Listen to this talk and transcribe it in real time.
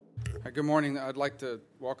Good morning. I'd like to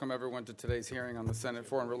welcome everyone to today's hearing on the Senate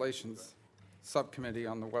Foreign Relations Subcommittee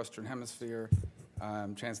on the Western Hemisphere,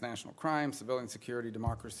 transnational crime, civilian security,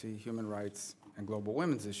 democracy, human rights, and global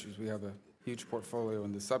women's issues. We have a huge portfolio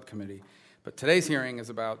in the subcommittee. But today's hearing is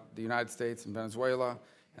about the United States and Venezuela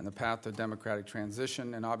and the path to democratic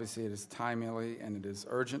transition, and obviously it is timely and it is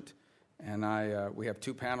urgent. And we have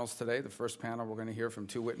two panels today. The first panel, we're going to hear from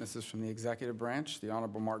two witnesses from the executive branch, the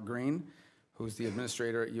Honorable Mark Green, who's the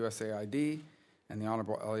administrator at USAID, and the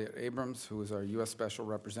Honorable Elliot Abrams, who is our U.S. Special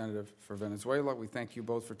Representative for Venezuela. We thank you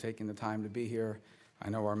both for taking the time to be here. I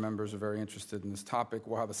know our members are very interested in this topic.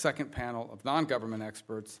 We'll have a second panel of non-government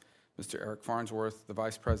experts, Mr. Eric Farnsworth, the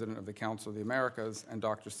Vice President of the Council of the Americas, and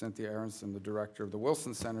Dr. Cynthia Aronson, the Director of the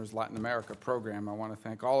Wilson Center's Latin America program. I want to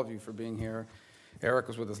thank all of you for being here. Eric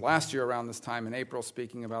was with us last year around this time in April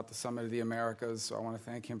speaking about the Summit of the Americas, so I want to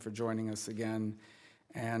thank him for joining us again,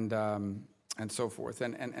 and so forth.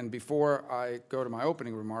 And before I go to my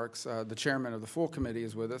opening remarks, the chairman of the full committee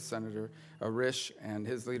is with us, Senator Risch, and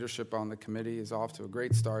his leadership on the committee is off to a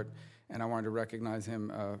great start, and I wanted to recognize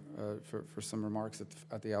him for some remarks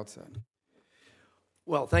at the outset.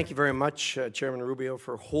 Well, thank you very much, Chairman Rubio,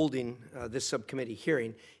 for holding this subcommittee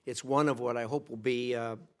hearing. It's one of what I hope will be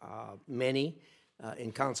many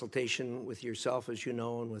in consultation with yourself, as you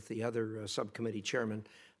know, and with the other subcommittee chairman.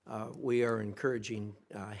 We are encouraging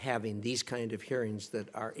having these kind of hearings that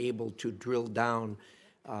are able to drill down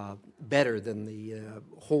better than the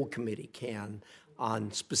whole committee can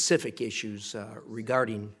on specific issues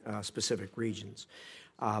regarding specific regions.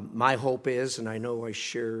 My hope is, and I know I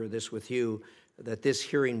share this with you, that this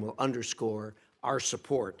hearing will underscore our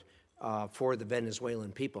support for the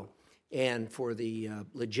Venezuelan people and for the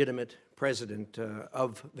legitimate president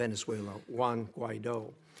of Venezuela, Juan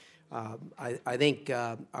Guaido. I think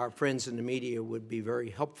our friends in the media would be very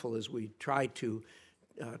helpful as we try to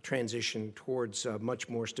transition towards much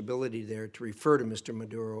more stability there to refer to Mr.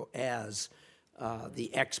 Maduro as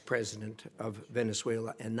the ex-president of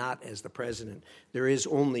Venezuela and not as the president. There is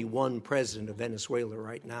only one president of Venezuela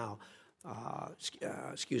right now.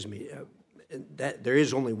 There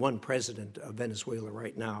is only one president of Venezuela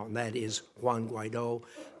right now, and that is Juan Guaido.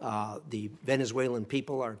 The Venezuelan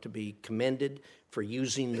people are to be commended for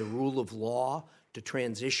using the rule of law to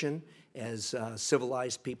transition as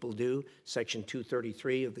civilized people do. Section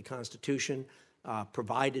 233 of the Constitution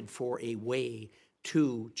provided for a way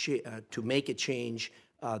to make a change.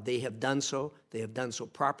 They have done so. They have done so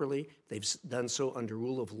properly. They've done so under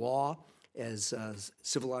rule of law, as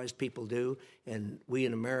civilized people do, and we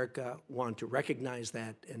in America want to recognize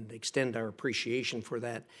that and extend our appreciation for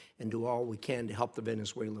that and do all we can to help the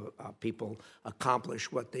Venezuela people accomplish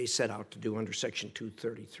what they set out to do under Section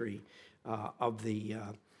 233 of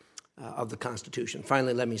the Constitution.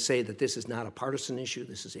 Finally, let me say that this is not a partisan issue.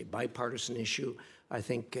 This is a bipartisan issue. I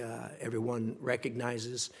think everyone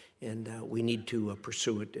recognizes, and we need to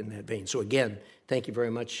pursue it in that vein. So again, thank you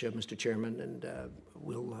very much, Mr. Chairman, and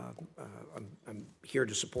I'm here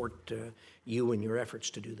to support you in your efforts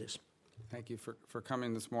to do this. Thank you for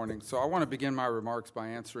coming this morning. So I want to begin my remarks by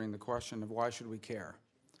answering the question of why should we care?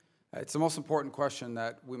 It's the most important question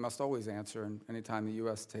that we must always answer anytime the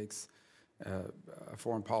U.S. takes a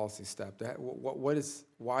foreign policy step.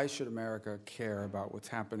 Why should America care about what's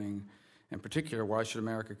happening? In particular, why should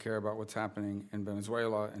America care about what's happening in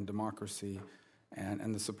Venezuela and democracy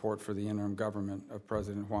and the support for the interim government of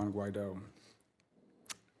President Juan Guaido?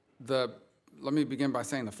 Let me begin by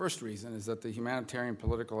saying the first reason is that the humanitarian,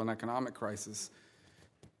 political, and economic crisis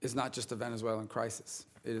is not just a Venezuelan crisis.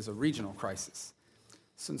 It is a regional crisis.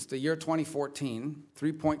 Since the year 2014,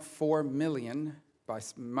 3.4 million, by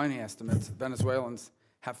many estimates, Venezuelans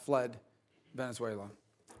have fled Venezuela.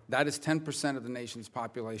 That is 10% of the nation's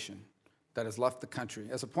population that has left the country.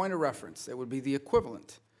 As a point of reference, it would be the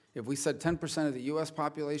equivalent. If we said 10% of the U.S.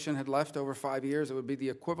 population had left over 5 years, it would be the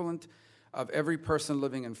equivalent of every person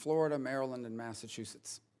living in Florida, Maryland, and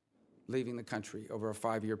Massachusetts leaving the country over a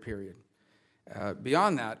 5-year period.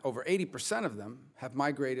 Beyond that, over 80% of them have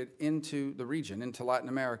migrated into the region, into Latin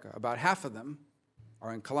America. About half of them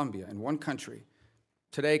are in Colombia, in one country.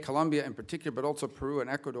 Today, Colombia in particular, but also Peru and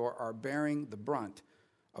Ecuador, are bearing the brunt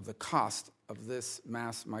of the cost of this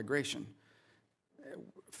mass migration.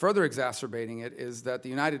 Further exacerbating it is that the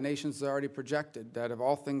United Nations has already projected that if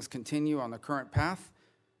all things continue on the current path,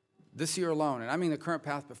 this year alone, and I mean the current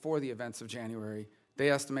path before the events of January, they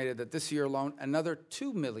estimated that this year alone, another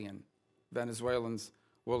 2 million Venezuelans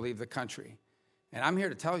will leave the country. And I'm here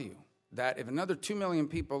to tell you that if another 2 million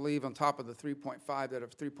people leave on top of the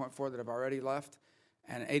 3.4 that have already left,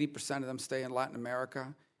 and 80% of them stay in Latin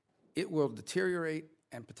America, it will deteriorate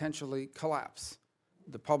and potentially collapse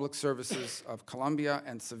the public services of Colombia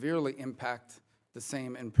and severely impact the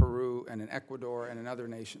same in Peru and in Ecuador and in other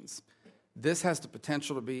nations. This has the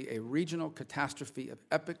potential to be a regional catastrophe of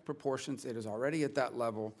epic proportions. It is already at that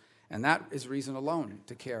level, and that is reason alone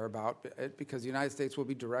to care about it, because the United States will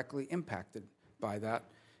be directly impacted by that,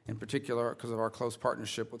 in particular because of our close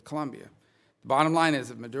partnership with Colombia. The bottom line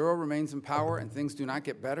is, if Maduro remains in power and things do not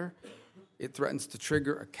get better, it threatens to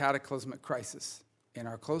trigger a cataclysmic crisis in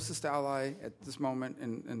our closest ally at this moment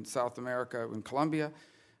in South America, in Colombia,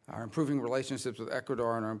 our improving relationships with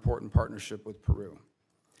Ecuador, and our important partnership with Peru.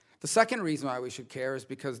 The second reason why we should care is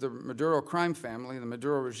because the Maduro crime family, the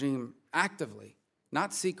Maduro regime, actively,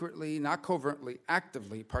 not secretly, not covertly,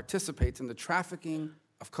 actively participates in the trafficking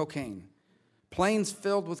of cocaine. Planes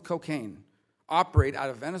filled with cocaine operate out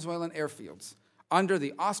of Venezuelan airfields under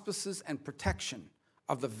the auspices and protection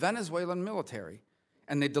of the Venezuelan military,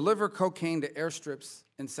 and they deliver cocaine to airstrips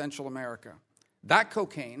in Central America. That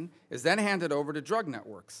cocaine is then handed over to drug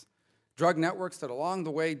networks that along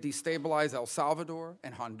the way destabilize El Salvador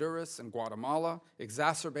and Honduras and Guatemala,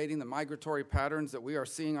 exacerbating the migratory patterns that we are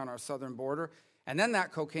seeing on our southern border. And then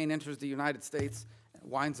that cocaine enters the United States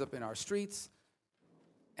and winds up in our streets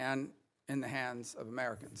and in the hands of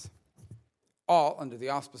Americans, all under the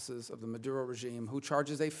auspices of the Maduro regime, who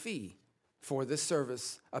charges a fee for this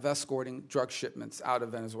service of escorting drug shipments out of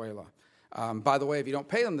Venezuela. By the way, if you don't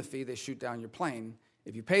pay them the fee, they shoot down your plane.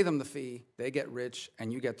 If you pay them the fee, they get rich,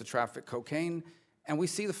 and you get to traffic cocaine, and we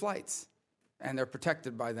see the flights, and they're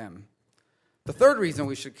protected by them. The third reason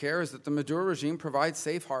we should care is that the Maduro regime provides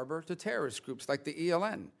safe harbor to terrorist groups like the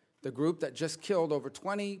ELN, the group that just killed over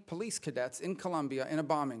 20 police cadets in Colombia in a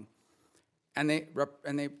bombing. And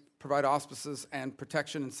they provide auspices and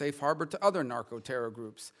protection and safe harbor to other narco-terror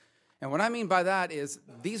groups. And what I mean by that is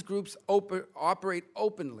these groups operate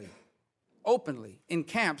openly in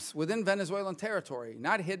camps within Venezuelan territory,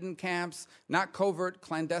 not hidden camps, not covert,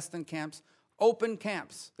 clandestine camps, open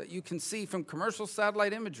camps that you can see from commercial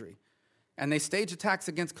satellite imagery. And they stage attacks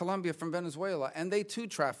against Colombia from Venezuela, and they too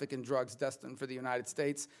traffic in drugs destined for the United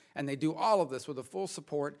States, and they do all of this with the full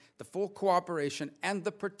support, the full cooperation, and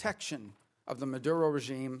the protection of the Maduro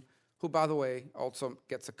regime, who, by the way, also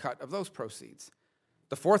gets a cut of those proceeds.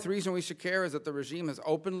 The fourth reason we should care is that the regime has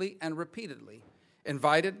openly and repeatedly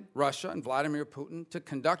invited Russia and Vladimir Putin to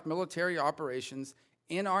conduct military operations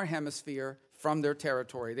in our hemisphere from their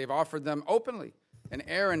territory. They've offered them openly an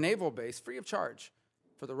air and naval base free of charge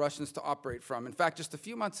for the Russians to operate from. In fact, just a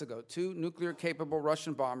few months ago, 2 nuclear-capable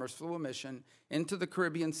Russian bombers flew a mission into the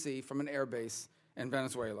Caribbean Sea from an air base in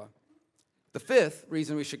Venezuela. The fifth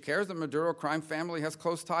reason we should care is the Maduro crime family has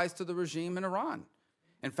close ties to the regime in Iran.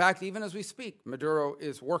 In fact, even as we speak, Maduro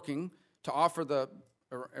is working to offer the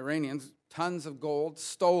Iranians tons of gold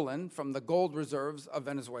stolen from the gold reserves of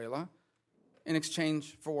Venezuela in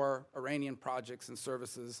exchange for Iranian projects and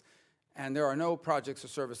services. And there are no projects or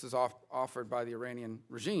services offered by the Iranian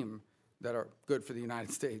regime that are good for the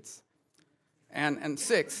United States. And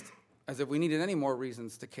sixth, as if we needed any more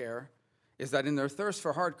reasons to care, is that in their thirst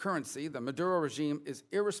for hard currency, the Maduro regime is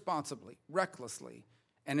irresponsibly, recklessly,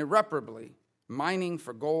 and irreparably mining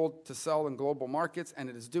for gold to sell in global markets, and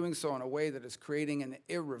it is doing so in a way that is creating an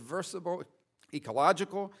irreversible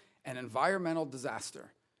ecological and environmental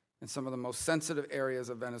disaster in some of the most sensitive areas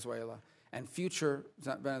of Venezuela. And future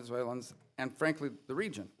Venezuelans, and frankly the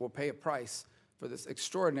region, will pay a price for this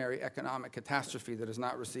extraordinary economic catastrophe that has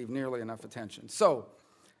not received nearly enough attention. So,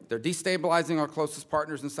 they're destabilizing our closest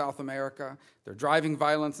partners in South America. They're driving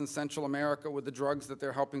violence in Central America with the drugs that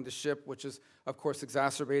they're helping to ship, which is, of course,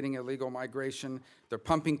 exacerbating illegal migration. They're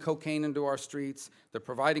pumping cocaine into our streets. They're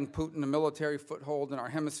providing Putin a military foothold in our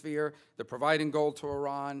hemisphere. They're providing gold to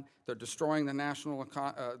Iran. They're destroying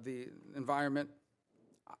the environment.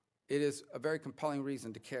 It is a very compelling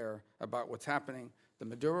reason to care about what's happening. The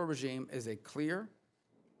Maduro regime is a clear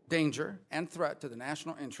danger and threat to the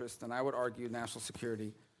national interest, and I would argue national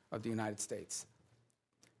security of the United States.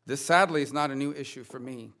 This, sadly, is not a new issue for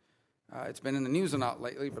me. It's been in the news a lot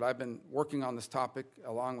lately, but I've been working on this topic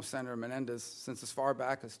along with Senator Menendez since as far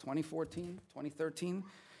back as 2014, 2013,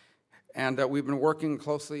 and we've been working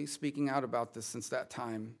closely, speaking out about this since that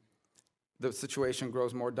time. The situation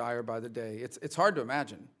grows more dire by the day. It's hard to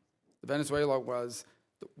imagine. Venezuela was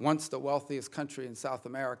once the wealthiest country in South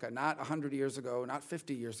America, not 100 years ago, not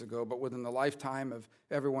 50 years ago, but within the lifetime of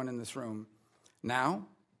everyone in this room. Now,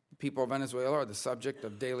 the people of Venezuela are the subject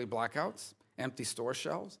of daily blackouts, empty store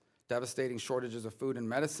shelves, devastating shortages of food and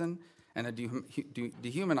medicine, and a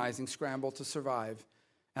dehumanizing scramble to survive.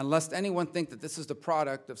 And lest anyone think that this is the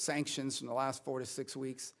product of sanctions from the last 4 to 6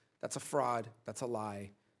 weeks, that's a fraud, that's a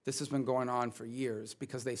lie. This has been going on for years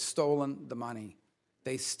because they've stolen the money.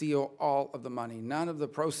 They steal all of the money. None of the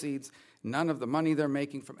proceeds, none of the money they're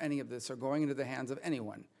making from any of this are going into the hands of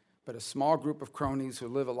anyone but a small group of cronies who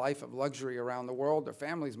live a life of luxury around the world. Their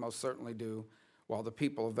families most certainly do, while the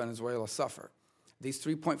people of Venezuela suffer. These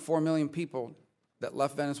 3.4 million people that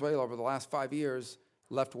left Venezuela over the last 5 years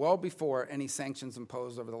left well before any sanctions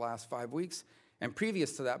imposed over the last 5 weeks. And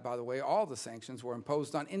previous to that, by the way, all the sanctions were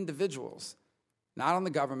imposed on individuals, not on the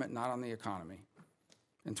government, not on the economy.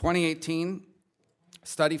 In 2018, a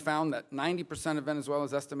study found that 90% of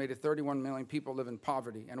Venezuela's estimated 31 million people live in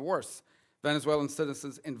poverty. And worse, Venezuelan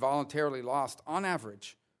citizens involuntarily lost, on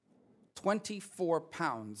average, 24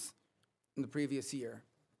 pounds in the previous year,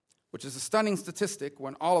 which is a stunning statistic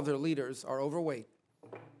when all of their leaders are overweight.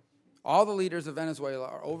 All the leaders of Venezuela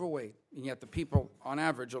are overweight, and yet the people, on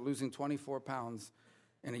average, are losing 24 pounds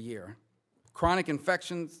in a year. Chronic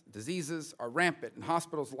infections, diseases are rampant, and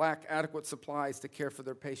hospitals lack adequate supplies to care for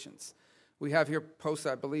their patients. We have here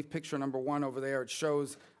posted, I believe, picture number 1 over there. It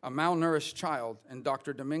shows a malnourished child in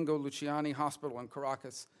Dr. Domingo Luciani Hospital in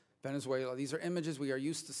Caracas, Venezuela. These are images we are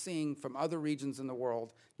used to seeing from other regions in the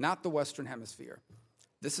world, not the Western Hemisphere.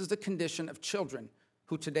 This is the condition of children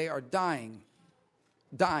who today are dying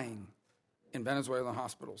in Venezuelan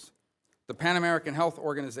hospitals. The Pan American Health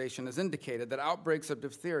Organization has indicated that outbreaks of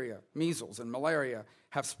diphtheria, measles, and malaria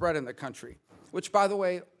have spread in the country, which, by the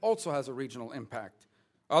way, also has a regional impact.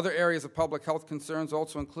 Other areas of public health concerns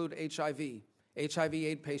also include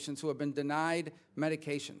HIV/AIDS patients who have been denied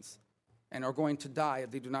medications and are going to die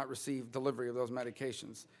if they do not receive delivery of those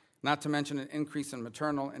medications. Not to mention an increase in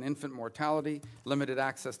maternal and infant mortality, limited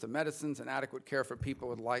access to medicines, and adequate care for people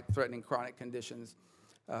with life-threatening chronic conditions.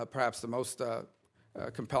 Perhaps the most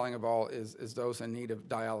compelling of all is those in need of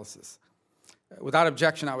dialysis. Without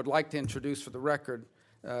objection, I would like to introduce for the record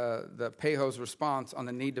the PEJO's response on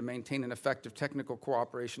the need to maintain an effective technical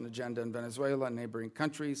cooperation agenda in Venezuela and neighboring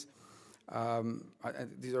countries.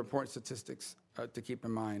 These are important statistics to keep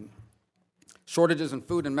in mind. Shortages in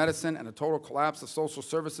food and medicine and a total collapse of social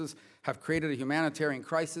services have created a humanitarian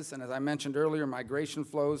crisis, and as I mentioned earlier, migration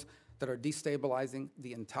flows that are destabilizing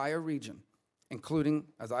the entire region, including,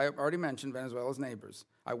 as I already mentioned, Venezuela's neighbors.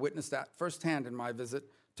 I witnessed that firsthand in my visit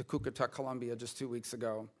to Cúcuta, Colombia, just 2 weeks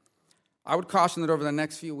ago. I would caution that over the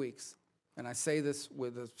next few weeks, and I say this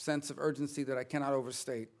with a sense of urgency that I cannot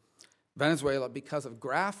overstate, Venezuela, because of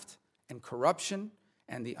graft and corruption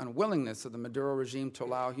and the unwillingness of the Maduro regime to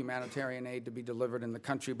allow humanitarian aid to be delivered in the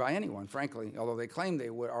country by anyone, frankly, although they claim they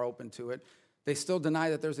are open to it, they still deny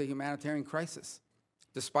that there's a humanitarian crisis,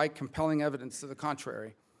 despite compelling evidence to the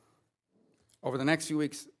contrary. Over the next few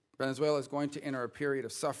weeks, Venezuela is going to enter a period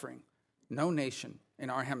of suffering no nation in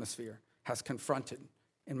our hemisphere has confronted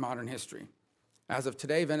in modern history. As of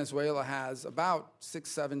today, Venezuela has about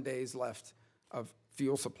 6-7 days left of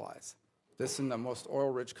fuel supplies. This is the most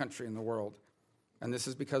oil-rich country in the world. And this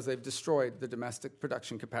is because they've destroyed the domestic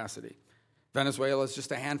production capacity. Venezuela is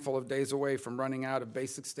just a handful of days away from running out of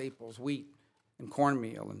basic staples, wheat and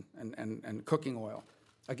cornmeal and cooking oil.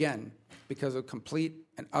 Again, because of complete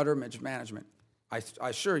and utter mismanagement. I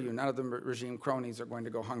assure you, none of the regime cronies are going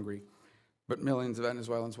to go hungry, but millions of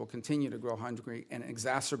Venezuelans will continue to grow hungry and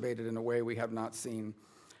exacerbate it in a way we have not seen.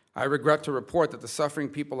 I regret to report that the suffering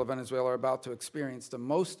people of Venezuela are about to experience the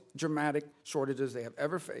most dramatic shortages they have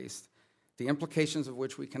ever faced, the implications of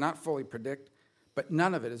which we cannot fully predict, but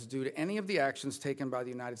none of it is due to any of the actions taken by the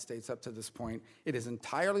United States up to this point. It is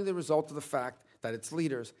entirely the result of the fact that its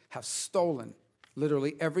leaders have stolen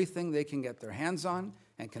literally everything they can get their hands on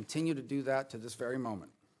and continue to do that to this very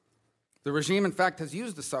moment. The regime, in fact, has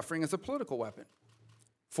used the suffering as a political weapon.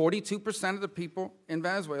 42% of the people in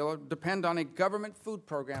Venezuela depend on a government food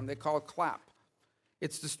program they call CLAP.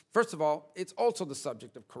 First of all, it's also the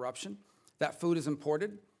subject of corruption. That food is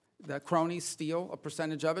imported. The cronies steal a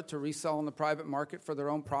percentage of it to resell in the private market for their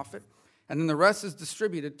own profit. And then the rest is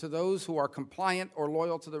distributed to those who are compliant or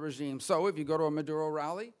loyal to the regime. So if you go to a Maduro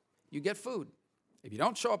rally, you get food. If you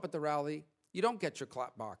don't show up at the rally, you don't get your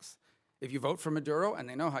clap box. If you vote for Maduro, and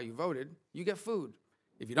they know how you voted, you get food.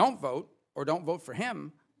 If you don't vote, or don't vote for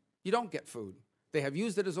him, you don't get food. They have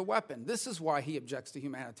used it as a weapon. This is why he objects to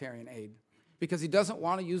humanitarian aid, because he doesn't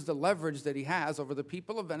want to use the leverage that he has over the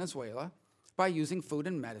people of Venezuela by using food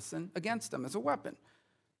and medicine against them as a weapon.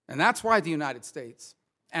 And that's why the United States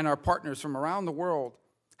and our partners from around the world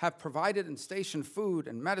have provided and stationed food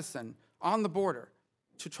and medicine on the border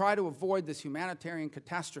to try to avoid this humanitarian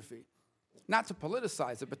catastrophe, not to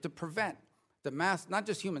politicize it, but to prevent the mass, not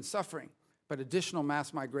just human suffering, but additional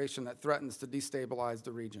mass migration that threatens to destabilize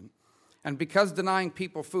the region. And because denying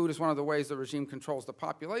people food is one of the ways the regime controls the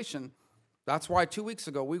population, that's why 2 weeks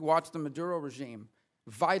ago we watched the Maduro regime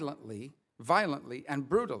violently violently and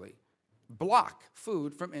brutally block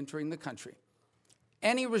food from entering the country.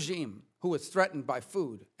 Any regime who is threatened by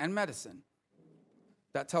food and medicine,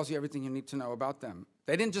 that tells you everything you need to know about them.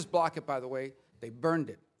 They didn't just block it, by the way, they burned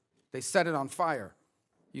it. They set it on fire.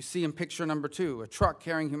 You see in picture number 2, a truck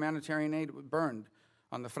carrying humanitarian aid burned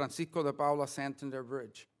on the Francisco de Paula Santander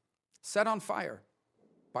Bridge, set on fire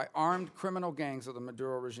by armed criminal gangs of the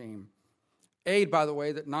Maduro regime. Aid, by the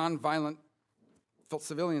way, that nonviolent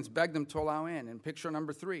civilians begged them to allow in picture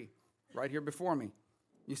number 3, right here before me.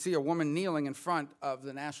 You see a woman kneeling in front of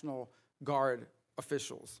the National Guard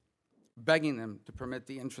officials, begging them to permit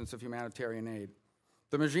the entrance of humanitarian aid.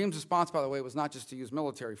 The regime's response, by the way, was not just to use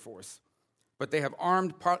military force, but they have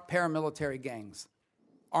armed paramilitary gangs.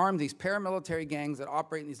 Armed these paramilitary gangs that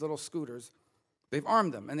operate in these little scooters. They've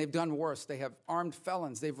armed them, and they've done worse. They have armed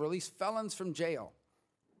felons. They've released felons from jail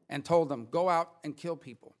and told them, go out and kill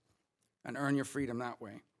people and earn your freedom that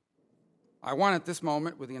way. I want at this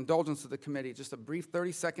moment, with the indulgence of the committee, just a brief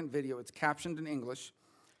 30-second video. It's captioned in English.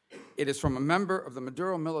 It is from a member of the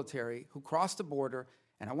Maduro military who crossed the border,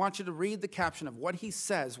 and I want you to read the caption of what he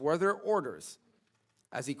says, were their orders,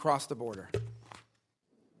 as he crossed the border.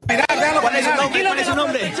 ¿Cuál es su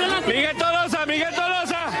nombre? Miguel Tolosa, Miguel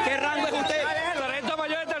Tolosa. ¿Qué rango es usted? Sargento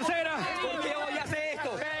mayor de tercera. ¿Por qué hoy hace esto?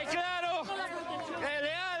 Claro,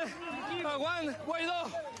 leal a Juan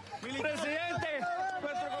Guaidó, presidente,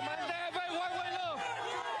 nuestro comandante jefe Juan Guaidó.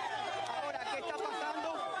 Ahora, ¿qué está pasando?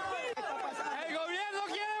 El gobierno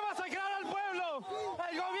quiere masacrar al pueblo.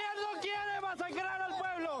 El gobierno quiere masacrar al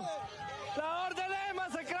pueblo. La orden es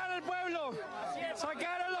masacrar al pueblo.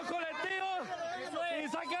 Sacar a los colectivos y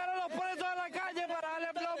sacar a los presos a la calle para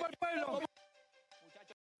darle plomo al pueblo.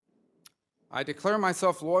 I declare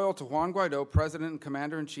myself loyal to Juan Guaidó, President and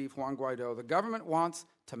Commander-in-Chief Juan Guaidó. The government wants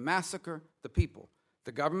to massacre the people.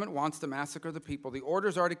 The government wants to massacre the people. The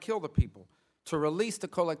orders are to kill the people, to release the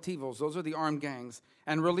colectivos, those are the armed gangs,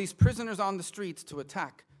 and release prisoners on the streets to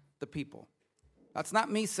attack the people. That's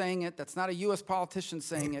not me saying it. That's not a U.S. politician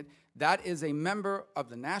saying it. That is a member of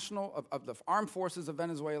the the armed forces of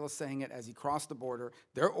Venezuela saying it as he crossed the border.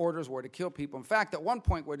 Their orders were to kill people. In fact, at one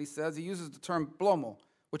point what he says, he uses the term plomo,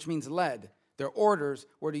 which means lead. Their orders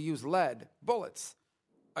were to use lead, bullets,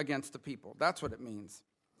 against the people. That's what it means.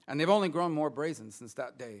 And they've only grown more brazen since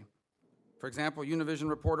that day. For example, Univision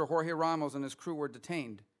reporter Jorge Ramos and his crew were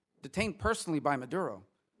detained personally by Maduro,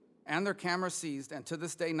 and their cameras seized, and to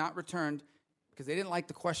this day not returned because they didn't like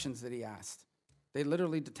the questions that he asked. They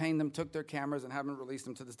literally detained them, took their cameras, and haven't released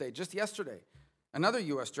them to this day. Just yesterday, another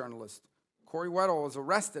U.S. journalist, Corey Weddle, was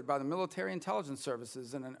arrested by the military intelligence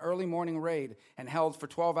services in an early morning raid and held for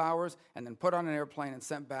 12 hours and then put on an airplane and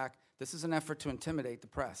sent back. This is an effort to intimidate the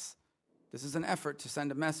press. This is an effort to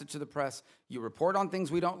send a message to the press. You report on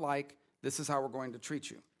things we don't like. This is how we're going to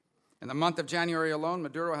treat you. In the month of January alone,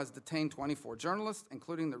 Maduro has detained 24 journalists,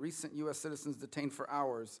 including the recent U.S. citizens detained for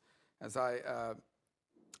hours. As I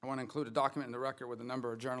want to include a document in the record with a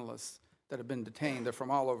number of journalists that have been detained. They're from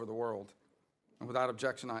all over the world. And without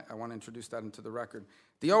objection, I want to introduce that into the record.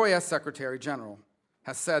 The OAS Secretary General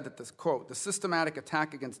has said that this, quote, the systematic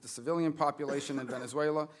attack against the civilian population in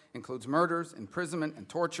Venezuela includes murders, imprisonment, and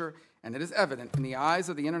torture, and it is evident in the eyes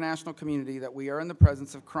of the international community that we are in the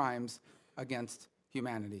presence of crimes against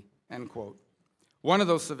humanity, end quote. One of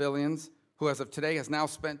those civilians, who as of today has now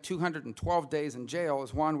spent 212 days in jail,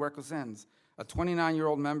 is Juan Requesens, a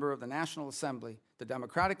 29-year-old member of the National Assembly, the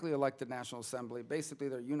democratically elected National Assembly, basically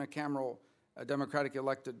their unicameral democratic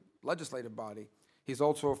elected legislative body. He's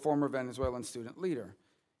also a former Venezuelan student leader.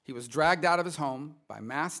 He was dragged out of his home by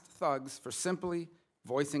masked thugs for simply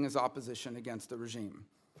voicing his opposition against the regime.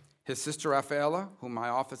 His sister Rafaela, whom my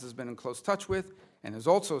office has been in close touch with, and is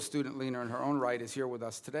also a student leader in her own right, is here with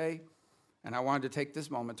us today. And I wanted to take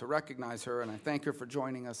this moment to recognize her, and I thank her for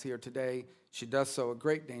joining us here today. She does so at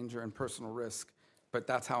great danger and personal risk, but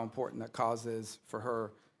that's how important that cause is for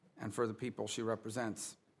her and for the people she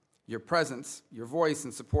represents. Your presence, your voice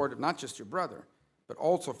in support of not just your brother, but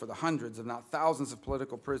also for the hundreds, if not thousands, of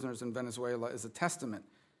political prisoners in Venezuela is a testament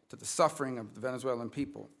to the suffering of the Venezuelan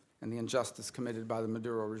people and the injustice committed by the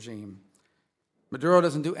Maduro regime. Maduro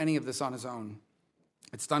doesn't do any of this on his own.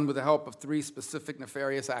 It's done with the help of three specific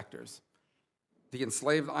nefarious actors: the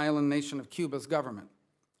enslaved island nation of Cuba's government,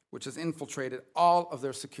 which has infiltrated all of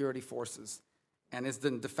their security forces and is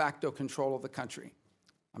in de facto control of the country.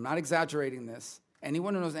 I'm not exaggerating this.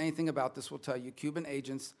 Anyone who knows anything about this will tell you Cuban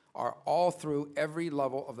agents are all through every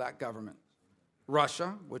level of that government.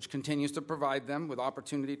 Russia, which continues to provide them with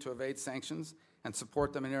opportunity to evade sanctions and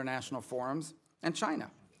support them in international forums, and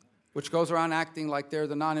China, which goes around acting like they're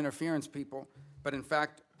the non-interference people, but in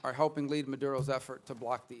fact are helping lead Maduro's effort to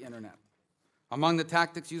block the internet. Among the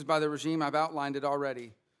tactics used by the regime, I've outlined it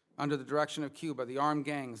already. Under the direction of Cuba, the armed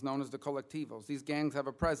gangs known as the colectivos. These gangs have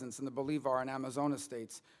a presence in the Bolivar and Amazonas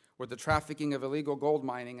states, where the trafficking of illegal gold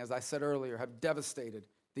mining, as I said earlier, have devastated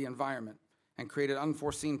the environment and created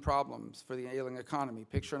unforeseen problems for the ailing economy.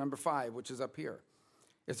 Picture number 5, which is up here,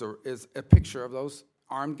 is a picture of those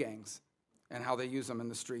armed gangs and how they use them in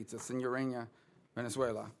the streets. It's in Urania,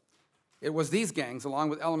 Venezuela. It was these gangs, along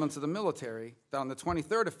with elements of the military, that on the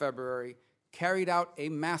 23rd of February carried out a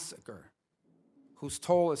massacre whose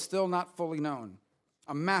toll is still not fully known,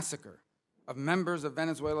 a massacre of members of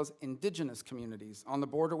Venezuela's indigenous communities on the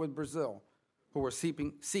border with Brazil who were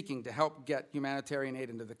seeking to help get humanitarian aid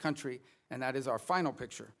into the country, and that is our final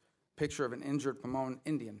picture of an injured Pomon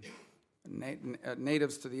Indian,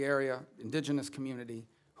 natives to the area, indigenous community,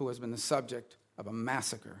 who has been the subject of a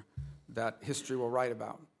massacre that history will write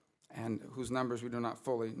about and whose numbers we do not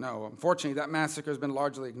fully know. Unfortunately, that massacre has been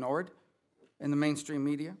largely ignored in the mainstream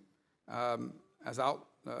media. As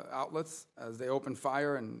outlets, as they opened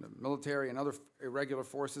fire, and the military and other irregular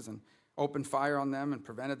forces and opened fire on them and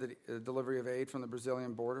prevented the delivery of aid from the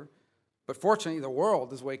Brazilian border. But fortunately, the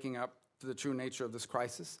world is waking up to the true nature of this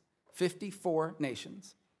crisis. 54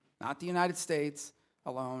 nations, not the United States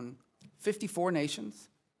alone, 54 nations,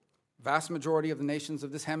 vast majority of the nations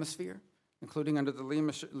of this hemisphere, including under the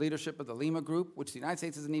leadership of the Lima Group, which the United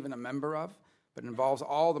States isn't even a member of, but involves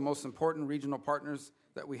all the most important regional partners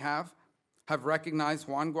that we have recognized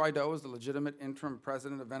Juan Guaido as the legitimate interim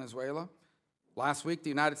president of Venezuela. Last week, the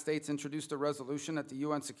United States introduced a resolution at the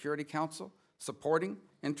UN Security Council supporting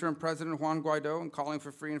interim President Juan Guaido and calling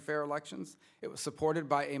for free and fair elections. It was supported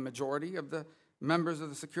by a majority of the members of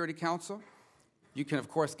the Security Council. You can, of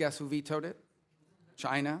course, guess who vetoed it?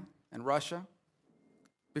 China and Russia.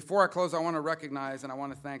 Before I close, I want to recognize and I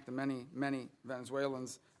want to thank the many, many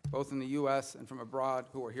Venezuelans, both in the U.S. and from abroad,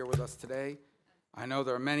 who are here with us today. I know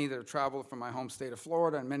there are many that have traveled from my home state of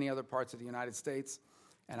Florida and many other parts of the United States,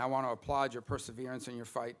 and I want to applaud your perseverance in your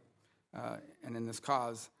fight and in this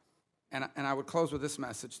cause. And I would close with this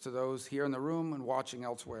message to those here in the room and watching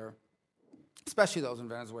elsewhere, especially those in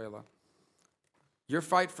Venezuela. Your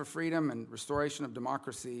fight for freedom and restoration of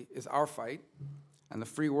democracy is our fight, and the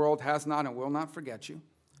free world has not and will not forget you.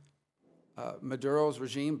 Maduro's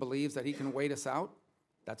regime believes that he can wait us out.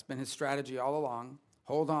 That's been his strategy all along.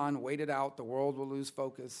 Hold on, wait it out, the world will lose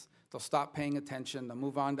focus, they'll stop paying attention, they'll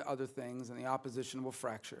move on to other things, and the opposition will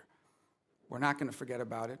fracture. We're not going to forget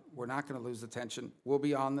about it. We're not going to lose attention. We'll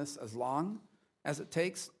be on this as long as it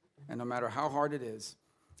takes, and no matter how hard it is.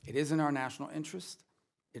 It is in our national interest.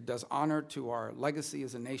 It does honor to our legacy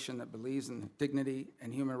as a nation that believes in the dignity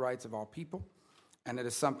and human rights of all people, and it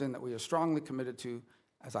is something that we are strongly committed to,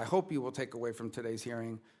 as I hope you will take away from today's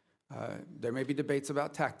hearing. There may be debates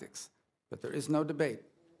about tactics, but there is no debate,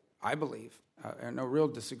 I believe, and no real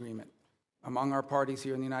disagreement among our parties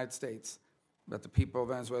here in the United States that the people of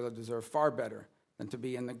Venezuela deserve far better than to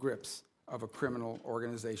be in the grips of a criminal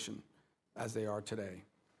organization as they are today.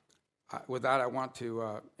 With that, I want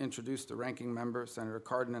to introduce the ranking member, Senator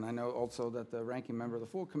Cardin, and I know also that the ranking member of the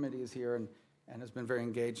full committee is here and has been very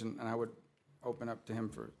engaged, and I would open up to him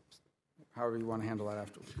for however you want to handle that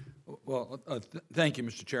afterwards. Well, thank you,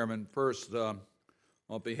 Mr. Chairman. First,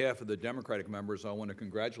 on behalf of the Democratic members, I want to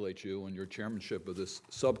congratulate you on your chairmanship of this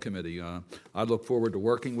subcommittee. I look forward to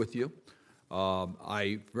working with you.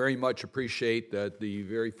 I very much appreciate that the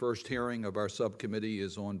very first hearing of our subcommittee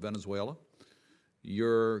is on Venezuela.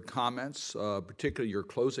 Your comments, particularly your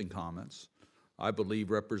closing comments, I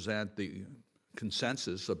believe represent the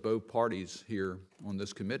consensus of both parties here on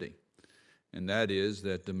this committee, and that is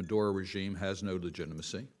that the Maduro regime has no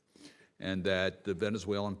legitimacy, and that the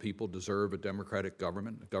Venezuelan people deserve a democratic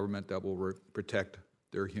government, a government that will protect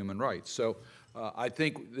their human rights. So I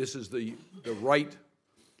think this is the right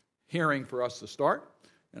hearing for us to start,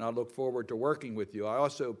 and I look forward to working with you. I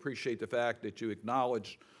also appreciate the fact that you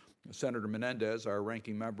acknowledge Senator Menendez, our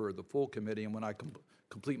ranking member of the full committee, and when I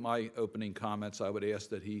complete my opening comments, I would ask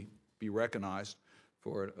that he be recognized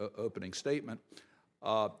for an opening statement.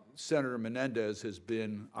 Senator Menendez has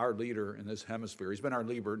been our leader in this hemisphere. He's been our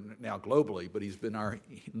leader now globally, but he's been our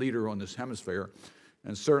leader on this hemisphere.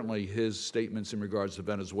 And certainly his statements in regards to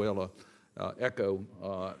Venezuela echo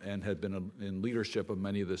and have been in leadership of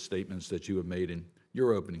many of the statements that you have made in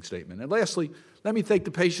your opening statement. And lastly, let me thank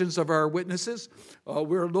the patience of our witnesses.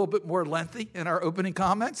 We're a little bit more lengthy in our opening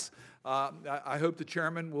comments. I hope the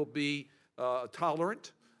chairman will be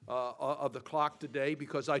tolerant of the clock today,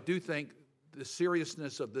 because I do think the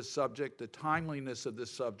seriousness of this subject, the timeliness of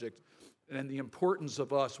this subject, and the importance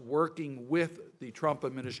of us working with the Trump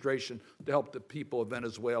administration to help the people of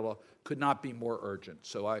Venezuela could not be more urgent.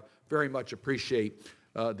 So I very much appreciate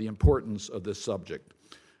the importance of this subject.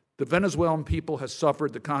 The Venezuelan people has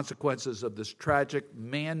suffered the consequences of this tragic,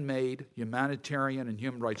 man-made humanitarian and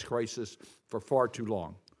human rights crisis for far too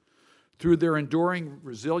long. Through their enduring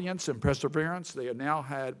resilience and perseverance, they have now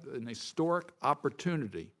had an historic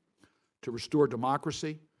opportunity to restore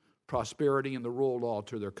democracy, prosperity, and the rule of law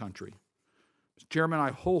to their country. Mr. Chairman,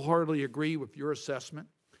 I wholeheartedly agree with your assessment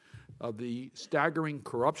of the staggering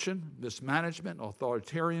corruption, mismanagement,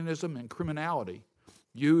 authoritarianism, and criminality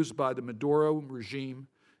used by the Maduro regime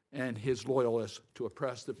and his loyalists to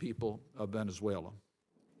oppress the people of Venezuela.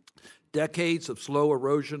 Decades of slow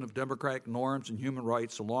erosion of democratic norms and human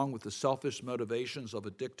rights, along with the selfish motivations of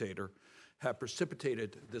a dictator, have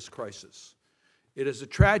precipitated this crisis. It is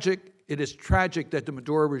tragic that the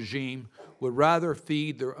Maduro regime would rather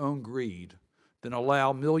feed their own greed than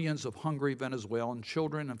allow millions of hungry Venezuelan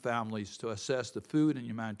children and families to access the food and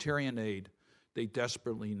humanitarian aid they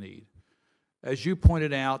desperately need. As you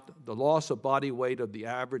pointed out, the loss of body weight of the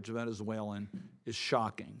average Venezuelan is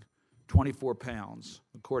shocking, 24 pounds,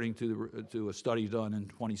 according to a study done in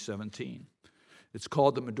 2017. It's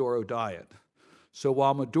called the Maduro diet. So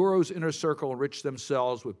while Maduro's inner circle enriched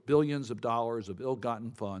themselves with billions of dollars of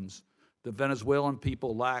ill-gotten funds, the Venezuelan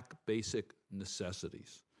people lack basic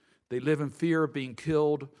necessities. They live in fear of being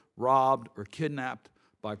killed, robbed, or kidnapped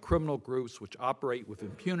by criminal groups which operate with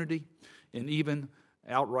impunity and even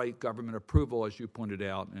outright government approval, as you pointed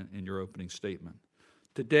out in your opening statement.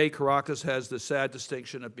 Today, Caracas has the sad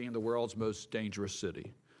distinction of being the world's most dangerous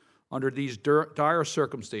city. Under these dire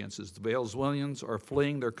circumstances, the Venezuelans are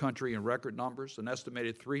fleeing their country in record numbers. An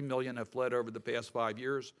estimated 3 million have fled over the past 5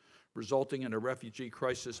 years, resulting in a refugee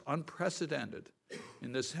crisis unprecedented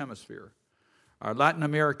in this hemisphere. Our Latin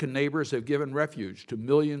American neighbors have given refuge to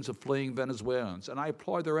millions of fleeing Venezuelans, and I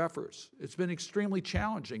applaud their efforts. It's been extremely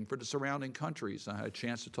challenging for the surrounding countries. I had a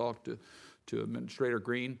chance to talk to Administrator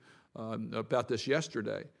Green about this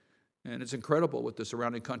yesterday, and it's incredible what the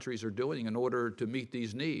surrounding countries are doing in order to meet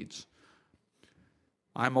these needs.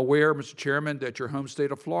 I'm aware, Mr. Chairman, that your home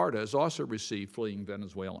state of Florida has also received fleeing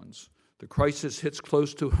Venezuelans. The crisis hits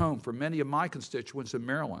close to home for many of my constituents in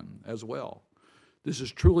Maryland as well. This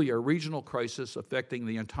is truly a regional crisis affecting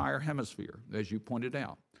the entire hemisphere, as you pointed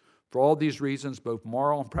out. For all these reasons, both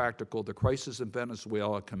moral and practical, the crisis in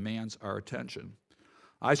Venezuela commands our attention.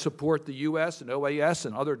 I support the U.S. and OAS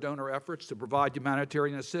and other donor efforts to provide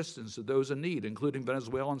humanitarian assistance to those in need, including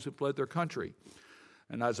Venezuelans who fled their country.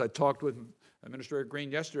 And as I talked with Administrator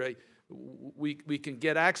Green yesterday, we can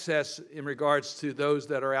get access in regards to those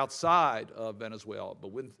that are outside of Venezuela,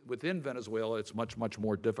 but within Venezuela, it's much, much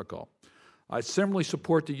more difficult. I similarly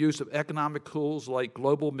support the use of economic tools like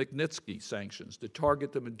global Magnitsky sanctions to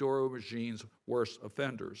target the Maduro regime's worst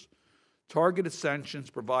offenders. Targeted sanctions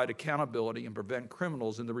provide accountability and prevent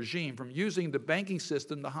criminals in the regime from using the banking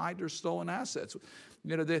system to hide their stolen assets.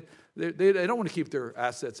 You know, they don't want to keep their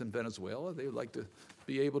assets in Venezuela. They would like to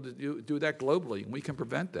be able to do that globally, and we can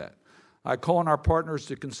prevent that. I call on our partners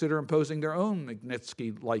to consider imposing their own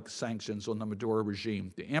Magnitsky-like sanctions on the Maduro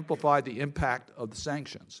regime to amplify the impact of the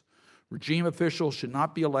sanctions. Regime officials should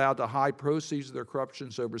not be allowed to hide proceeds of their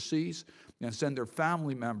corruptions overseas and send their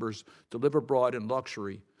family members to live abroad in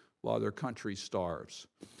luxury while their country starves.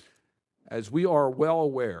 As we are well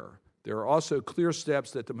aware, there are also clear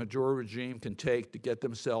steps that the Maduro regime can take to get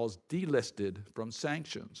themselves delisted from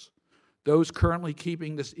sanctions. Those currently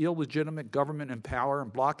keeping this illegitimate government in power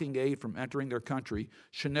and blocking aid from entering their country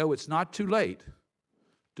should know it's not too late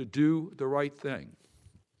to do the right thing.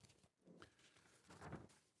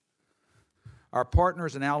 Our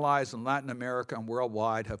partners and allies in Latin America and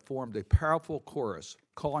worldwide have formed a powerful chorus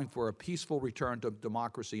calling for a peaceful return to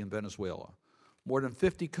democracy in Venezuela. More than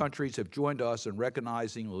 50 countries have joined us in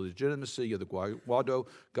recognizing the legitimacy of the Guaido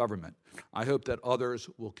government. I hope that others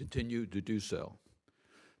will continue to do so.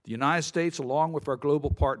 The United States, along with our global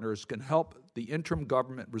partners, can help the interim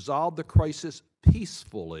government resolve the crisis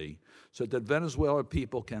peacefully so that Venezuelan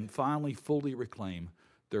people can finally fully reclaim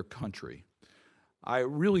their country. I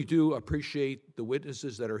really do appreciate the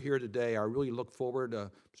witnesses that are here today. I really look forward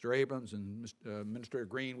to Mr. Abrams and Minister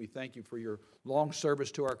Green. We thank you for your long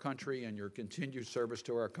service to our country and your continued service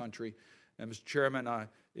to our country. And Mr. Chairman,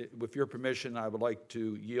 with your permission, I would like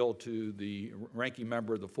to yield to the ranking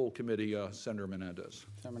member of the full committee, Senator Menendez.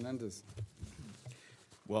 Senator Menendez.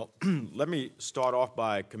 Well, let me start off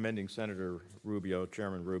by commending Senator Rubio,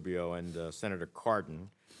 Chairman Rubio, and Senator Cardin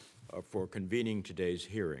for convening today's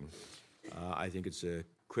hearing. I think it's a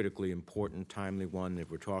critically important, timely one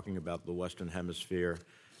if we're talking about the Western Hemisphere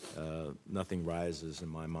Nothing rises, in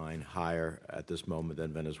my mind, higher at this moment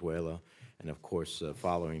than Venezuela, and of course,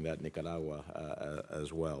 following that, Nicaragua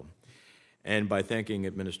as well. And by thanking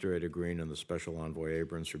Administrator Green and the Special Envoy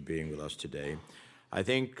Abrams for being with us today, I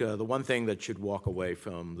think the one thing that should walk away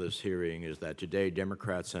from this hearing is that today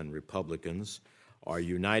Democrats and Republicans are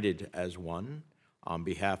united as one on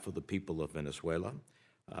behalf of the people of Venezuela,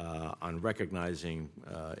 on recognizing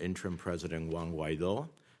interim President Juan Guaido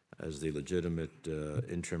as the legitimate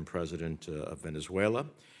interim president of Venezuela,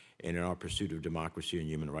 and in our pursuit of democracy and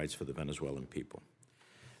human rights for the Venezuelan people.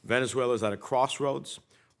 Venezuela is at a crossroads,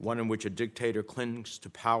 one in which a dictator clings to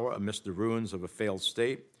power amidst the ruins of a failed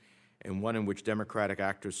state, and one in which democratic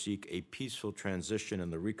actors seek a peaceful transition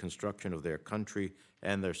and the reconstruction of their country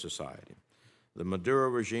and their society. The Maduro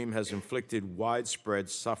regime has inflicted widespread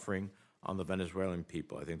suffering on the Venezuelan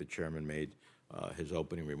people. I think the chairman made his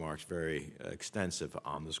opening remarks very extensive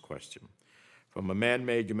on this question. From a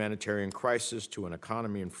man-made humanitarian crisis to an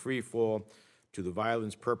economy in free fall to the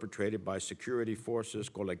violence perpetrated by security forces,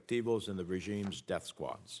 colectivos, and the regime's death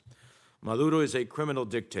squads. Maduro is a criminal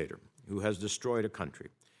dictator who has destroyed a country.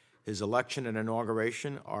 His election and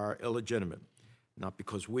inauguration are illegitimate, not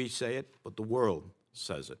because we say it, but the world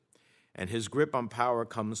says it. And his grip on power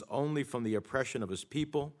comes only from the oppression of his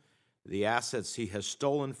people, the assets he has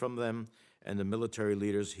stolen from them, and the military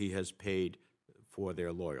leaders he has paid for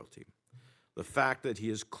their loyalty. The fact that he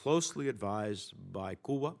is closely advised by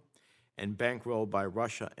Cuba and bankrolled by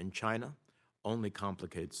Russia and China only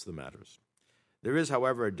complicates the matters. There is,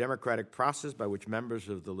 however, a democratic process by which members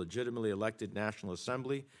of the legitimately elected National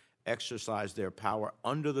Assembly exercise their power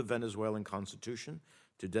under the Venezuelan Constitution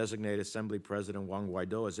to designate Assembly President Juan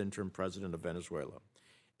Guaido as interim president of Venezuela.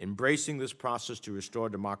 Embracing this process to restore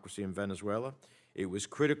democracy in Venezuela, it was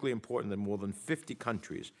critically important that more than 50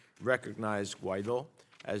 countries recognize Guaido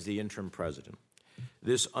as the interim president.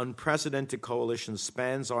 This unprecedented coalition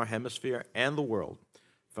spans our hemisphere and the world,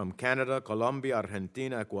 from Canada, Colombia,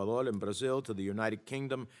 Argentina, Ecuador, and Brazil to the United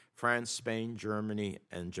Kingdom, France, Spain, Germany,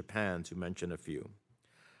 and Japan, to mention a few.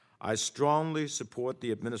 I strongly support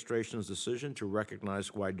the administration's decision to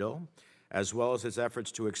recognize Guaido, as well as its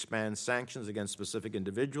efforts to expand sanctions against specific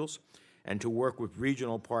individuals and to work with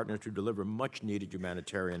regional partners to deliver much-needed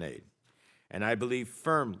humanitarian aid. And I believe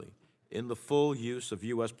firmly in the full use of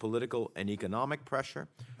U.S. political and economic pressure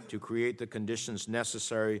to create the conditions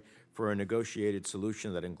necessary for a negotiated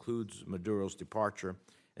solution that includes Maduro's departure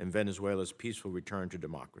and Venezuela's peaceful return to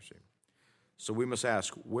democracy. So we must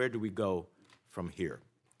ask, where do we go from here?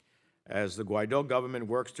 As the Guaido government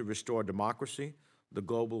works to restore democracy, the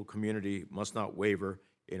global community must not waver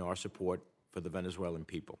in our support for the Venezuelan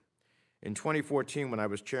people. In 2014, when I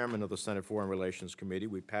was chairman of the Senate Foreign Relations Committee,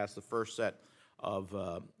 we passed the first set of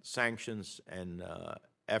sanctions and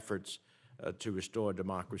efforts to restore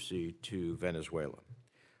democracy to Venezuela.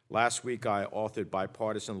 Last week, I authored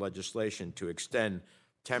bipartisan legislation to extend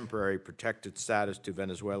temporary protected status to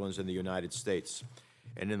Venezuelans in the United States.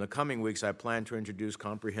 And in the coming weeks, I plan to introduce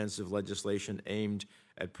comprehensive legislation aimed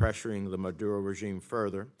at pressuring the Maduro regime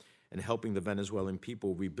further and helping the Venezuelan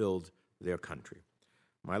people rebuild their country.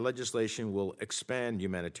 My legislation will expand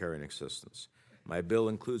humanitarian assistance. My bill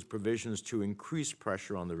includes provisions to increase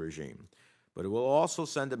pressure on the regime, but it will also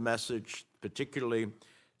send a message, particularly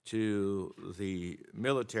to the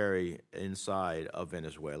military inside of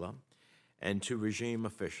Venezuela and to regime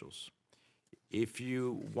officials. If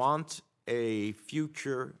you want a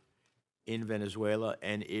future in Venezuela,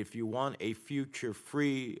 and if you want a future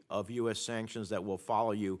free of U.S. sanctions that will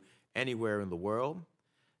follow you anywhere in the world,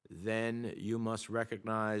 then you must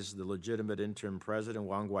recognize the legitimate interim president,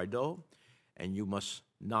 Juan Guaido, and you must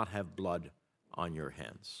not have blood on your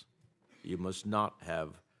hands. You must not have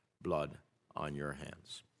blood on your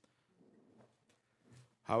hands.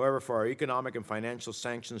 However, for our economic and financial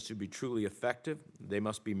sanctions to be truly effective, they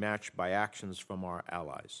must be matched by actions from our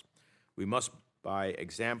allies. We must, by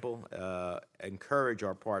example, encourage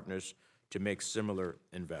our partners to make similar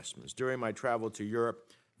investments. During my travel to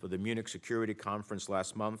Europe for the Munich Security Conference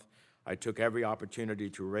last month, I took every opportunity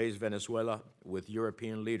to raise Venezuela with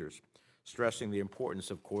European leaders, stressing the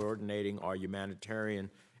importance of coordinating our humanitarian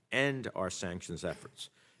and our sanctions efforts,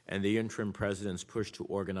 and the interim president's push to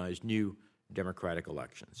organize new democratic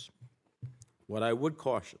elections. What I would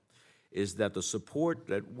caution is that the support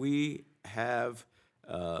that we have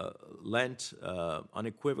lent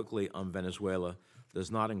unequivocally on Venezuela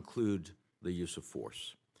does not include the use of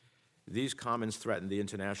force. These comments threaten the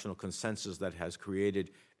international consensus that has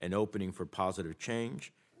created an opening for positive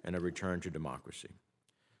change and a return to democracy.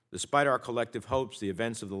 Despite our collective hopes, the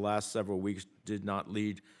events of the last several weeks did not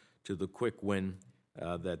lead to the quick win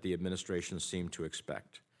that the administration seemed to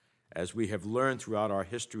expect. As we have learned throughout our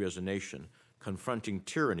history as a nation, confronting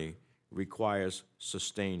tyranny requires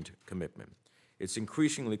sustained commitment. It's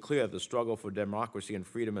increasingly clear that the struggle for democracy and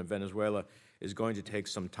freedom in Venezuela is going to take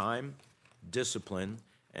some time, discipline,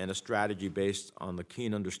 and a strategy based on the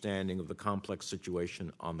keen understanding of the complex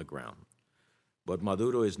situation on the ground. But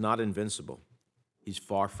Maduro is not invincible. He's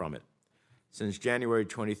far from it. Since January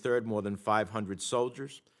 23rd, more than 500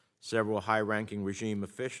 soldiers, several high-ranking regime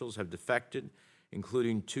officials have defected,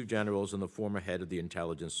 including 2 generals and the former head of the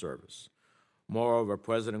intelligence service. Moreover,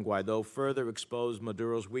 President Guaido further exposed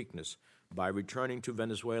Maduro's weakness by returning to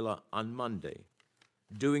Venezuela on Monday,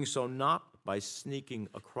 doing so not by sneaking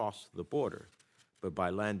across the border, but by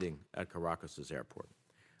landing at Caracas's airport.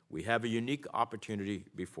 We have a unique opportunity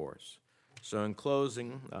before us. So in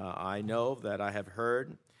closing, I know that I have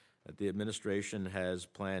heard that the administration has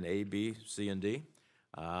Plan A, B, C, and D.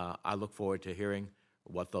 I look forward to hearing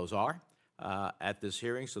what those are at this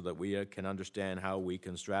hearing so that we can understand how we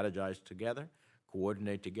can strategize together,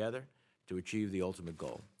 coordinate together to achieve the ultimate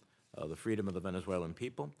goal, the freedom of the Venezuelan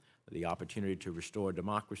people, the opportunity to restore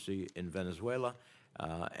democracy in Venezuela,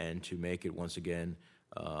 and to make it once again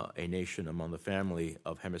a nation among the family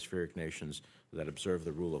of hemispheric nations that observe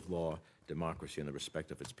the rule of law, democracy, and the respect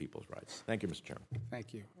of its people's rights. Thank you, Mr. Chairman.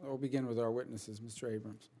 Thank you. We'll begin with our witnesses. Mr.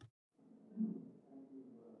 Abrams.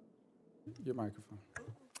 Your microphone.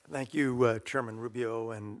 Thank you, Chairman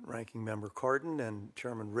Rubio and Ranking Member Cardin, and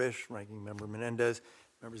Chairman Risch, Ranking Member Menendez,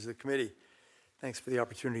 members of the committee. Thanks for the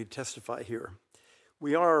opportunity to testify here.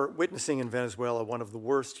 We are witnessing in Venezuela one of the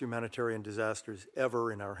worst humanitarian disasters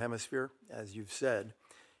ever in our hemisphere, as you've said,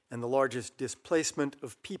 and the largest displacement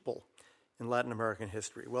of people in Latin American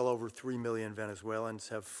history. Well over 3 million Venezuelans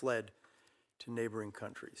have fled to neighboring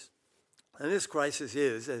countries. And this crisis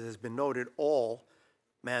is, as has been noted, all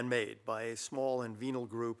man-made by a small and venal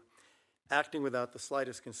group acting without the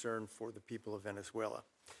slightest concern for the people of Venezuela.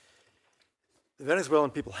 The Venezuelan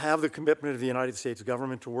people have the commitment of the United States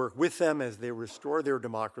government to work with them as they restore their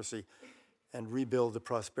democracy and rebuild the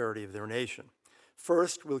prosperity of their nation.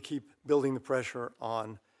 First, we'll keep building the pressure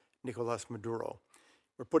on Nicolas Maduro.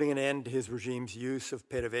 We're putting an end to his regime's use of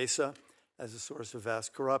PDVSA as a source of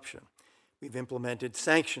vast corruption. We've implemented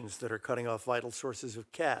sanctions that are cutting off vital sources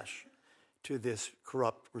of cash to this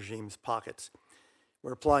corrupt regime's pockets.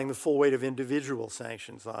 We're applying the full weight of individual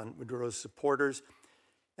sanctions on Maduro's supporters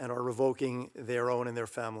and are revoking their own and their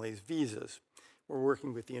families' visas. We're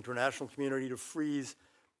working with the international community to freeze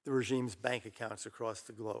the regime's bank accounts across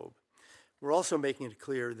the globe. We're also making it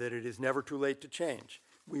clear that it is never too late to change.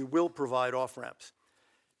 We will provide off-ramps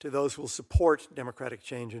to those who will support democratic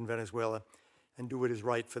change in Venezuela and do what is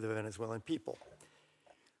right for the Venezuelan people.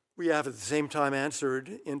 We have at the same time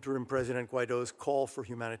answered interim President Guaido's call for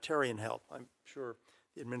humanitarian help. I'm sure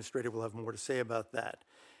the administrator will have more to say about that.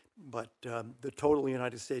 But the total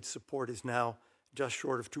United States support is now just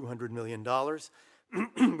short of $200 million.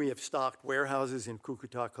 We have stocked warehouses in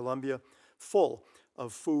Cucuta, Colombia, full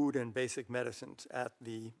of food and basic medicines at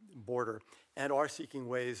the border, and are seeking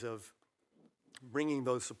ways of bringing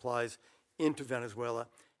those supplies into Venezuela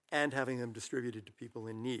and having them distributed to people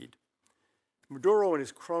in need. Maduro and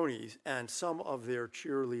his cronies and some of their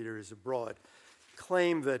cheerleaders abroad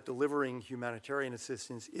claim that delivering humanitarian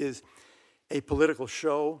assistance is a political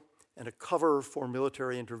show and a cover for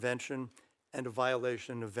military intervention and a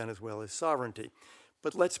violation of Venezuela's sovereignty.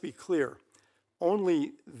 But let's be clear,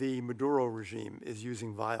 only the Maduro regime is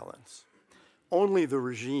using violence. Only the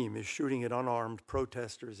regime is shooting at unarmed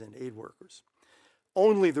protesters and aid workers.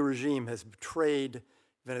 Only the regime has betrayed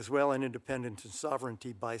Venezuelan independence and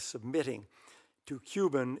sovereignty by submitting to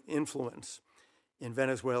Cuban influence in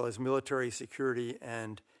Venezuela's military, security,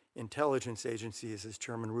 and intelligence agencies, as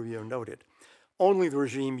Chairman Rubio noted. Only the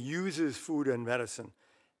regime uses food and medicine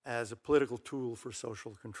as a political tool for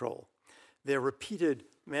social control. Their repeated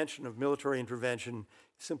mention of military intervention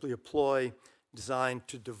is simply a ploy designed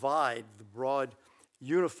to divide the broad,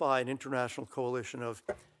 unified international coalition of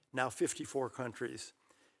now 54 countries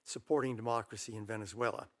supporting democracy in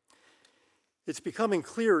Venezuela. It's becoming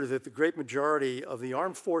clear that the great majority of the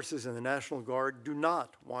armed forces and the National Guard do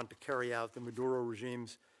not want to carry out the Maduro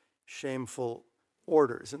regime's shameful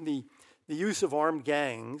orders. And the use of armed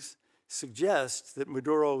gangs suggests that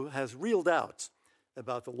Maduro has real doubts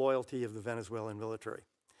about the loyalty of the Venezuelan military.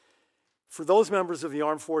 For those members of the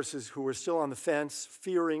armed forces who are still on the fence,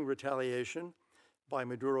 fearing retaliation by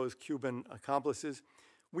Maduro's Cuban accomplices,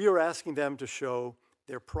 we are asking them to show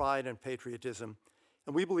their pride and patriotism,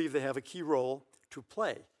 and we believe they have a key role to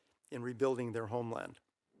play in rebuilding their homeland.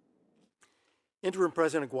 Interim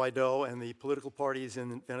President Guaido and the political parties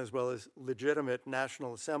in Venezuela's legitimate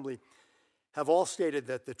National Assembly have all stated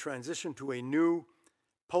that the transition to a new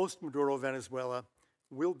post-Maduro Venezuela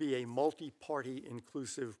will be a multi-party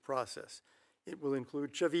inclusive process. It will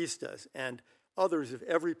include Chavistas and others of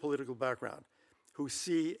every political background who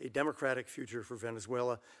see a democratic future for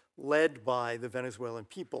Venezuela led by the Venezuelan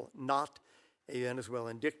people, not a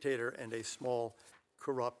Venezuelan dictator and a small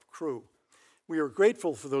corrupt crew. We are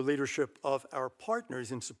grateful for the leadership of our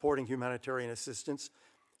partners in supporting humanitarian assistance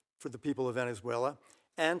for the people of Venezuela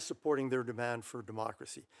and supporting their demand for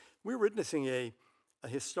democracy. We're witnessing a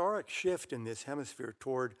historic shift in this hemisphere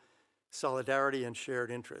toward solidarity and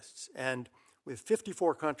shared interests. And with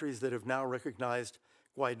 54 countries that have now recognized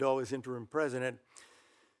Guaido as interim president,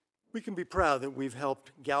 we can be proud that we've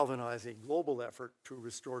helped galvanize a global effort to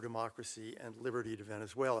restore democracy and liberty to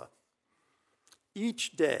Venezuela.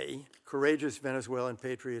 Each day, courageous Venezuelan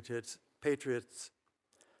patriots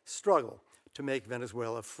struggle to make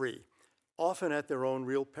Venezuela free, often at their own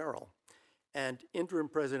real peril. And interim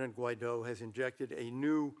President Guaido has injected a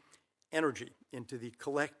new energy into the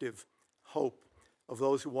collective hope of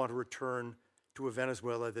those who want to return to a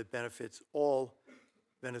Venezuela that benefits all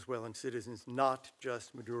Venezuelan citizens, not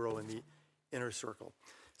just Maduro and the inner circle.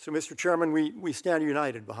 So, Mr. Chairman, we stand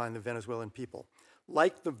united behind the Venezuelan people.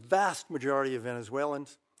 Like the vast majority of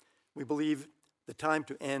Venezuelans, we believe the time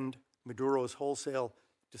to end Maduro's wholesale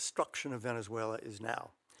destruction of Venezuela is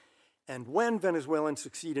now. And when Venezuelans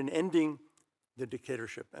succeed in ending the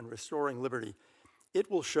dictatorship and restoring liberty, it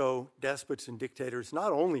will show despots and dictators,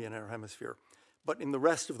 not only in our hemisphere, but in the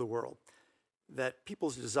rest of the world, that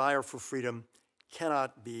people's desire for freedom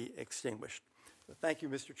cannot be extinguished. So thank you,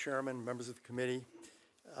 Mr. Chairman, members of the committee,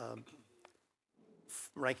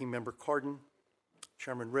 Ranking Member Cardin,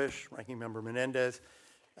 Chairman Risch, Ranking Member Menendez,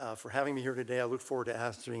 for having me here today. I look forward to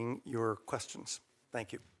answering your questions.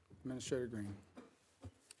 Thank you. Administrator Green.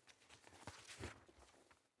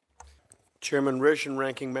 Chairman Risch and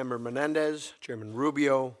Ranking Member Menendez, Chairman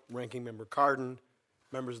Rubio, Ranking Member Cardin,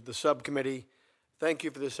 members of the subcommittee, thank you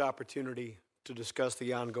for this opportunity to discuss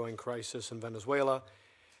the ongoing crisis in Venezuela.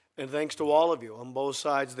 And thanks to all of you on both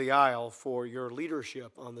sides of the aisle for your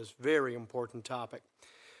leadership on this very important topic.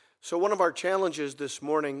 So one of our challenges this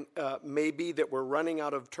morning may be that we're running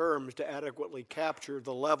out of terms to adequately capture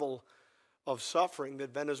the level of suffering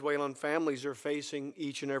that Venezuelan families are facing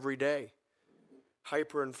each and every day.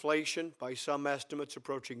 Hyperinflation, by some estimates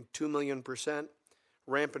approaching 2 million%,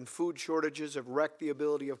 rampant food shortages have wrecked the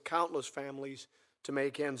ability of countless families to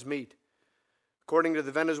make ends meet. According to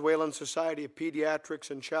the Venezuelan Society of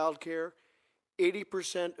Pediatrics and Child Care,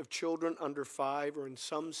 80% of children under 5 are in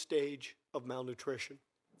some stage of malnutrition.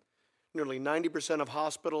 Nearly 90% of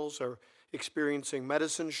hospitals are experiencing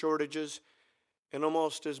medicine shortages, and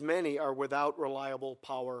almost as many are without reliable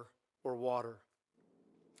power or water.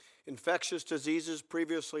 Infectious diseases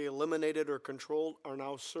previously eliminated or controlled are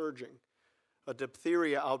now surging. A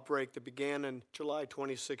diphtheria outbreak that began in July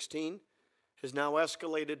 2016 has now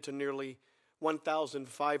escalated to nearly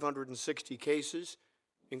 1,560 cases,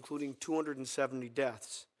 including 270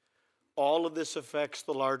 deaths. All of this affects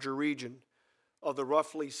the larger region. Of the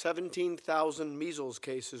roughly 17,000 measles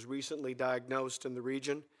cases recently diagnosed in the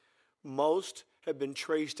region, most have been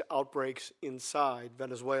traced to outbreaks inside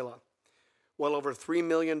Venezuela. Well over 3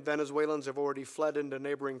 million Venezuelans have already fled into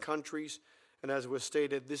neighboring countries, and as was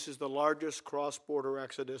stated, this is the largest cross-border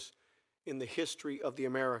exodus in the history of the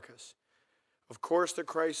Americas. Of course, the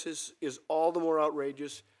crisis is all the more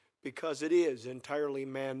outrageous because it is entirely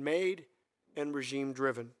man-made and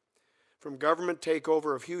regime-driven. From government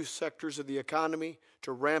takeover of huge sectors of the economy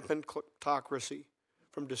to rampant kleptocracy,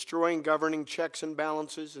 from destroying governing checks and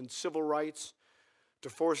balances and civil rights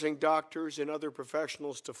to forcing doctors and other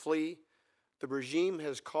professionals to flee, the regime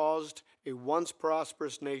has caused a once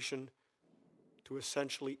prosperous nation to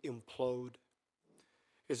essentially implode.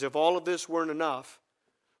 As if all of this weren't enough,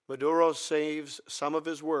 Maduro saves some of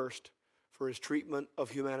his worst for his treatment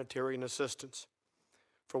of humanitarian assistance.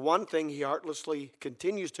 For one thing, he heartlessly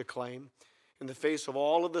continues to claim, in the face of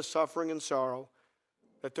all of the suffering and sorrow,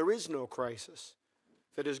 that there is no crisis,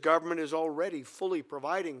 that his government is already fully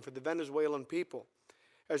providing for the Venezuelan people.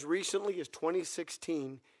 As recently as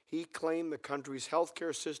 2016, he claimed the country's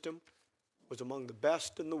healthcare system was among the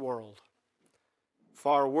best in the world.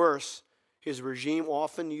 Far worse, his regime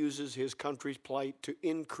often uses his country's plight to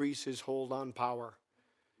increase his hold on power.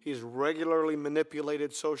 He has regularly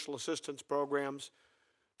manipulated social assistance programs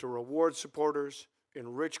to reward supporters,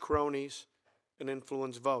 enrich cronies, and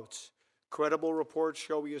influence votes. Credible reports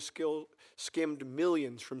show he has skimmed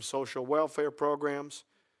millions from social welfare programs,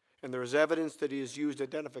 and there is evidence that he has used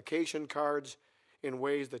identification cards in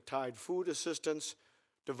ways that tied food assistance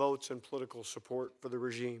to votes and political support for the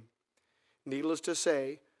regime. Needless to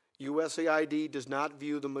say, USAID does not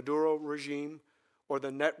view the Maduro regime or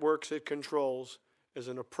the networks it controls as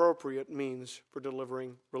an appropriate means for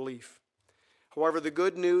delivering relief. However, the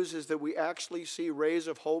good news is that we actually see rays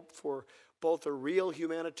of hope for both a real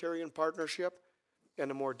humanitarian partnership and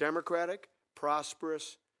a more democratic,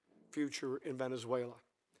 prosperous future in Venezuela.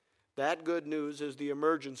 That good news is the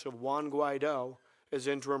emergence of Juan Guaido as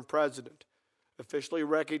interim president, officially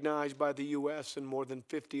recognized by the U.S. and more than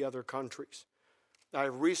 50 other countries. I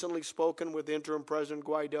have recently spoken with interim President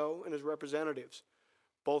Guaido and his representatives,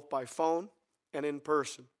 both by phone and in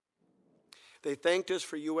person. They thanked us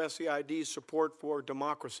for USAID's support for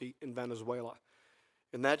democracy in Venezuela.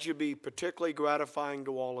 And that should be particularly gratifying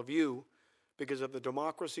to all of you because of the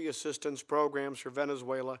democracy assistance programs for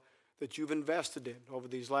Venezuela that you've invested in over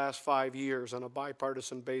these last 5 years on a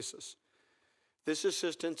bipartisan basis. This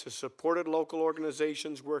assistance has supported local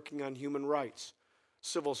organizations working on human rights,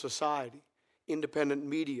 civil society, independent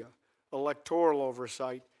media, electoral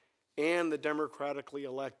oversight, and the democratically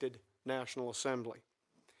elected National Assembly.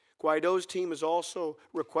 Guaido's team has also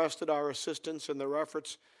requested our assistance in their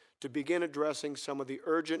efforts to begin addressing some of the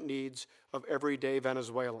urgent needs of everyday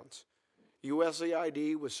Venezuelans.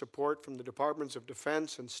 USAID, with support from the Departments of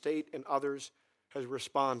Defense and State and others, has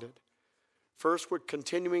responded. First, we're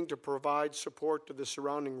continuing to provide support to the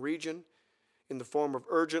surrounding region in the form of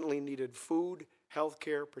urgently needed food, health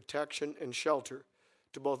care, protection, and shelter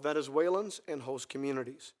to both Venezuelans and host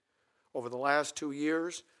communities. Over the last 2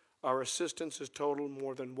 years, our assistance has totaled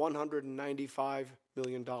more than $195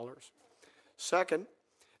 million. Second,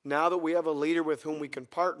 now that we have a leader with whom we can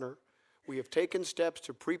partner, we have taken steps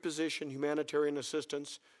to pre-position humanitarian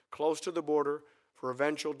assistance close to the border for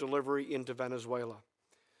eventual delivery into Venezuela.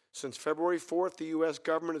 Since February 4th, the U.S.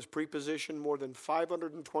 government has pre-positioned more than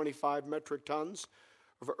 525 metric tons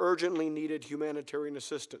of urgently needed humanitarian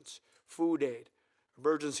assistance, food aid,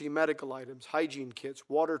 emergency medical items, hygiene kits,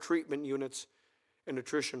 water treatment units, and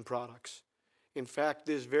nutrition products. In fact,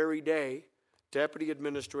 this very day, Deputy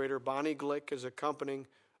Administrator Bonnie Glick is accompanying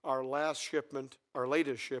our latest shipment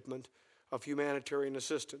of humanitarian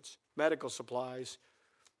assistance, medical supplies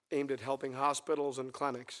aimed at helping hospitals and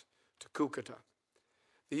clinics to Cucuta.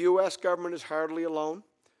 The U.S. government is hardly alone.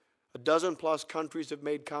 12+ countries have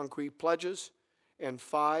made concrete pledges, and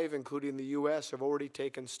 5, including the U.S., have already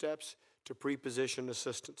taken steps to pre-position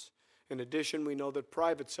assistance. In addition, we know that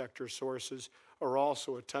private sector sources are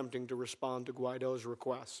also attempting to respond to Guaido's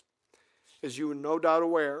requests. As you are no doubt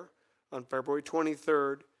aware, on February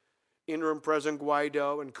 23rd, interim President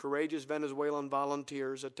Guaido and courageous Venezuelan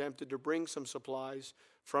volunteers attempted to bring some supplies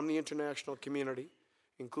from the international community,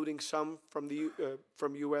 including some from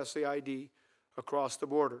USAID, across the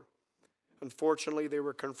border. Unfortunately, they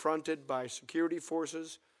were confronted by security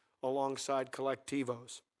forces alongside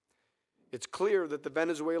colectivos. It's clear that the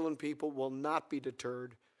Venezuelan people will not be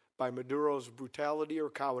deterred by Maduro's brutality or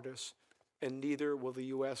cowardice, and neither will the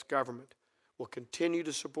U.S. government. We'll continue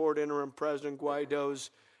to support interim President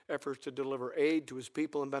Guaido's efforts to deliver aid to his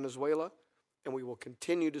people in Venezuela, and we will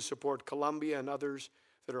continue to support Colombia and others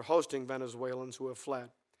that are hosting Venezuelans who have fled.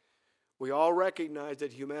 We all recognize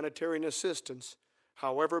that humanitarian assistance,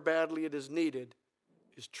 however badly it is needed,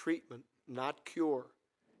 is treatment, not cure.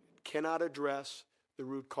 It cannot address the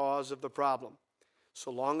root cause of the problem.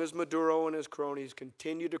 So long as Maduro and his cronies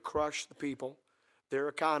continue to crush the people, their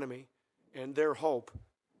economy, and their hope,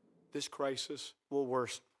 this crisis will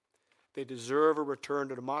worsen. They deserve a return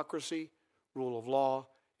to democracy, rule of law,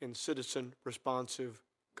 and citizen-responsive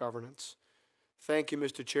governance. Thank you,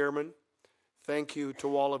 Mr. Chairman. Thank you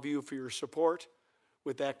to all of you for your support.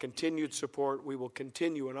 With that continued support, we will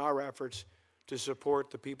continue in our efforts to support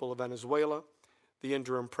the people of Venezuela, the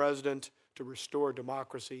interim president, to restore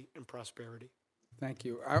democracy and prosperity. Thank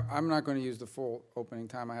you. I'm not going to use the full opening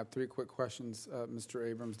time. I have 3 quick questions, Mr.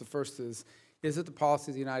 Abrams. The first is it the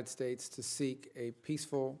policy of the United States to seek a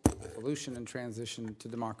peaceful evolution and transition to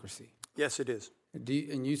democracy? Yes, it is. And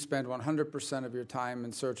you spend 100% of your time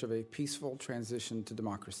in search of a peaceful transition to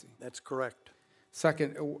democracy? That's correct.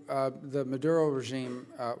 Second, the Maduro regime,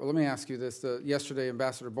 let me ask you this. Yesterday,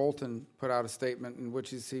 Ambassador Bolton put out a statement in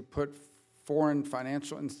which he put foreign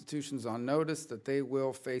financial institutions on notice that they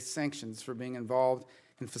will face sanctions for being involved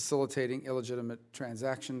in facilitating illegitimate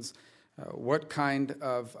transactions. What kind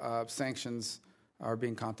of sanctions are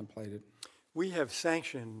being contemplated? We have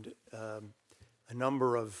sanctioned a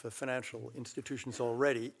number of financial institutions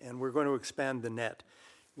already, and we're going to expand the net.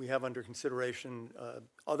 We have under consideration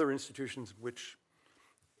other institutions which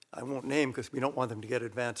I won't name because we don't want them to get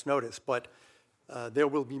advance notice, but there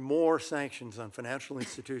will be more sanctions on financial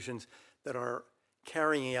institutions that are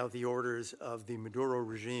carrying out the orders of the Maduro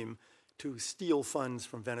regime to steal funds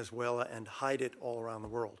from Venezuela and hide it all around the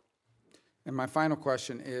world. And my final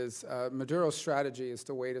question is, Maduro's strategy is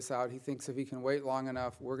to wait us out. He thinks if he can wait long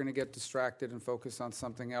enough, we're going to get distracted and focus on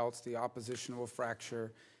something else. The opposition will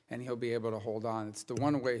fracture, and he'll be able to hold on. It's the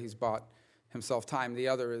one way he's bought himself time. The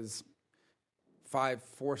other is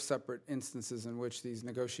four separate instances in which these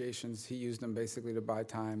negotiations, he used them basically to buy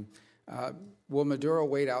time. Will Maduro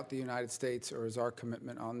wait out the United States, or is our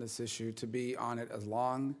commitment on this issue to be on it as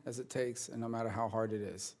long as it takes and no matter how hard it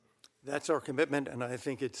is? That's our commitment, and I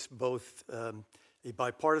think it's both a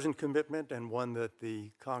bipartisan commitment and one that the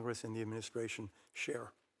Congress and the administration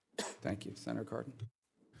share. Thank you. Senator Cardin.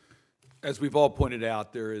 As we've all pointed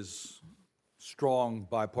out, there is strong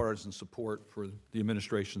bipartisan support for the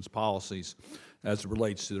administration's policies as it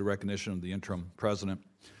relates to the recognition of the interim president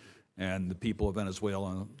and the people of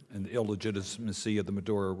Venezuela and the illegitimacy of the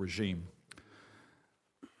Maduro regime.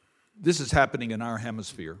 This is happening in our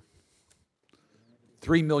hemisphere.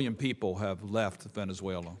 3 million people have left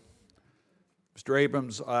Venezuela. Mr.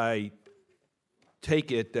 Abrams, I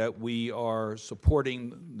take it that we are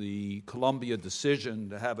supporting the Colombia decision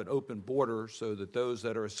to have an open border so that those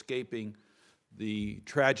that are escaping the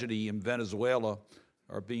tragedy in Venezuela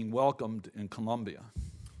are being welcomed in Colombia.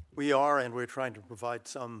 We are, and we're trying to provide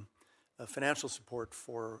some financial support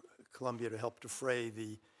for Colombia to help defray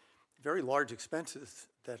the very large expenses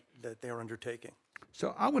that they are undertaking.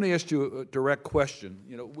 So I want to ask you a direct question.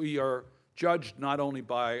 You know, we are judged not only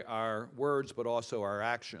by our words but also our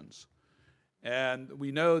actions. And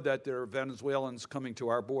we know that there are Venezuelans coming to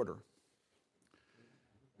our border.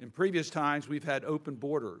 In previous times, we've had open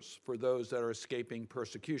borders for those that are escaping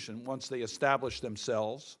persecution. Once they establish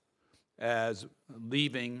themselves as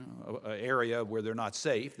leaving an area where they're not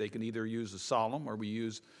safe, they can either use asylum or we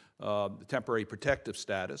use temporary protective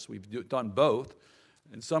status. We've done both.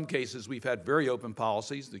 In some cases, we've had very open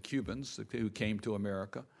policies, the Cubans who came to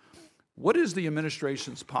America. What is the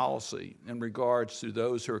administration's policy in regards to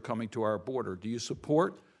those who are coming to our border? Do you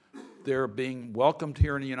support their being welcomed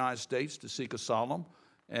here in the United States to seek asylum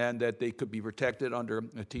and that they could be protected under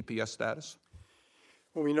a TPS status?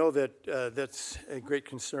 Well, we know that that's a great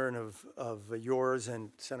concern of yours and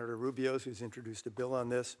Senator Rubio's, who's introduced a bill on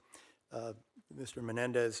this, Mr.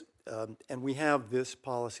 Menendez, and we have this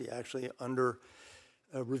policy actually under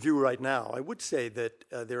review right now. I would say that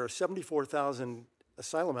there are 74,000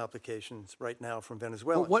 asylum applications right now from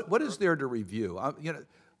Venezuela. Well, what is there to review?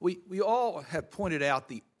 We all have pointed out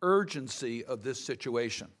the urgency of this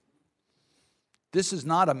situation. This is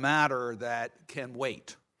not a matter that can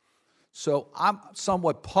wait. So I'm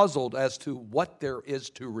somewhat puzzled as to what there is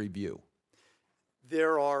to review.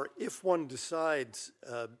 There are, if one decides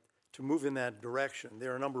to move in that direction,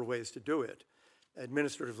 there are a number of ways to do it.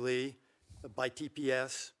 Administratively, by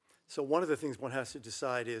TPS. So one of the things one has to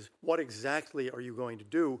decide is what exactly are you going to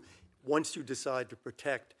do once you decide to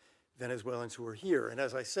protect Venezuelans who are here. And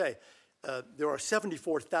as I say, there are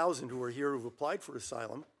 74,000 who are here who've applied for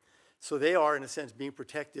asylum. So they are, in a sense, being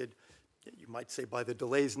protected, you might say, by the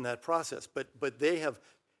delays in that process. But they have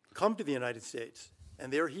come to the United States,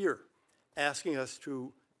 and they're here asking us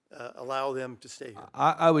to allow them to stay here.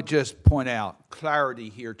 I would just point out, clarity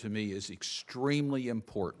here to me is extremely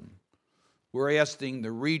important. We're asking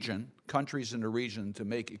the region, countries in the region, to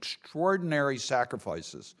make extraordinary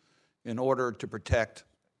sacrifices in order to protect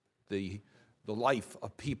the life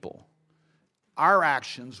of people. Our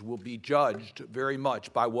actions will be judged very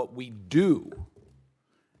much by what we do.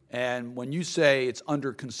 And when you say it's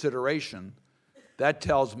under consideration, that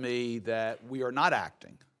tells me that we are not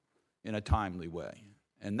acting in a timely way.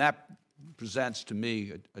 And that presents to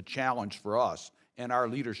me a challenge for us and our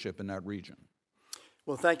leadership in that region.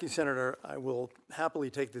 Well, thank you, Senator. I will happily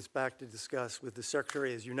take this back to discuss with the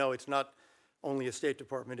Secretary. As you know, it's not only a State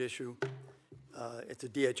Department issue. It's a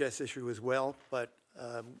DHS issue as well, but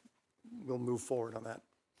we'll move forward on that.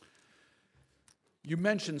 You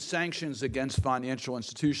mentioned sanctions against financial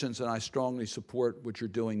institutions, and I strongly support what you're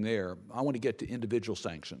doing there. I want to get to individual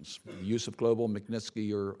sanctions, the use of global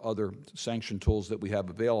Magnitsky or other sanction tools that we have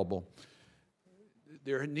available.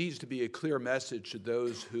 There needs to be a clear message to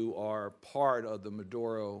those who are part of the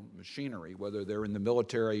Maduro machinery, whether they're in the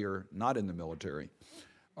military or not in the military.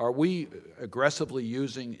 Are we aggressively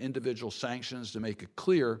using individual sanctions to make it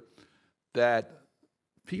clear that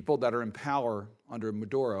people that are in power under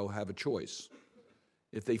Maduro have a choice?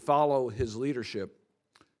 If they follow his leadership,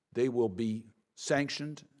 they will be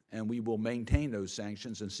sanctioned, and we will maintain those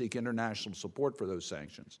sanctions and seek international support for those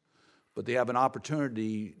sanctions. But they have an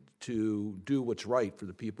opportunity to do what's right for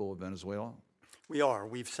the people of Venezuela? We are.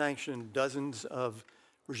 We've sanctioned dozens of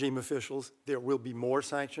regime officials. There will be more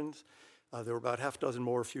sanctions. There were about half a dozen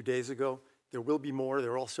more a few days ago. There will be more.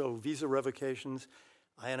 There are also visa revocations.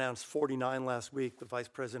 I announced 49 last week. The Vice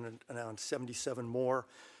President announced 77 more.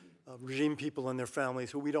 Regime people and their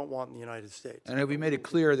families who we don't want in the United States. And have we made it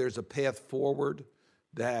clear there's a path forward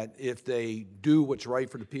that if they do what's right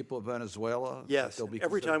for the people of Venezuela, Yes, they'll be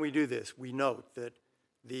every considered? time we do this, we note that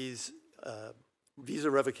these visa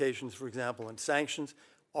revocations, for example, and sanctions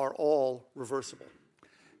are all reversible.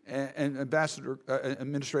 And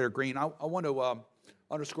Administrator Green, I want to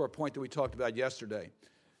underscore a point that we talked about yesterday.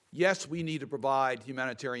 Yes, we need to provide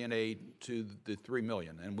humanitarian aid to the 3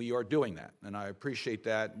 million, and we are doing that. And I appreciate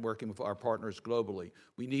that, working with our partners globally.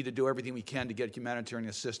 We need to do everything we can to get humanitarian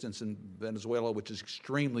assistance in Venezuela, which is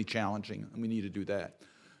extremely challenging, and we need to do that.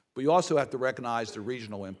 But you also have to recognize the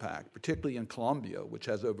regional impact, particularly in Colombia, which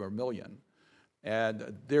has over 1 million.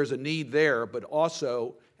 And there's a need there, but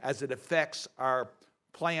also as it affects our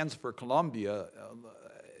plans for Colombia,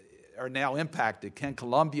 are now impacted. Can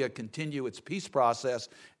Colombia continue its peace process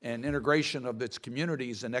and integration of its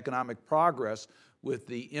communities and economic progress with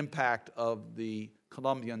the impact of the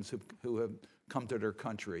Colombians who have come to their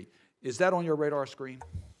country? Is that on your radar screen?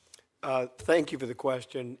 Thank you for the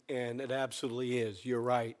question, and it absolutely is. You're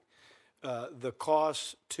right. The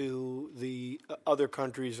cost to the other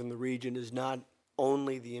countries in the region is not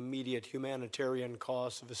only the immediate humanitarian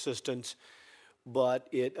cost of assistance, but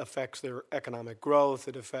it affects their economic growth.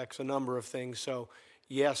 It affects a number of things. So,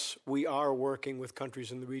 yes, we are working with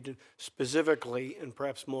countries in the region, specifically, and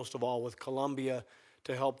perhaps most of all with Colombia,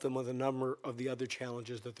 to help them with a number of the other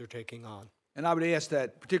challenges that they're taking on. And I would ask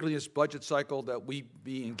that, particularly this budget cycle, that we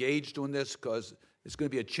be engaged on this, because it's going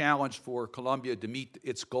to be a challenge for Colombia to meet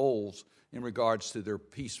its goals in regards to their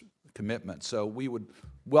peace commitment. So we would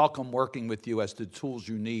welcome working with you as to the tools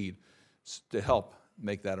you need to help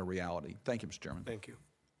make that a reality. Thank you, Mr. Chairman. Thank you.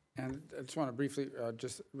 And I just want to briefly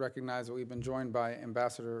just recognize that we've been joined by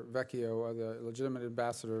Ambassador Vecchio, the legitimate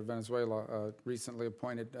ambassador of Venezuela, recently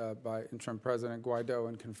appointed by interim President Guaido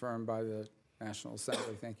and confirmed by the National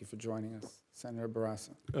Assembly. Thank you for joining us. Senator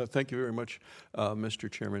Barraza. Thank you very much, Mr.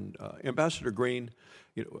 Chairman. Ambassador Green,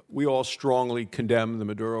 we all strongly condemn the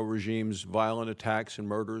Maduro regime's violent attacks and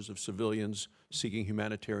murders of civilians seeking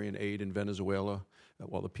humanitarian aid in Venezuela.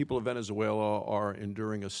 While the people of Venezuela are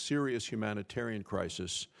enduring a serious humanitarian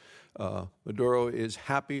crisis, Maduro is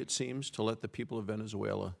happy, it seems, to let the people of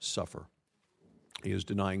Venezuela suffer. He is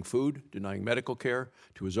denying food, denying medical care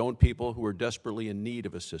to his own people who are desperately in need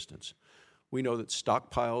of assistance. We know that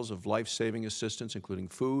stockpiles of life-saving assistance, including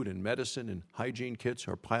food and medicine and hygiene kits,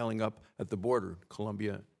 are piling up at the border,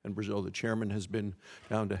 Colombia and Brazil. The chairman has been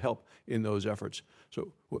down to help in those efforts.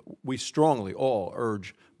 So we strongly all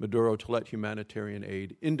urge Maduro to let humanitarian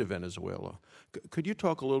aid into Venezuela. Could you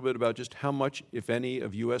talk a little bit about just how much, if any,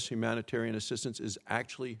 of U.S. humanitarian assistance is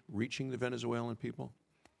actually reaching the Venezuelan people?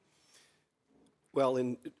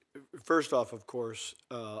 Well, first off, of course,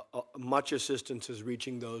 much assistance is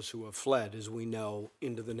reaching those who have fled, as we know,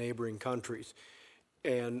 into the neighboring countries.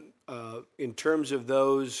 And in terms of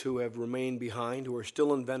those who have remained behind, who are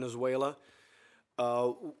still in Venezuela,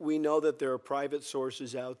 we know that there are private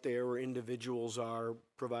sources out there where individuals are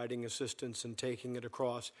providing assistance and taking it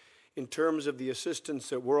across. In terms of the assistance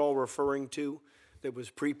that we're all referring to that was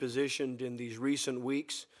pre-positioned in these recent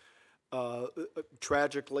weeks,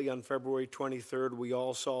 tragically, on February 23rd, we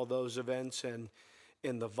all saw those events and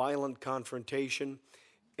the violent confrontation,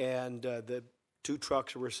 and the 2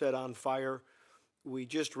 trucks were set on fire. We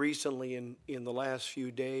just recently, in the last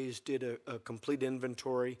few days, did a complete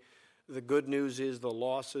inventory. The good news is the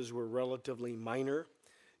losses were relatively minor,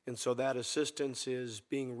 and so that assistance is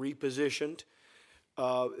being repositioned.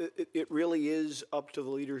 It really is up to the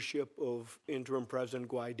leadership of interim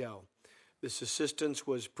President Guaido. This assistance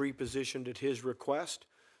was pre-positioned at his request,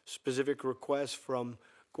 specific requests from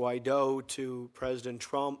Guaido to President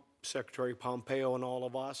Trump, Secretary Pompeo, and all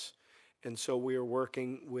of us. And so we are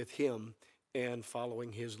working with him and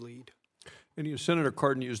following his lead. And Senator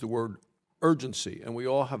Cardin used the word urgency, and we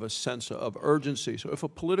all have a sense of urgency. So if a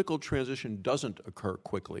political transition doesn't occur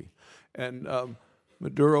quickly, and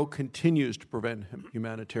Maduro continues to prevent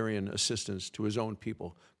humanitarian assistance to his own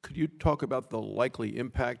people, could you talk about the likely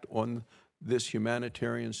impact on this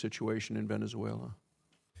humanitarian situation in Venezuela?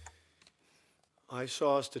 I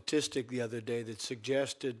saw a statistic the other day that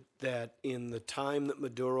suggested that in the time that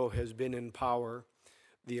Maduro has been in power,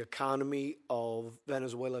 the economy of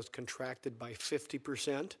Venezuela has contracted by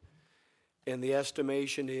 50%, and the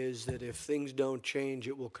estimation is that if things don't change,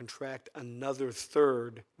 it will contract another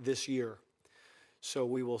third this year. So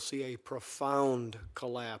we will see a profound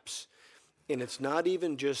collapse. And it's not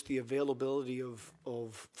even just the availability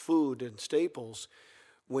of food and staples.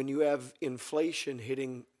 when you have inflation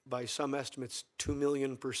hitting, by some estimates, 2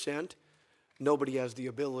 million%, nobody has the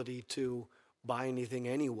ability to buy anything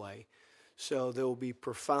anyway. So there will be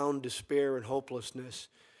profound despair and hopelessness.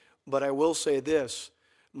 But I will say this,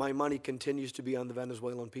 my money continues to be on the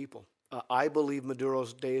Venezuelan people. I believe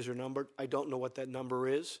Maduro's days are numbered. I don't know what that number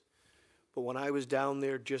is. But when I was down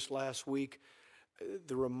there just last week,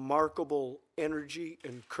 the remarkable energy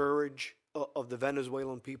and courage of the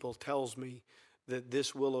Venezuelan people tells me that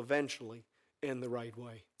this will eventually end the right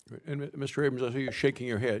way. And Mr. Abrams, I see you shaking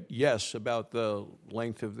your head. Yes, about the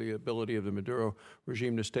length of the ability of the Maduro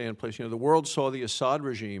regime to stay in place. You know, the world saw the Assad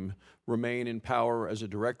regime remain in power as a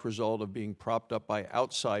direct result of being propped up by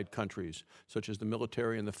outside countries, such as the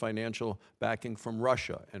military and the financial backing from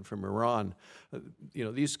Russia and from Iran. You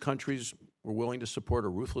know, these countries were willing to support a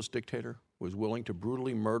ruthless dictator, was willing to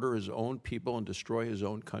brutally murder his own people and destroy his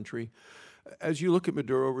own country. As you look at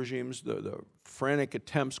Maduro regimes, the frantic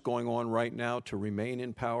attempts going on right now to remain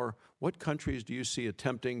in power, what countries do you see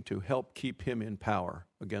attempting to help keep him in power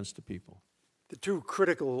against the people? The two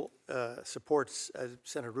critical supports, as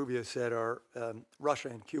Senator Rubio said, are Russia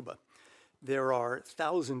and Cuba. There are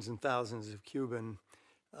thousands and thousands of Cuban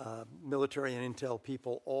military and intel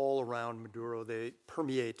people all around Maduro. They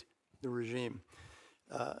permeate the regime.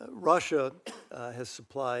 Russia has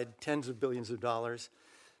supplied tens of billions of dollars.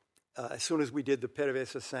 As soon as we did the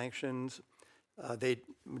PDVSA sanctions,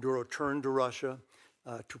 Maduro turned to Russia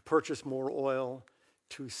to purchase more oil,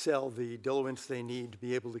 to sell the diluents they need to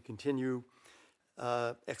be able to continue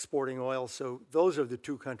exporting oil. So those are the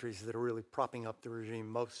two countries that are really propping up the regime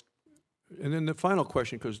most. And then the final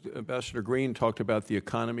question, because Ambassador Green talked about the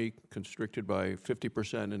economy constricted by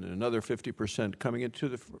 50% and another 50% coming into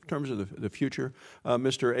the terms of the future.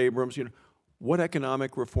 Mr. Abrams, you know, what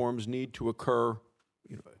economic reforms need to occur,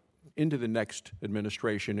 you know, into the next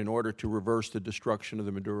administration in order to reverse the destruction of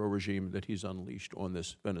the Maduro regime that he's unleashed on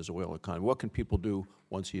this Venezuela economy? What can people do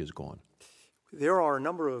once he is gone? There are a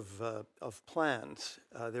number of plans.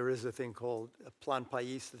 There is a thing called Plan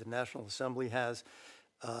País that the National Assembly has.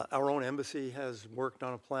 Our own embassy has worked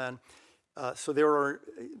on a plan. So there are,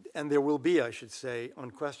 and there will be, I should say,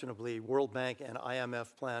 unquestionably, World Bank and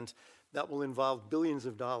IMF plans that will involve billions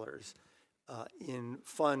of dollars in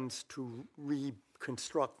funds to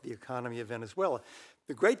reconstruct the economy of Venezuela.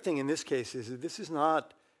 The great thing in this case is that this is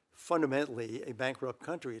not fundamentally a bankrupt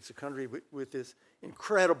country. It's a country with this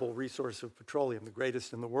incredible resource of petroleum, the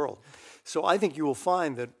greatest in the world. So I think you will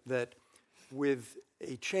find that with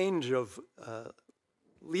a change of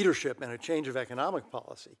leadership and a change of economic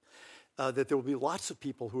policy, that there will be lots of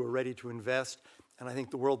people who are ready to invest, and I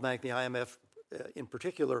think the World Bank, the IMF in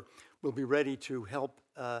particular, will be ready to help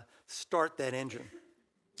start that engine.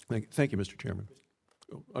 Thank you, Mr. Chairman.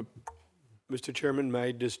 Mr. Chairman, may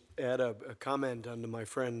I just add a comment onto my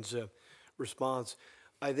friend's response?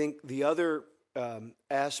 I think the other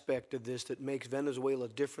aspect of this that makes Venezuela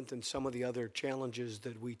different than some of the other challenges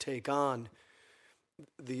that we take on,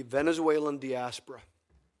 the Venezuelan diaspora,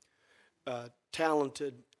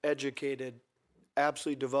 talented, educated,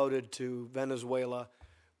 absolutely devoted to Venezuela,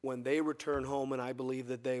 when they return home, and I believe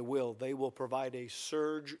that they will provide a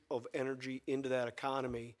surge of energy into that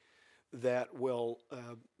economy that will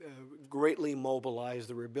greatly mobilize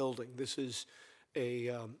the rebuilding. This is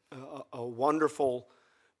a wonderful,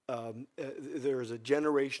 there is a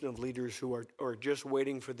generation of leaders who are just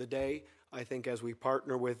waiting for the day. I think as we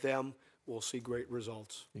partner with them, we'll see great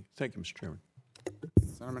results. Thank you, Mr. Chairman.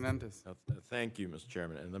 Senator Menendez. Thank you, Mr.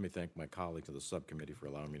 Chairman, and let me thank my colleagues of the subcommittee for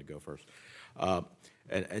allowing me to go first.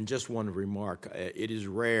 And just one remark, it is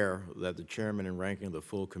rare that the chairman and ranking of the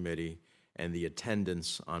full committee and the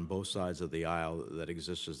attendance on both sides of the aisle that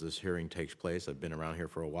exists as this hearing takes place. I've been around here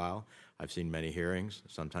for a while. I've seen many hearings.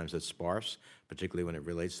 Sometimes it's sparse, particularly when it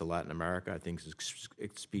relates to Latin America. I think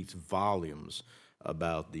it speaks volumes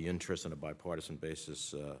about the interest on a bipartisan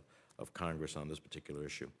basis of Congress on this particular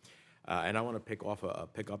issue. And I want to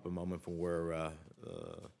pick up a moment from where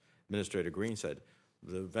Administrator Green said,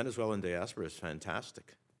 the Venezuelan diaspora is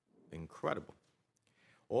fantastic, incredible.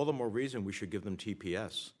 All the more reason we should give them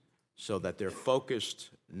TPS so that they're focused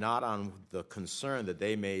not on the concern that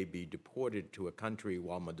they may be deported to a country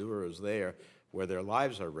while Maduro is there where their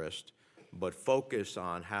lives are risked, but focus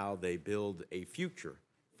on how they build a future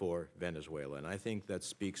for Venezuela. And I think that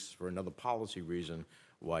speaks for another policy reason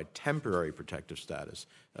why temporary protective status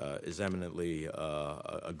is eminently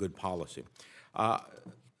a good policy.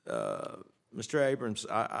 Mr. Abrams,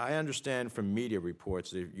 I understand from media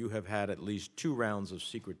reports that you have had at least 2 rounds of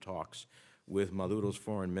secret talks with Maduro's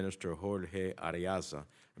foreign minister, Jorge Ariaza.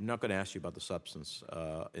 I'm not going to ask you about the substance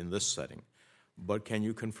in this setting, but can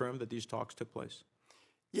you confirm that these talks took place?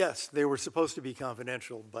 Yes, they were supposed to be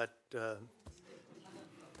confidential, but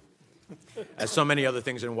As so many other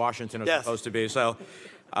things in Washington are Yes. supposed to be. So,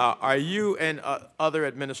 are you and other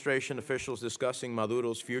administration officials discussing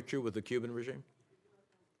Maduro's future with the Cuban regime?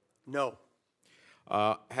 no.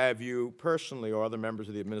 Have you personally or other members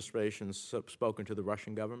of the administration spoken to the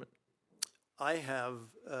Russian government? I have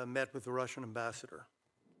met with the Russian ambassador.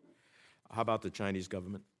 How about the Chinese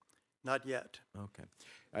government? Not yet. Okay.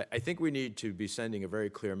 I think we need to be sending a very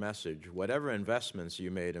clear message. Whatever investments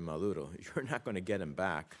you made in Maduro, you're not going to get them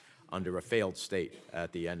back under a failed state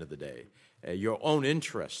at the end of the day. Your own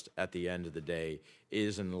interest at the end of the day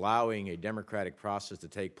is in allowing a democratic process to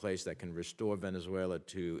take place that can restore Venezuela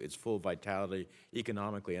to its full vitality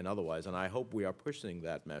economically and otherwise. And I hope we are pushing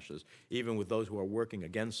that message, even with those who are working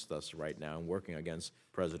against us right now and working against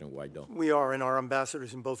President Guaido. We are, and our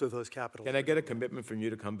ambassadors in both of those capitals. Can I get a commitment from you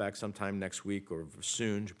to come back sometime next week or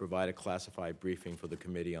soon to provide a classified briefing for the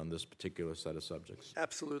committee on this particular set of subjects?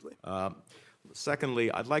 Absolutely.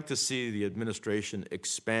 Secondly, I'd like to see the administration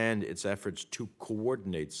expand its efforts to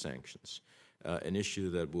coordinate sanctions, an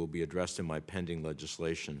issue that will be addressed in my pending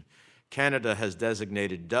legislation. Canada has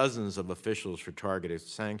designated dozens of officials for targeted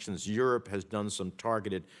sanctions. Europe has done some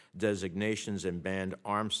targeted designations and banned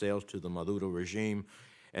arms sales to the Maduro regime.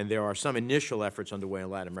 And there are some initial efforts underway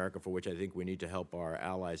in Latin America for which I think we need to help our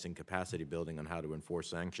allies in capacity building on how to enforce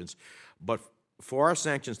sanctions. But for our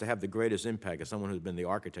sanctions to have the greatest impact, as someone who's been the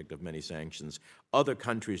architect of many sanctions, other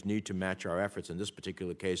countries need to match our efforts, in this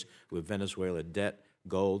particular case with Venezuela debt,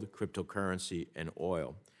 gold, cryptocurrency, and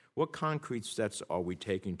oil. What concrete steps are we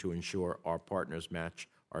taking to ensure our partners match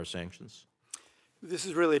our sanctions? This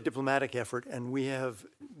is really a diplomatic effort, and we have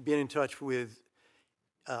been in touch with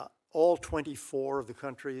all 24 of the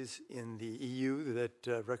countries in the EU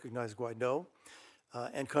that recognize Guaido,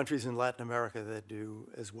 and countries in Latin America that do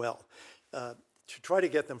as well, to try to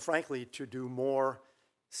get them, frankly, to do more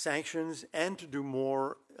sanctions and to do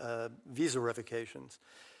more visa revocations.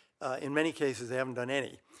 In many cases, they haven't done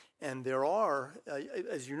any. And there are,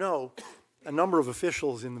 as you know, a number of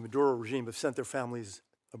officials in the Maduro regime have sent their families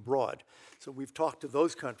abroad. So we've talked to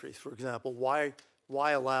those countries, for example, why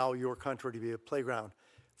allow your country to be a playground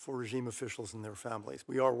for regime officials and their families?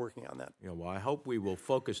 We are working on that. Well, I hope we will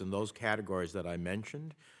focus in those categories that I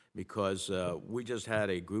mentioned, because we just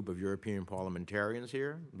had a group of European parliamentarians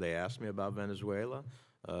here. They asked me about Venezuela.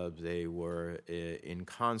 They were in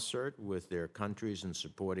concert with their countries in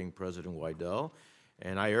supporting President Guaido.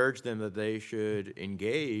 And I urged them that they should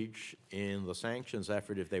engage in the sanctions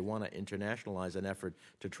effort if they want to internationalize an effort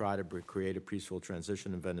to try to create a peaceful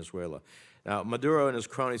transition in Venezuela. Now, Maduro and his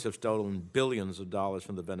cronies have stolen billions of dollars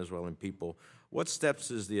from the Venezuelan people. What steps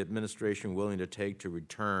is the administration willing to take to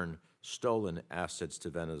return stolen assets to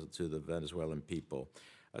the Venezuelan people?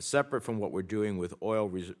 Separate from what we're doing with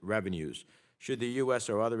oil revenues, should the U.S.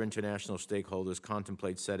 or other international stakeholders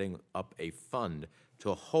contemplate setting up a fund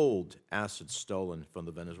to hold assets stolen from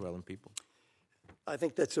the Venezuelan people? I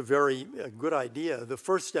think that's a very good idea. The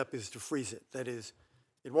first step is to freeze it. That is,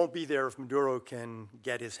 it won't be there if Maduro can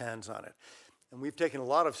get his hands on it. And we've taken a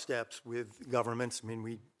lot of steps with governments. I mean,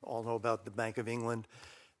 we all know about the Bank of England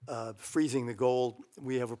freezing the gold.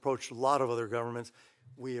 We have approached a lot of other governments.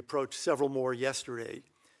 We approached several more yesterday,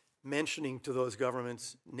 mentioning to those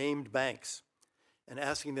governments named banks and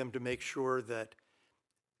asking them to make sure that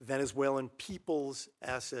Venezuelan people's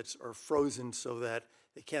assets are frozen so that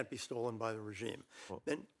they can't be stolen by the regime. Well,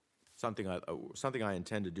 something I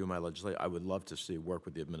intend to do in my legislation. I would love to see work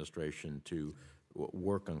with the administration to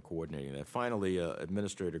work on coordinating that. Finally,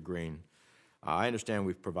 Administrator Green, I understand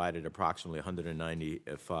we've provided approximately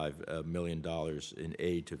 $195 million in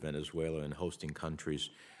aid to Venezuela and hosting countries.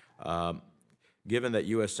 Given that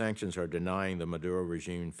U.S. sanctions are denying the Maduro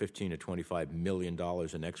regime $15 to $25 million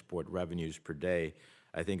in export revenues per day,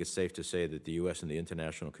 I think it's safe to say that the U.S. and the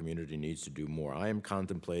international community needs to do more. I am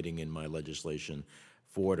contemplating in my legislation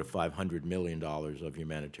 $400 to $500 million of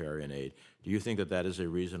humanitarian aid. Do you think that that is a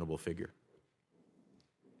reasonable figure?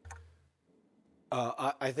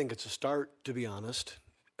 I think it's a start, to be honest.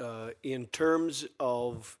 In terms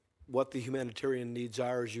of what the humanitarian needs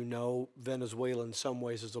are, as you know, Venezuela in some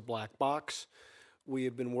ways is a black box. We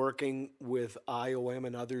have been working with IOM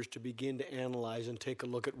and others to begin to analyze and take a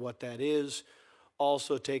look at what that is.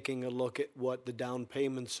 Also taking a look at what the down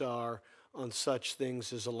payments are on such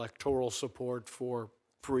things as electoral support for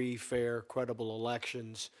free, fair, credible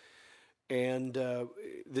elections. And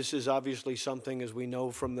this is obviously something, as we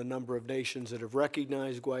know from the number of nations that have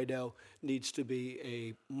recognized Guaido, needs to be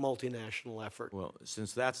a multinational effort. Well,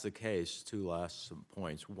 since that's the case, two last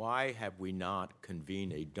points. Why have we not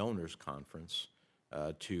convened a donors conference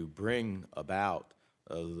to bring about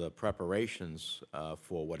the preparations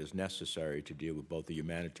for what is necessary to deal with both the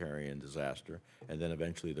humanitarian disaster and then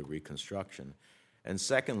eventually the reconstruction? And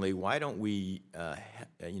secondly, why don't we,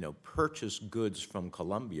 purchase goods from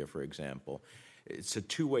Colombia, for example? It's a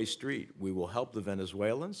two-way street. We will help the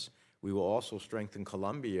Venezuelans. We will also strengthen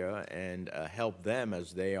Colombia and help them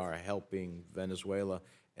as they are helping Venezuela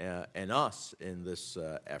and us in this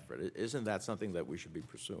effort. Isn't that something that we should be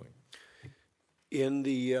pursuing? In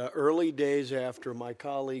the early days after my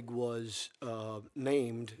colleague was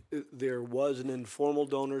named, there was an informal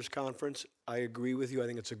donors conference. I agree with you. I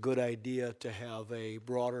think it's a good idea to have a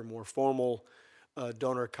broader, more formal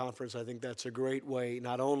donor conference. I think that's a great way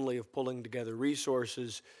not only of pulling together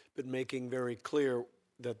resources, but making very clear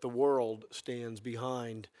that the world stands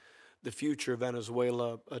behind the future of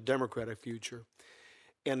Venezuela, a democratic future.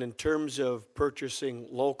 And in terms of purchasing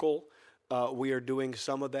local, we are doing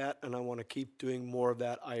some of that, and I want to keep doing more of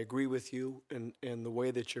that. I agree with you in the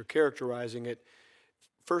way that you're characterizing it.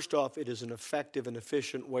 First off, it is an effective and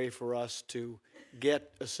efficient way for us to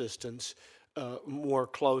get assistance more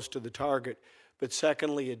close to the target. But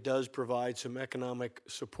secondly, it does provide some economic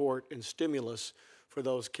support and stimulus for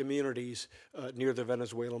those communities near the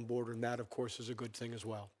Venezuelan border, and that, of course, is a good thing as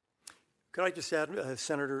well. Could I just add,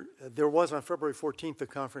 Senator, there was on February 14th a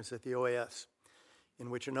conference at the OAS in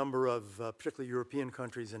which a number of particularly European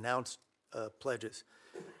countries announced pledges.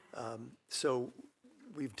 So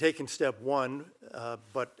we've taken step one,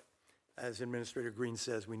 but as Administrator Green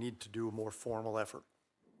says, we need to do a more formal effort.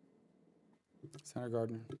 Senator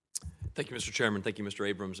Gardner. Thank you, Mr. Chairman. Thank you, Mr.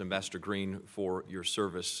 Abrams, Ambassador Green, for your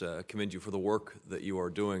service. Commend you for the work that you are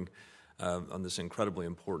doing on this incredibly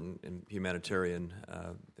important and humanitarian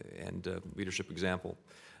and leadership example.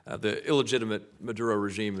 The illegitimate Maduro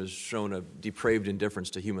regime has shown a depraved indifference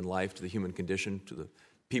to human life, to the human condition, to the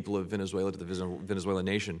people of Venezuela, to the Venezuelan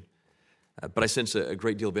nation. But I sense a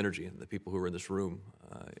great deal of energy in the people who are in this room,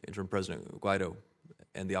 Interim President Guaido,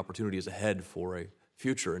 and the opportunities ahead for a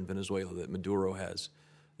future in Venezuela that Maduro has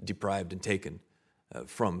deprived and taken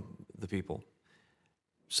from the people.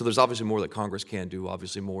 So there's obviously more that Congress can do,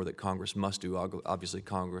 obviously more that Congress must do, obviously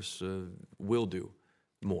Congress will do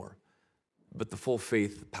more. But the full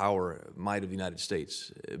faith, power, might of the United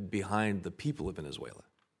States behind the people of Venezuela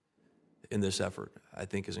in this effort, I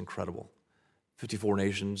think, is incredible. 54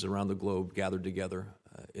 nations around the globe gathered together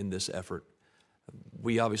in this effort.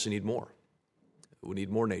 We obviously need more. We need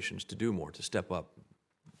more nations to do more, to step up.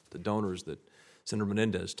 The donors that Senator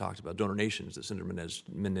Menendez talked about, donor nations that Senator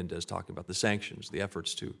Menendez talked about, the sanctions, the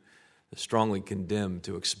efforts to strongly condemn,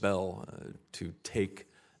 to expel, to take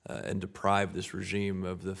and deprive this regime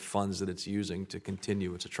of the funds that it's using to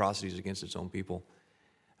continue its atrocities against its own people.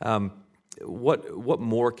 What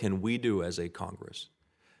more can we do as a Congress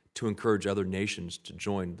to encourage other nations to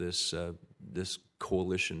join this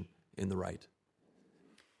coalition in the right?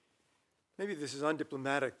 Maybe this is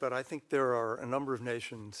undiplomatic, but I think there are a number of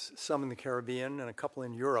nations, some in the Caribbean and a couple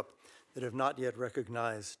in Europe, that have not yet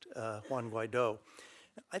recognized Juan Guaido.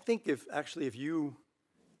 I think if you,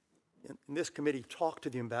 in this committee, talk to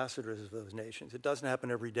the ambassadors of those nations, it doesn't happen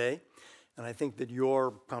every day, and I think that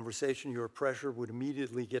your conversation, your pressure would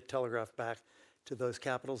immediately get telegraphed back to those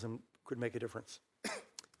capitals and could make a difference.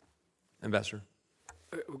 Ambassador.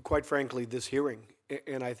 Quite frankly, this hearing,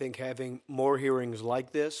 and I think having more hearings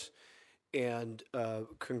like this, and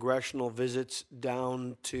congressional visits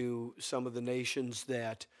down to some of the nations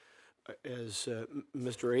that, as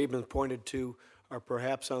Mr. Abrams pointed to, are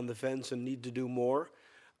perhaps on the fence and need to do more.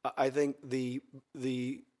 I think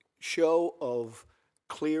the show of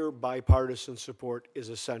clear bipartisan support is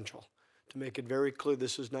essential. To make it very clear,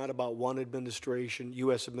 this is not about one administration,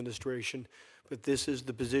 U.S. administration, but this is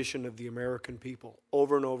the position of the American people,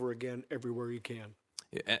 over and over again, everywhere you can.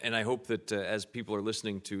 And I hope that as people are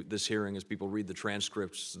listening to this hearing, as people read the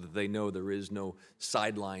transcripts, that they know there is no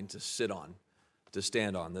sideline to sit on, to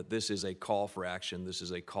stand on, that this is a call for action, this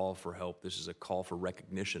is a call for help, this is a call for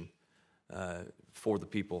recognition for the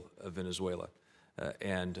people of Venezuela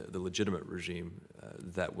and the legitimate regime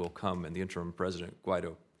that will come, and the interim President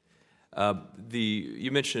Guaido.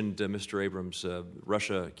 You mentioned, Mr. Abrams,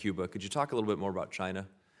 Russia, Cuba. Could you talk a little bit more about China?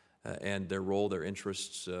 And their role, their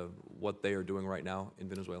interests, what they are doing right now in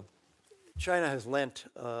Venezuela? China has lent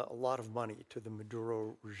a lot of money to the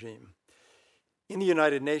Maduro regime. In the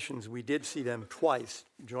United Nations, we did see them twice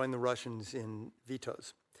join the Russians in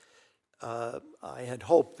vetoes. I had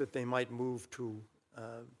hoped that they might move to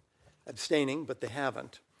abstaining, but they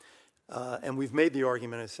haven't. And we've made the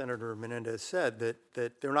argument, as Senator Menendez said,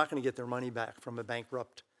 that they're not going to get their money back from a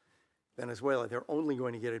bankrupt Venezuela. They're only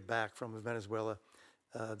going to get it back from a Venezuela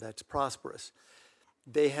that's prosperous.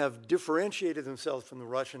 they have differentiated themselves from the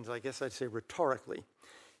Russians, I guess I'd say rhetorically,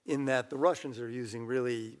 in that the Russians are using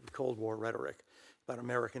really Cold War rhetoric about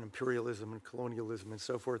American imperialism and colonialism and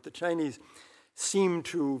so forth. The Chinese seem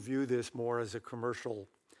to view this more as a commercial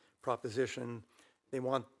proposition. They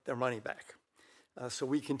want their money back. So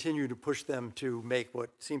we continue to push them to make what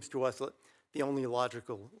seems to us the only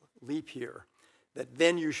logical leap here, that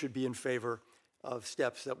then you should be in favor of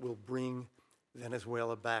steps that will bring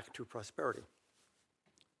Venezuela back to prosperity.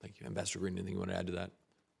 Thank you. Ambassador Green, anything you want to add to that?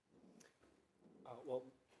 Well,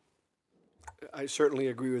 I certainly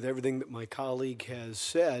agree with everything that my colleague has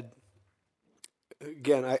said.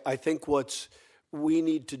 Again, I think what we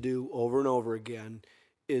need to do over and over again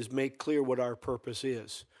is make clear what our purpose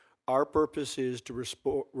is. Our purpose is to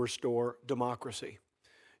restore democracy.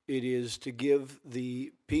 It is to give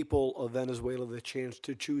the people of Venezuela the chance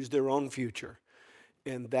to choose their own future.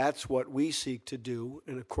 And that's what we seek to do.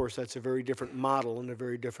 And of course, that's a very different model and a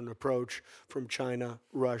very different approach from China,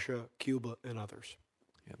 Russia, Cuba, and others.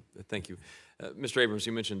 Yeah, thank you. Mr. Abrams,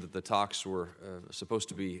 you mentioned that the talks were supposed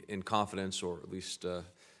to be in confidence, or at least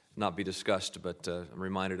not be discussed, but I'm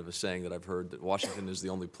reminded of a saying that I've heard, that Washington is the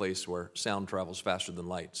only place where sound travels faster than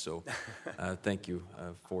light. So thank you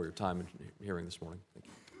for your time and hearing this morning. Thank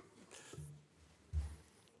you.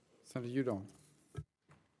 Senator Udall.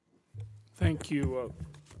 Thank you,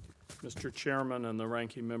 Mr. Chairman and the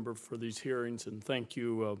ranking member for these hearings, and thank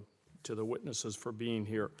you to the witnesses for being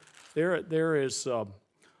here. There is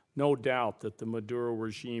no doubt that the Maduro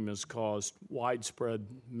regime has caused widespread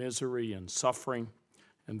misery and suffering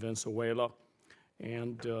in Venezuela,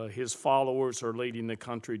 and his followers are leading the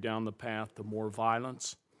country down the path to more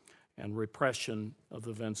violence and repression of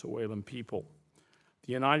the Venezuelan people.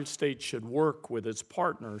 The United States should work with its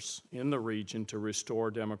partners in the region to restore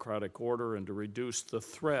democratic order and to reduce the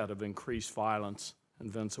threat of increased violence in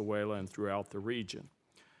Venezuela and throughout the region.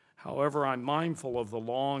 However, I'm mindful of the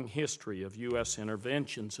long history of U.S.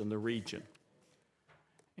 interventions in the region,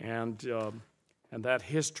 and that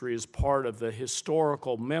history is part of the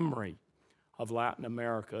historical memory of Latin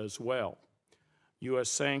America as well. U.S.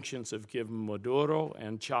 sanctions have given Maduro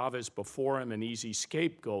and Chavez before him an easy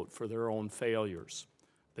scapegoat for their own failures.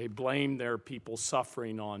 They blame their people's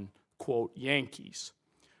suffering on, quote, Yankees.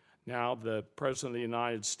 Now the President of the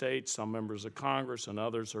United States, some members of Congress, and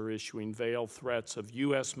others are issuing veiled threats of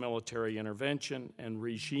U.S. military intervention and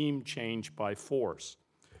regime change by force.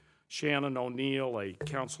 Shannon O'Neill, a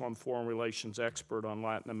Council on Foreign Relations expert on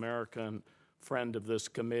Latin America and friend of this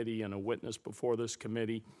committee and a witness before this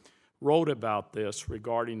committee, wrote about this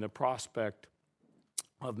regarding the prospect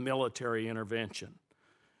of military intervention.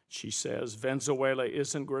 She says, Venezuela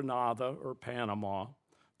isn't Grenada or Panama,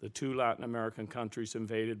 the two Latin American countries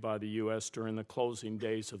invaded by the U.S. during the closing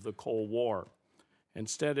days of the Cold War.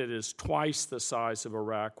 Instead, it is twice the size of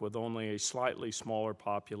Iraq with only a slightly smaller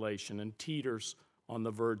population and teeters on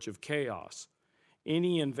the verge of chaos.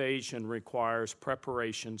 Any invasion requires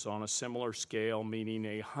preparations on a similar scale, meaning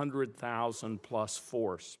 100,000 plus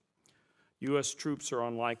force. U.S. troops are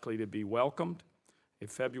unlikely to be welcomed. A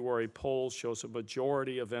February poll shows a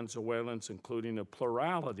majority of Venezuelans, including a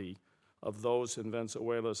plurality of those in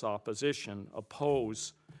Venezuela's opposition,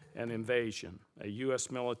 oppose an invasion. A U.S.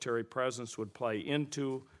 military presence would play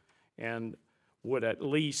into and would at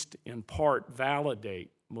least in part validate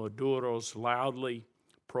Maduro's loudly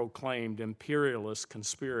proclaimed imperialist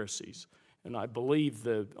conspiracies. And I believe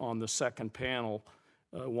that on the second panel,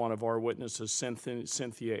 one of our witnesses,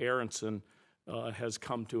 Cynthia Aronson, has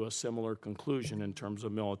come to a similar conclusion in terms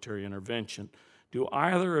of military intervention. Do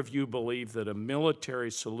either of you believe that a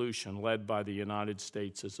military solution led by the United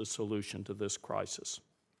States is a solution to this crisis?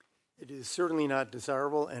 It is certainly not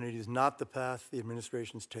desirable, and it is not the path the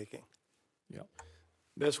administration's taking. Yeah.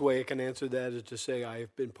 Best way I can answer that is to say I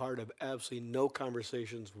have been part of absolutely no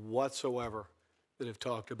conversations whatsoever that have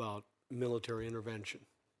talked about military intervention.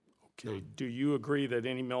 Okay. Do you agree that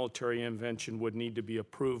any military intervention would need to be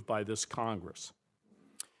approved by this Congress?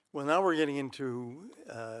 Well, now we're getting into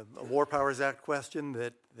a War Powers Act question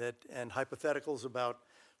and hypotheticals about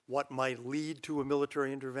what might lead to a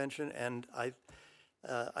military intervention, and I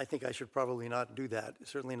think I should probably not do that,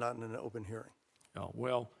 certainly not in an open hearing. Oh,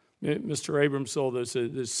 well, Mr. Abrams, so there's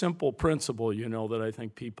a simple principle, you know, that I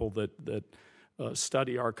think people that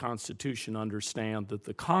study our Constitution understand, that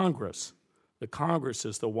the Congress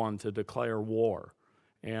is the one to declare war.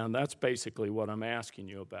 And that's basically what I'm asking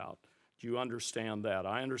you about. Do you understand that?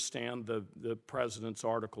 I understand the President's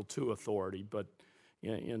Article II authority, but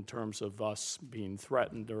in terms of us being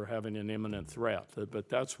threatened or having an imminent threat. But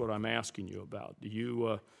that's what I'm asking you about. Do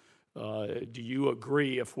you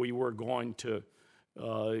agree if we were going to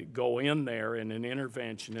go in there in an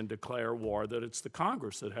intervention and declare war, that it's the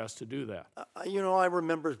Congress that has to do that. I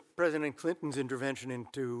remember President Clinton's intervention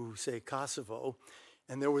into, say, Kosovo,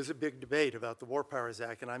 and there was a big debate about the War Powers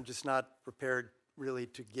Act, and I'm just not prepared really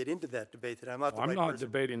to get into that debate. That I'm not the I'm right not person.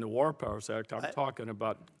 debating the War Powers Act. I'm talking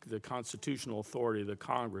about the constitutional authority of the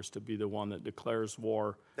Congress to be the one that declares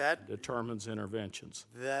war, That- determines interventions.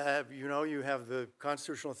 That, you have the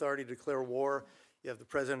constitutional authority to declare war, you have the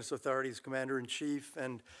president's authority as commander-in-chief,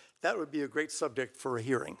 and that would be a great subject for a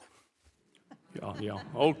hearing. Yeah.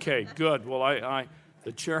 Okay, good. Well,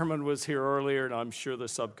 the chairman was here earlier, and I'm sure the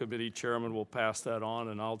subcommittee chairman will pass that on,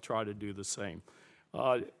 and I'll try to do the same.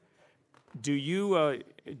 Do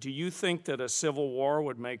you think that a civil war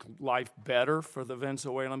would make life better for the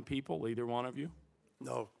Venezuelan people, either one of you?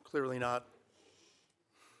 No, clearly not.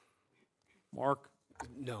 Mark?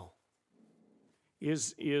 No.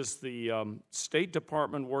 Is the State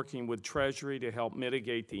Department working with Treasury to help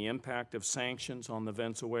mitigate the impact of sanctions on the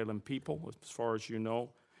Venezuelan people, as far as you know?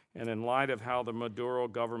 And in light of how the Maduro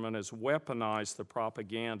government has weaponized the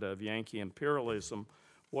propaganda of Yankee imperialism,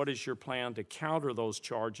 what is your plan to counter those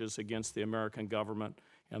charges against the American government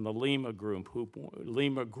and the Lima Group,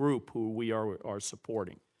 who we are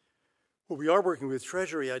supporting? Well, we are working with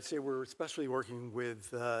Treasury. I'd say we're especially working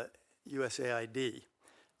with USAID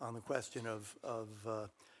on the question of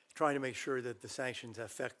trying to make sure that the sanctions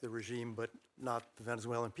affect the regime but not the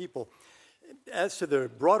Venezuelan people. As to the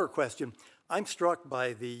broader question, I'm struck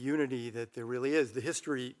by the unity that there really is. The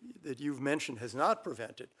history that you've mentioned has not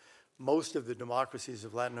prevented most of the democracies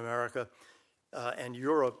of Latin America and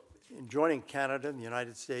Europe in joining Canada and the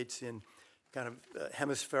United States in kind of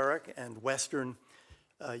hemispheric and Western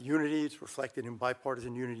unity. It's reflected in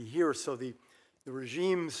bipartisan unity here. So the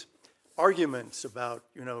regime's arguments about,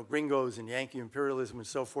 gringos and Yankee imperialism and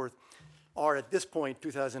so forth are at this point,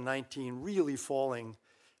 2019, really falling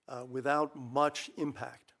without much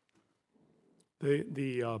impact.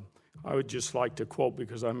 I would just like to quote,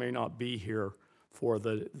 because I may not be here for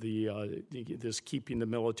this keeping the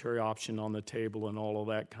military option on the table and all of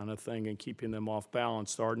that kind of thing and keeping them off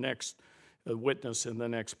balance. Our next witness in the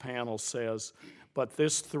next panel says, but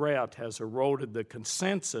this threat has eroded the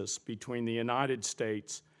consensus between the United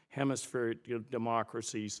States, hemispheric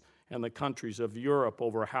democracies, and the countries of Europe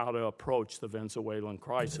over how to approach the Venezuelan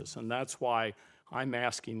crisis. And that's why I'm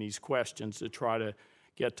asking these questions, to try to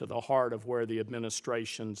get to the heart of where the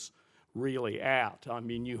administration's really at. I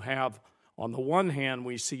mean, you have, on the one hand,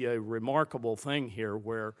 we see a remarkable thing here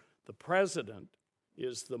where the president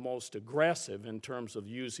is the most aggressive in terms of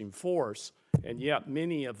using force, and yet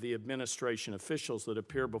many of the administration officials that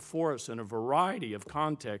appear before us in a variety of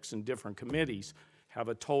contexts in different committees have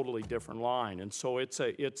a totally different line. And so it's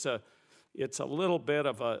a little bit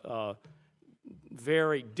of a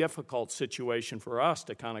very difficult situation for us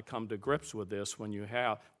to kind of come to grips with this when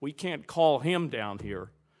we can't call him down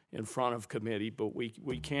here in front of committee, but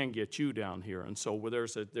we can get you down here. And so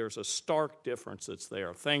there's a stark difference that's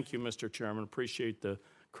there. Thank you, Mr. Chairman. Appreciate the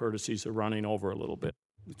courtesies of running over a little bit.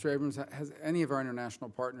 Mr. Abrams, has any of our international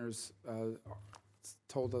partners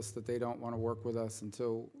told us that they don't want to work with us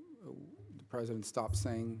until the president stops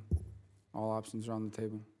saying all options are on the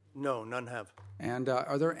table? No, none have. And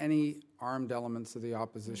are there any armed elements of the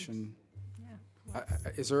opposition?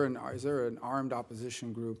 Is there an armed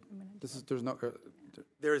opposition group?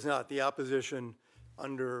 There is not. The opposition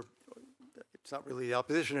it's not really the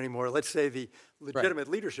opposition anymore. Let's say the legitimate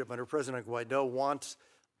leadership under President Guaido wants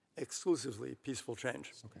exclusively peaceful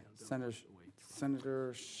change. Okay.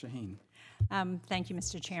 Senator Shaheen. Thank you,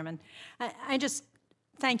 Mr. Chairman. I just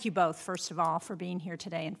thank you both, first of all, for being here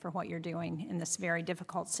today and for what you're doing in this very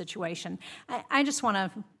difficult situation. I just want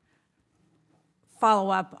to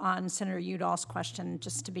follow up on Senator Udall's question,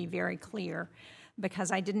 just to be very clear,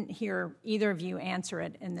 because I didn't hear either of you answer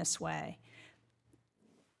it in this way.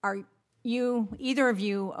 Are either of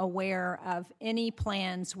you aware of any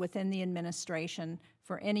plans within the administration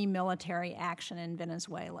for any military action in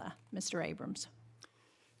Venezuela? Mr. Abrams.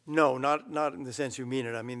 No, not in the sense you mean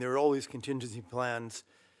it. I mean, there are always contingency plans.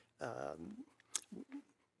 I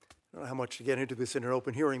don't know how much to get into this in an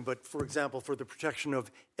open hearing, but for example, for the protection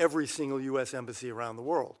of every single U.S. embassy around the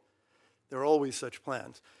world, there are always such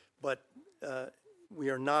plans. But we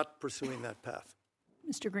are not pursuing that path.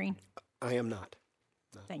 Mr. Green? I am not.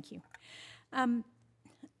 No. Thank you.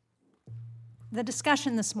 The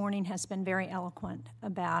discussion this morning has been very eloquent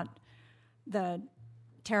about the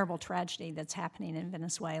terrible tragedy that's happening in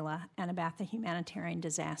Venezuela and about the humanitarian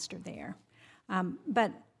disaster there.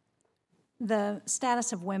 But the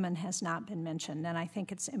status of women has not been mentioned, and I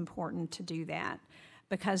think it's important to do that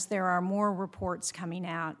because there are more reports coming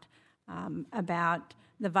out about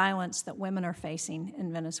the violence that women are facing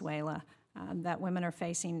in Venezuela, that women are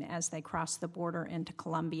facing as they cross the border into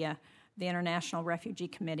Colombia. The International Refugee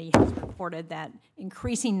Committee has reported that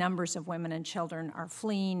increasing numbers of women and children are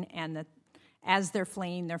fleeing, and that as they're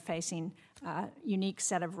fleeing, they're facing a unique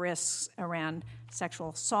set of risks around sexual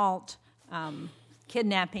assault,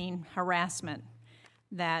 kidnapping, harassment,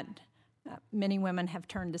 that many women have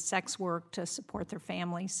turned to sex work to support their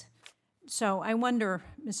families. So I wonder,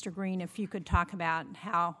 Mr. Green, if you could talk about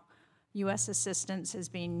how U.S. assistance is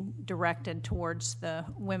being directed towards the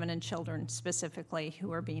women and children specifically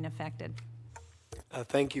who are being affected.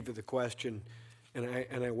 Thank you for the question.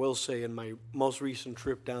 And I will say, in my most recent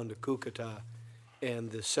trip down to Cucuta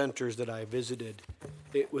and the centers that I visited,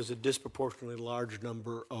 it was a disproportionately large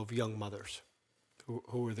number of young mothers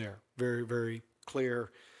who were there. Very, very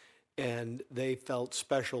clear. And they felt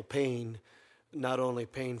special pain, not only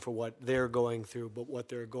pain for what they're going through, but what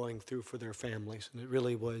they're going through for their families. And it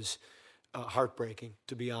really was heartbreaking,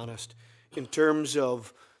 to be honest. In terms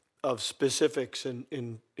of specifics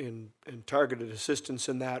and targeted assistance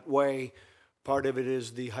in that way, part of it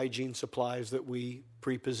is the hygiene supplies that we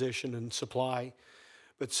pre-position and supply.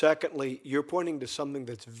 But secondly, you're pointing to something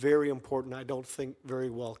that's very important, I don't think very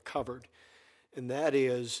well covered, and that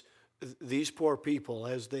is these poor people,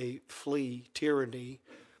 as they flee tyranny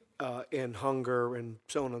and hunger and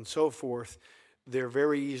so on and so forth, they're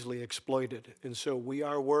very easily exploited. And so we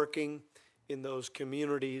are working in those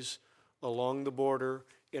communities along the border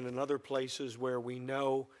and in other places where we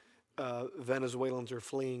know Venezuelans are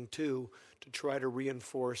fleeing to try to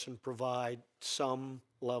reinforce and provide some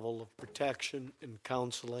level of protection and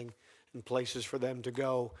counseling and places for them to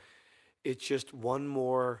go. It's just one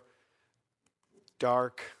more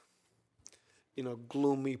dark,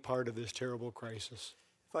 gloomy part of this terrible crisis.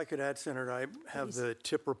 If I could add, Senator, I have the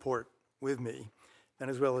TIP report with me.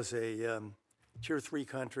 Venezuela is a Tier 3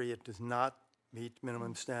 country. It does not meet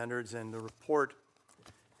minimum standards, and the report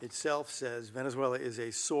itself says Venezuela is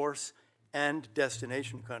a source and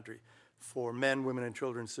destination country for men, women, and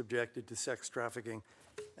children subjected to sex trafficking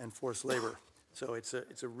and forced labor. So it's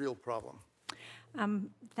a real problem.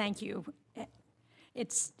 Thank you.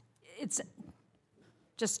 It's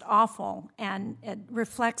just awful, and it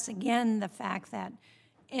reflects again the fact that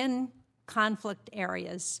in conflict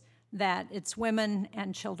areas that it's women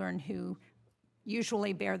and children who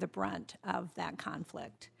usually bear the brunt of that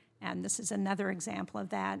conflict. And this is another example of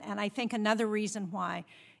that. And I think another reason why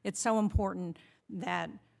it's so important that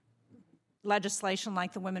legislation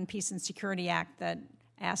like the Women, Peace, and Security Act that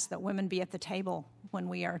asks that women be at the table when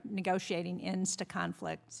we are negotiating ends to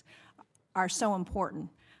conflicts are so important,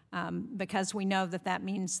 because we know that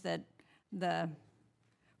means that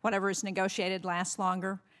whatever is negotiated lasts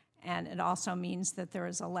longer, and it also means that there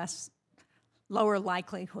is a lower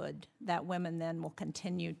likelihood that women then will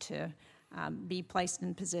continue to be placed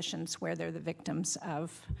in positions where they're the victims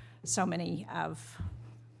of so many of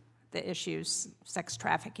the issues, sex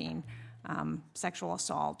trafficking, sexual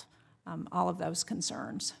assault, all of those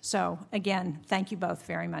concerns. So again, thank you both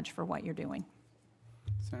very much for what you're doing.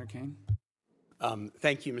 Senator Kane?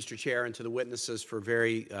 Thank you, Mr. Chair, and to the witnesses for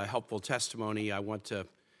very helpful testimony. I want to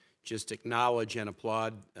just acknowledge and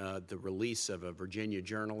applaud the release of a Virginia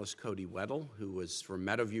journalist, Cody Weddle, who was from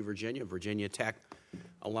Meadowview, Virginia Tech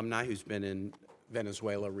alumni who's been in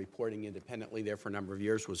Venezuela reporting independently there for a number of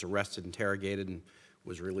years, was arrested, interrogated, and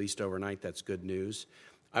was released overnight. That's good news.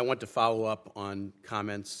 I want to follow up on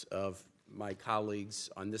comments of my colleagues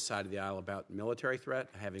on this side of the aisle about military threat.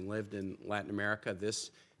 Having lived in Latin America,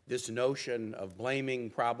 this notion of blaming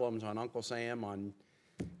problems on Uncle Sam, on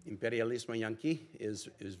imperialismo yanqui, is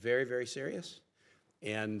very, very serious.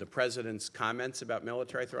 And the president's comments about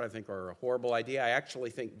military threat, I think, are a horrible idea. I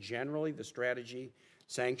actually think generally the strategy,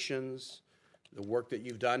 sanctions, the work that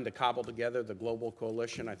you've done to cobble together the global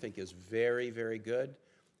coalition, I think is very, very good.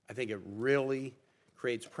 I think it really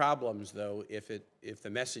creates problems, though, if the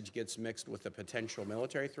message gets mixed with a potential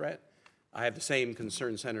military threat. I have the same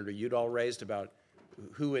concern Senator Udall raised about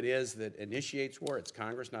who it is that initiates war. It's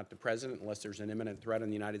Congress, not the president, unless there's an imminent threat in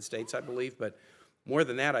the United States, I believe. But more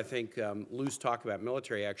than that, I think loose talk about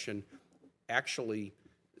military action actually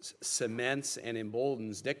cements and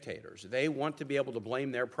emboldens dictators. They want to be able to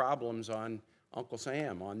blame their problems on Uncle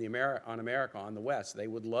Sam, on America, on the West. They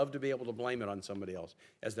would love to be able to blame it on somebody else.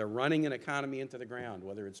 As they're running an economy into the ground,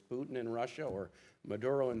 whether it's Putin in Russia or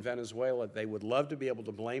Maduro in Venezuela, they would love to be able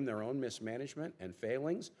to blame their own mismanagement and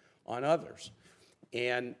failings on others.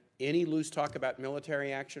 And any loose talk about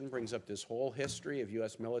military action brings up this whole history of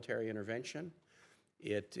U.S. military intervention.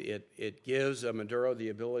 It gives Maduro the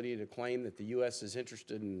ability to claim that the U.S. is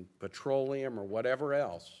interested in petroleum or whatever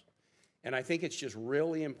else And I think it's just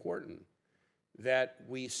really important that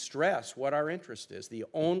we stress what our interest is. The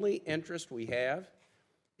only interest we have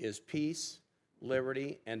is peace,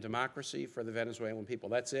 liberty, and democracy for the Venezuelan people.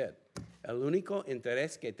 That's it. El único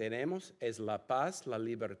interés que tenemos es la paz, la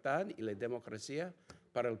libertad y la democracia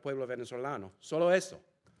para el pueblo venezolano. Solo eso.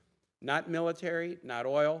 Not military, not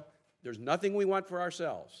oil. There's nothing we want for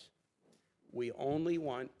ourselves. We only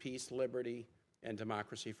want peace, liberty, and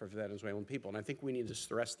democracy for Venezuelan people. And I think we need to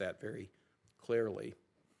stress that very clearly.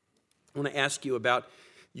 I want to ask you about,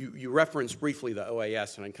 you referenced briefly the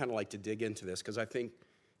OAS, and I'd kind of like to dig into this because I think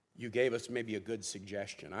you gave us maybe a good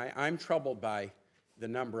suggestion. I'm troubled by the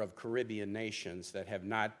number of Caribbean nations that have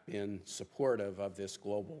not been supportive of this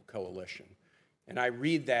global coalition. And I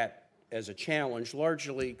read that as a challenge,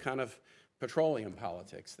 largely kind of petroleum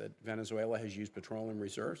politics, that Venezuela has used petroleum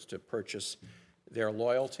reserves to purchase their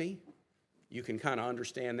loyalty. You can kind of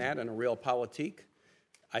understand that in a realpolitik.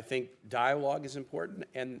 I think dialogue is important,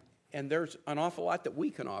 and there's an awful lot that we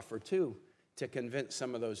can offer, too, to convince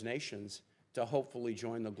some of those nations to hopefully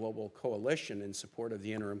join the global coalition in support of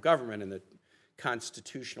the interim government and the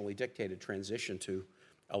constitutionally dictated transition to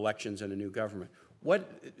elections and a new government.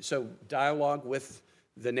 So dialogue with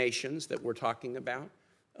the nations that we're talking about.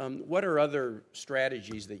 What are other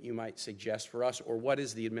strategies that you might suggest for us, or what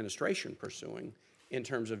is the administration pursuing in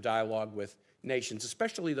terms of dialogue with nations,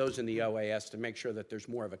 especially those in the OAS, to make sure that there's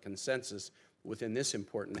more of a consensus within this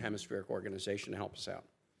important hemispheric organization to help us out?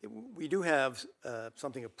 We do have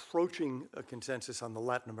something approaching a consensus on the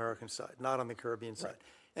Latin American side, not on the Caribbean side.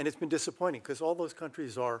 And it's been disappointing because all those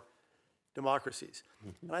countries are democracies.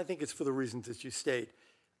 And I think it's for the reasons that you state.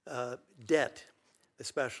 Debt,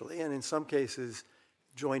 especially, and in some cases,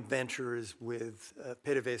 joint ventures with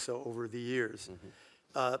PDVSA over the years.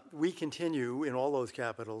 We continue in all those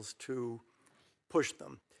capitals to push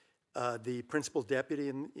them. The principal deputy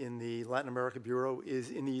in the Latin America Bureau is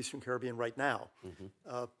in the Eastern Caribbean right now,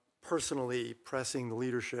 personally pressing the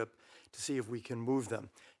leadership to see if we can move them.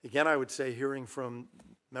 Again, I would say hearing from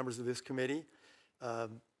members of this committee,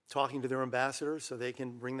 talking to their ambassadors so they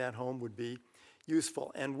can bring that home would be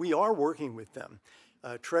useful. And we are working with them.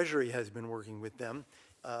 Treasury has been working with them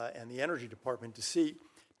and the Energy Department to see,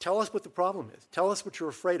 tell us what the problem is. Tell us what you're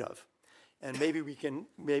afraid of. And maybe we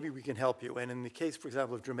can help you. And in the case, for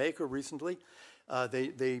example, of Jamaica recently,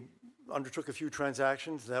 they undertook a few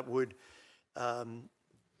transactions that would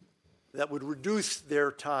reduce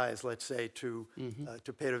their ties, let's say, to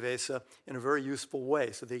PDVSA in a very useful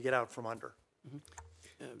way, so they get out from under.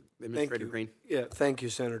 Administrator Green. Yeah, thank you,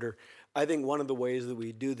 Senator. I think one of the ways that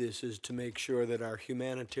we do this is to make sure that our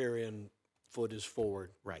humanitarian foot is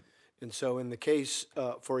forward. Right. And so in the case,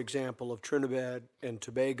 for example, of Trinidad and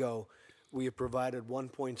Tobago, we have provided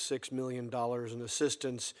 $1.6 million in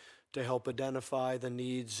assistance to help identify the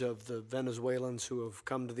needs of the Venezuelans who have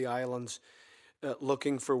come to the islands,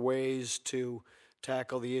 looking for ways to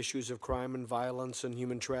tackle the issues of crime and violence and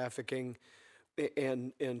human trafficking,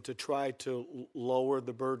 and to try to lower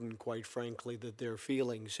the burden, quite frankly, that they're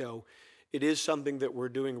feeling. So it is something that we're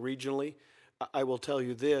doing regionally. I will tell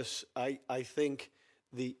you this, I think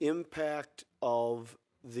the impact of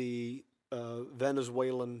the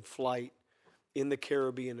Venezuelan flight in the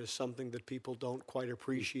Caribbean is something that people don't quite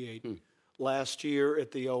appreciate. Last year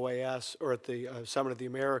at the OAS, or at the Summit of the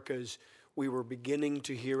Americas, we were beginning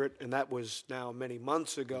to hear it, and that was now many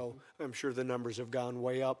months ago. I'm sure the numbers have gone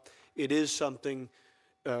way up. It is something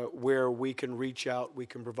where we can reach out, we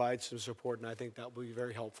can provide some support, and I think that will be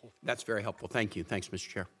very helpful. That's very helpful. Thank you. Thanks, Mr.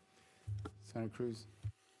 Chair. Senator Cruz.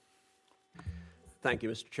 Thank you,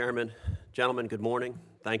 Mr. Chairman. Gentlemen, good morning.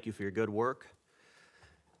 Thank you for your good work.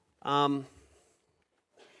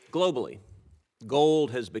 Globally,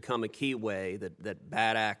 gold has become a key way that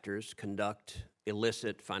bad actors conduct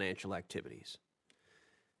illicit financial activities.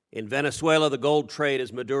 In Venezuela, the gold trade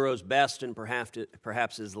is Maduro's best and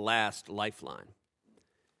perhaps his last lifeline.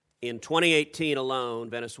 In 2018 alone,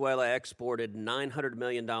 Venezuela exported $900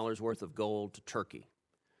 million worth of gold to Turkey.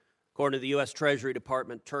 According to the U.S. Treasury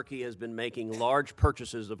Department, Turkey has been making large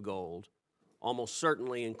purchases of gold, almost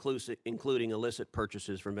certainly including illicit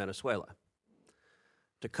purchases from Venezuela.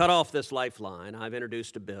 To cut off this lifeline, I've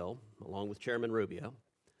introduced a bill, along with Chairman Rubio,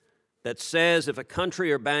 that says if a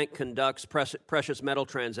country or bank conducts precious metal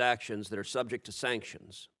transactions that are subject to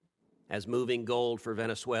sanctions, as moving gold for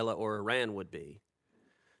Venezuela or Iran would be,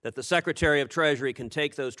 that the Secretary of Treasury can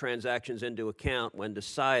take those transactions into account when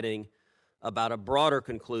deciding about a broader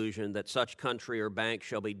conclusion that such country or bank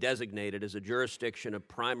shall be designated as a jurisdiction of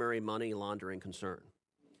primary money laundering concern.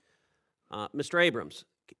 Mr. Abrams,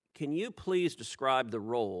 can you please describe the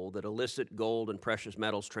role that illicit gold and precious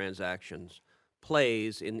metals transactions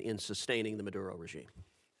plays in sustaining the Maduro regime?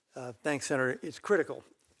 Thanks, Senator. It's critical.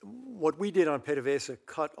 What we did on PDVSA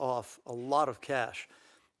cut off a lot of cash.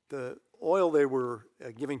 The oil they were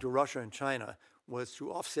giving to Russia and China was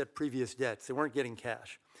to offset previous debts. They weren't getting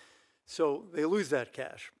cash. So they lose that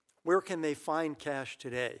cash. Where can they find cash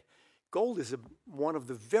today? Gold is one of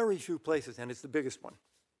the very few places, and it's the biggest one.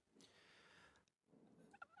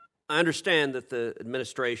 I understand that the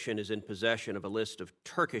administration is in possession of a list of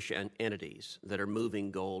Turkish entities that are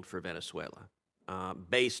moving gold for Venezuela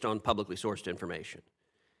based on publicly sourced information.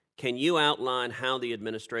 Can you outline how the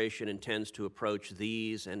administration intends to approach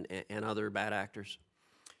these and other bad actors?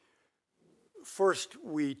 First,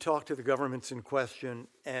 we talk to the governments in question,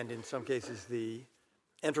 and in some cases the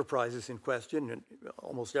enterprises in question, in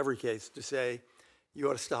almost every case, to say, you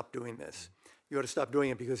ought to stop doing this. You ought to stop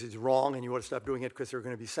doing it because it's wrong, and you ought to stop doing it because there are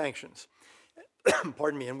going to be sanctions.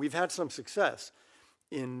 Pardon me. And we've had some success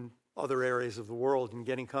in other areas of the world in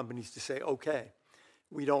getting companies to say, okay,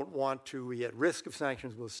 we don't want to be at risk of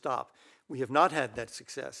sanctions, we'll stop. We have not had that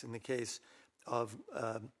success in the case of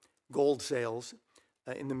gold sales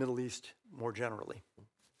in the Middle East more generally.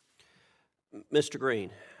 Mr.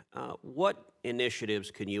 Green, what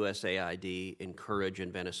initiatives can USAID encourage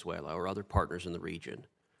in Venezuela or other partners in the region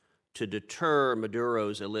to deter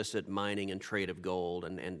Maduro's illicit mining and trade of gold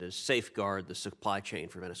and to safeguard the supply chain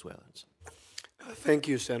for Venezuelans? Thank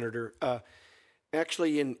you, Senator.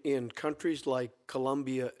 Actually, in countries like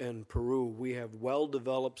Colombia and Peru, we have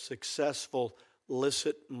well-developed, successful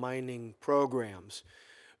illicit mining programs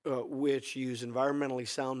which use environmentally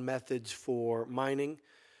sound methods for mining.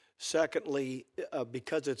 Secondly,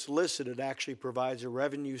 because it's licit, it actually provides a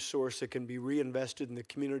revenue source that can be reinvested in the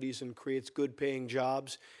communities and creates good-paying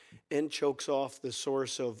jobs and chokes off the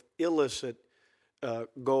source of illicit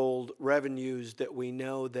gold revenues that we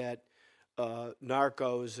know that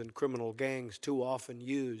narcos and criminal gangs too often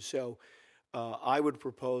use. So I would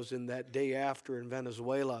propose in that day after in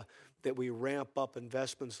Venezuela that we ramp up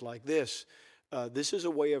investments like this. This is a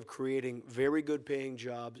way of creating very good paying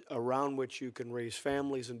jobs around which you can raise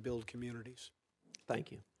families and build communities.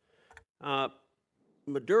 Thank you.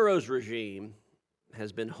 Maduro's regime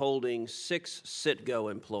has been holding 6 Citgo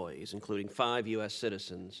employees, including 5 U.S.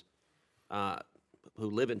 citizens who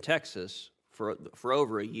live in Texas, for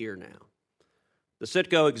over a year now. The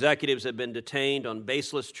Citgo executives have been detained on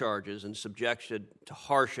baseless charges and subjected to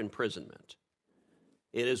harsh imprisonment.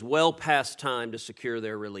 It is well past time to secure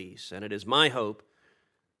their release, and it is my hope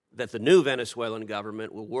that the new Venezuelan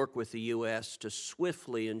government will work with the U.S. to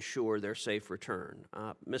swiftly ensure their safe return.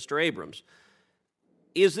 Mr. Abrams,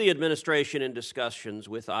 is the administration in discussions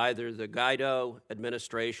with either the Guaido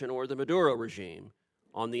administration or the Maduro regime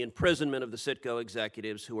on the imprisonment of the Citgo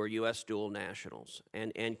executives who are U.S. dual nationals?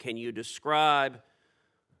 And can you describe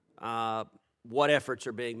what efforts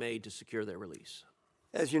are being made to secure their release?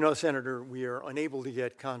 As you know, Senator, we are unable to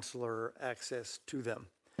get consular access to them.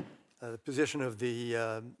 The position of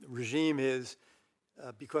the regime is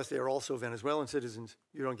because they are also Venezuelan citizens,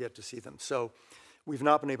 you don't get to see them. So we've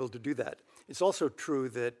not been able to do that. It's also true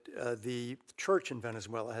that the church in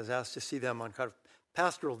Venezuela has asked to see them on kind of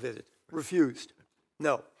pastoral visit, refused.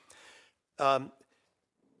 No.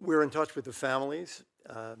 We're in touch with the families.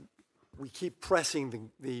 We keep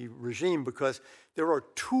pressing the regime because there are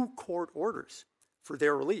 2 court orders for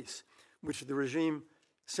their release, which the regime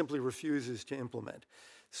simply refuses to implement.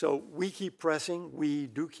 So we keep pressing, we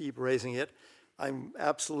do keep raising it. I'm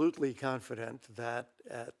absolutely confident that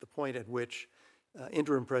at the point at which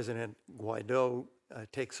interim President Guaido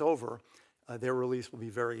takes over, their release will be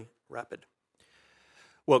very rapid.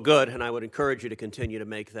 Well, good, and I would encourage you to continue to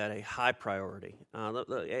make that a high priority.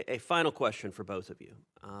 A final question for both of you.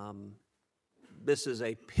 This is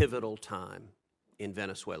a pivotal time in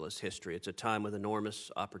Venezuela's history. It's a time with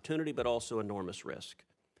enormous opportunity, but also enormous risk.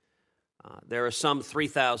 There are some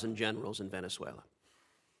 3,000 generals in Venezuela.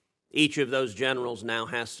 Each of those generals now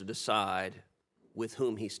has to decide with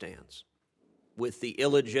whom he stands, with the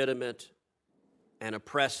illegitimate and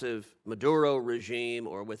oppressive Maduro regime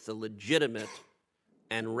or with the legitimate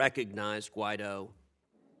and recognized Guaido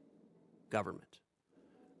government.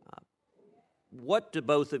 What do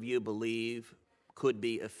both of you believe could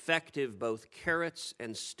be effective both carrots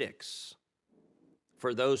and sticks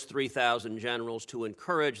for those 3,000 generals to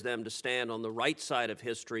encourage them to stand on the right side of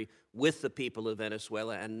history with the people of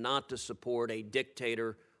Venezuela and not to support a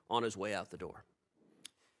dictator on his way out the door?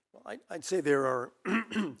 Well, I'd say there are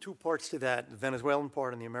 2 parts to that, the Venezuelan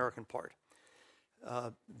part and the American part.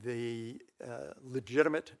 The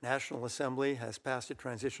legitimate National Assembly has passed a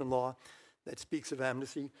transition law that speaks of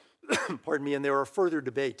amnesty, pardon me, and there are further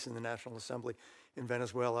debates in the National Assembly in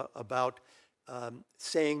Venezuela about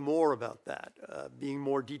saying more about that, being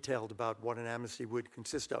more detailed about what an amnesty would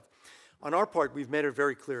consist of. On our part, we've made it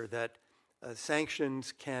very clear that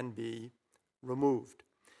sanctions can be removed.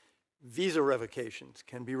 Visa revocations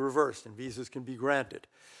can be reversed and visas can be granted.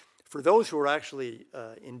 For those who are actually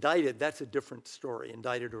indicted, that's a different story,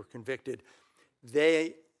 indicted or convicted.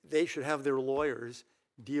 They should have their lawyers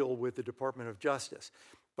deal with the Department of Justice.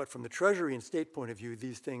 But from the Treasury and State point of view,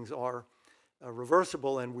 these things are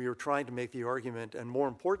reversible, and we are trying to make the argument, and more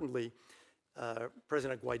importantly,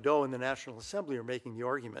 President Guaido and the National Assembly are making the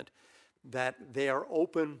argument that they are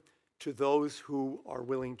open to those who are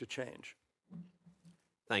willing to change.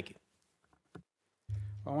 Thank you.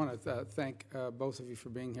 I want to thank both of you for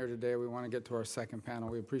being here today. We want to get to our second panel.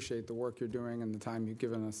 We appreciate the work you're doing and the time you've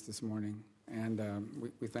given us this morning. And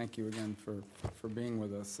we thank you again for being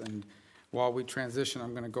with us. And while we transition,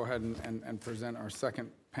 I'm going to go ahead and present our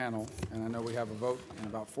second panel. And I know we have a vote in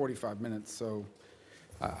about 45 minutes. So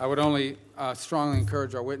I would only strongly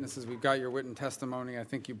encourage our witnesses. We've got your written testimony. I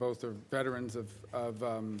think you both are veterans of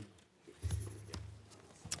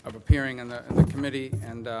appearing in the committee.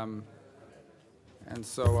 And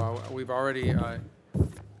so we've already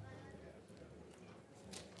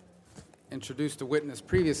introduced a witness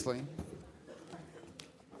previously.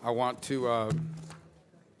 I want to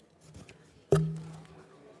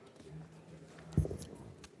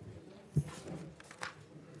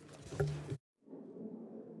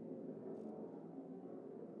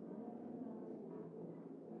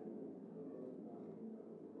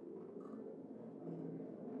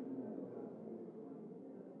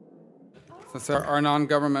since our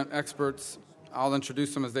non-government experts, I'll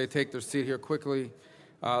introduce them as they take their seat here quickly.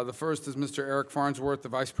 The first is Mr. Eric Farnsworth, the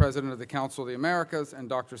Vice President of the Council of the Americas, and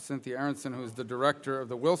Dr. Cynthia Aronson, who is the Director of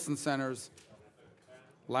the Wilson Center's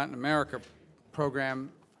Latin America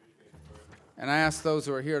program. And I ask those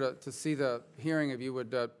who are here to see the hearing if you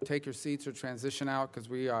would take your seats or transition out, because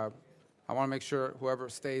I want to make sure whoever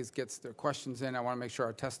stays gets their questions in. I want to make sure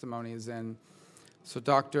our testimony is in. So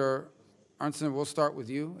Dr. Aronson, we'll start with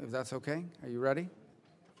you, if that's okay. Are you ready?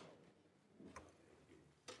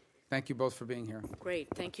 Thank you both for being here. Great.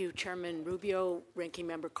 Thank you, Chairman Rubio, Ranking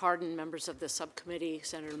Member Cardin, members of the subcommittee,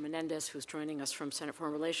 Senator Menendez, who's joining us from Senate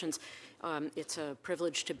Foreign Relations. It's a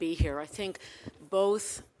privilege to be here. I think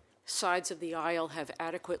both sides of the aisle have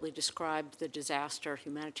adequately described the disaster,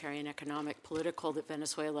 humanitarian, economic, political, that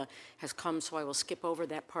Venezuela has come, so I will skip over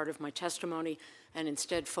that part of my testimony and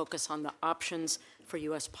instead focus on the options for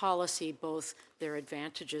U.S. policy, both their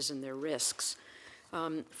advantages and their risks.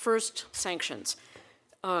 First, sanctions.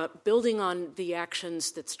 Building on the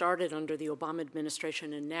actions that started under the Obama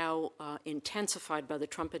administration and now intensified by the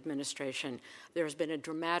Trump administration, there has been a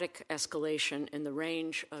dramatic escalation in the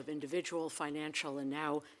range of individual, financial, and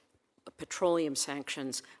now petroleum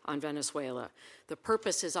sanctions on Venezuela. The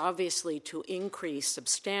purpose is obviously to increase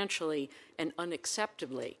substantially and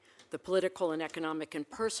unacceptably the political and economic and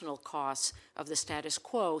personal costs of the status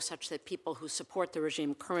quo, such that people who support the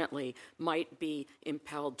regime currently might be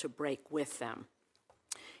impelled to break with them.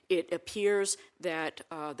 It appears that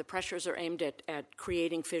the pressures are aimed at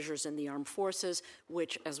creating fissures in the armed forces,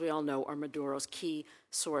 which, as we all know, are Maduro's key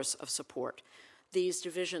source of support. These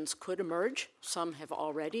divisions could emerge, some have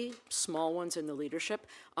already, small ones in the leadership,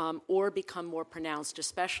 or become more pronounced,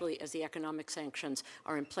 especially as the economic sanctions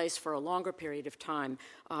are in place for a longer period of time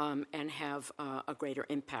and have a greater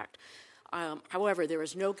impact. However, there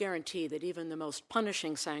is no guarantee that even the most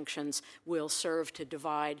punishing sanctions will serve to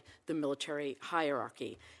divide the military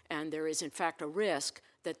hierarchy. And there is, in fact, a risk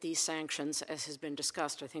that these sanctions, as has been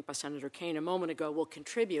discussed, I think, by Senator Kaine a moment ago, will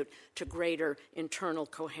contribute to greater internal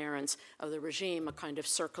coherence of the regime, a kind of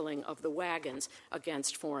circling of the wagons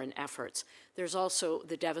against foreign efforts. There's also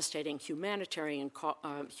the devastating humanitarian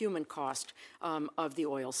human cost of the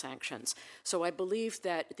oil sanctions. So I believe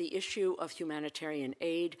that the issue of humanitarian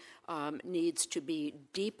aid needs to be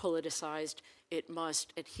depoliticized. It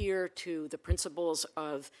must adhere to the principles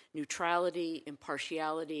of neutrality,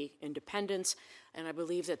 impartiality, independence, and I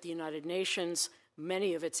believe that the United Nations,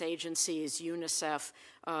 many of its agencies, UNICEF,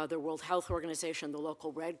 the World Health Organization, the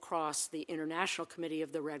local Red Cross, the International Committee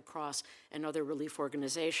of the Red Cross, and other relief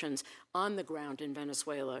organizations on the ground in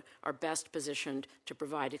Venezuela are best positioned to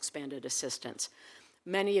provide expanded assistance.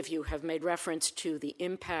 Many of you have made reference to the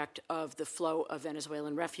impact of the flow of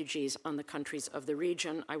Venezuelan refugees on the countries of the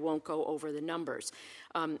region. I won't go over the numbers.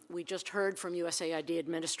 We just heard from USAID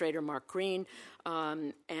Administrator Mark Green,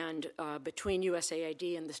 and between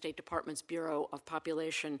USAID and the State Department's Bureau of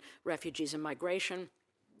Population, Refugees, and Migration,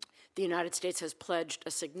 The United States has pledged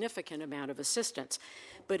a significant amount of assistance,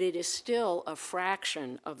 but it is still a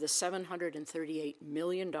fraction of the $738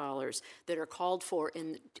 million that are called for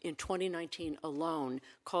in 2019 alone,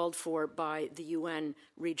 called for by the UN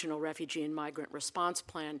Regional Refugee and Migrant Response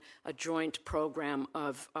Plan, a joint program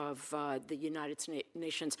of the United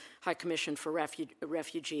Nations High Commission for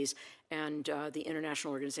Refugees and the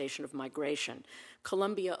International Organization of Migration.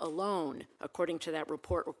 Colombia alone, according to that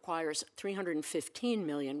report, requires $315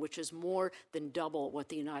 million, which is more than double what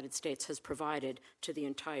the United States has provided to the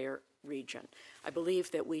entire region. I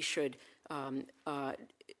believe that we should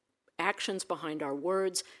actions behind our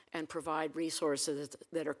words and provide resources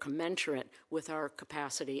that are commensurate with our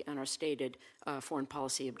capacity and our stated foreign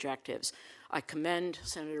policy objectives. I commend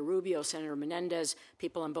Senator Rubio, Senator Menendez,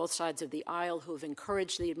 people on both sides of the aisle who have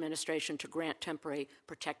encouraged the administration to grant temporary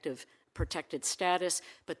protected status,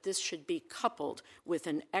 but this should be coupled with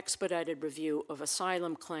an expedited review of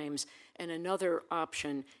asylum claims, and another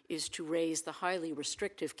option is to raise the highly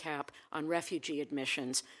restrictive cap on refugee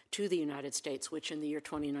admissions to the United States, which in the year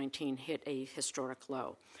 2019 hit a historic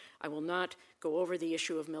low. I will not go over the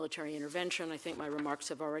issue of military intervention. I think my remarks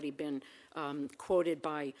have already been quoted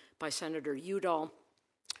by Senator Udall.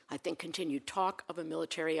 I think continued talk of a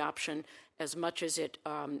military option, as much as it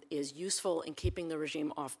is useful in keeping the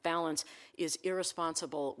regime off balance, is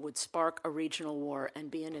irresponsible, would spark a regional war,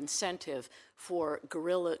 and be an incentive for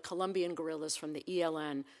Colombian guerrillas from the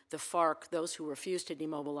ELN, the FARC, those who refused to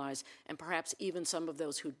demobilize, and perhaps even some of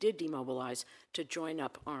those who did demobilize, to join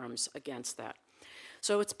up arms against that.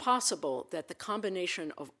 So it's possible that the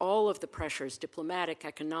combination of all of the pressures, diplomatic,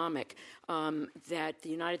 economic, that the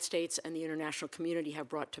United States and the international community have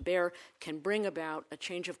brought to bear can bring about a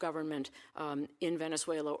change of government in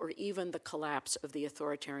Venezuela, or even the collapse of the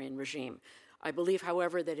authoritarian regime. I believe,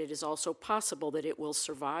 however, that it is also possible that it will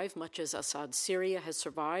survive, much as Assad's Syria has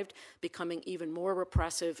survived, becoming even more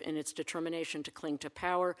repressive in its determination to cling to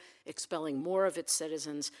power, expelling more of its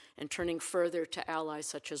citizens, and turning further to allies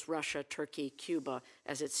such as Russia, Turkey, Cuba,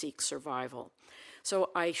 as it seeks survival.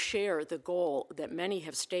 So I share the goal that many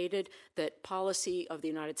have stated, that policy of the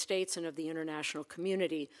United States and of the international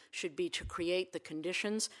community should be to create the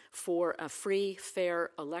conditions for a free,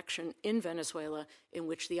 fair election in Venezuela in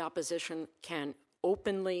which the opposition can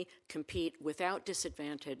openly compete without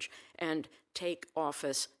disadvantage and take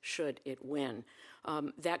office should it win.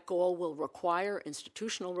 That goal will require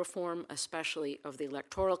institutional reform, especially of the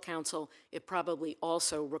Electoral Council. It probably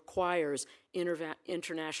also requires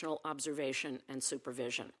international observation and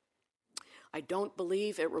supervision. I don't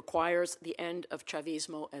believe it requires the end of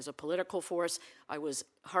Chavismo as a political force. I was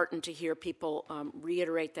heartened to hear people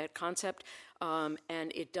reiterate that concept, and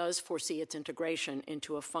it does foresee its integration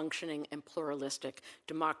into a functioning and pluralistic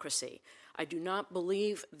democracy. I do not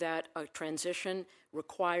believe that a transition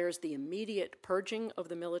requires the immediate purging of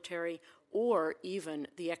the military or even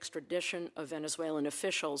the extradition of Venezuelan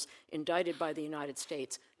officials indicted by the United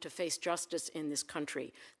States to face justice in this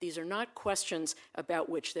country. These are not questions about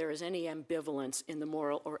which there is any ambivalence in the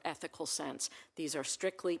moral or ethical sense. These are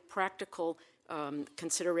strictly practical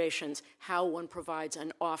considerations, how one provides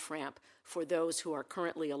an off-ramp for those who are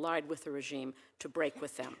currently allied with the regime to break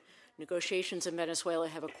with them. Negotiations in Venezuela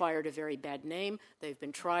have acquired a very bad name. They've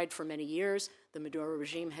been tried for many years. The Maduro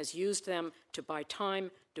regime has used them to buy time,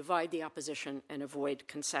 divide the opposition, and avoid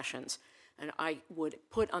concessions. And I would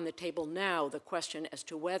put on the table now the question as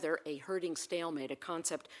to whether a herding stalemate, a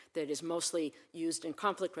concept that is mostly used in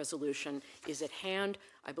conflict resolution, is at hand.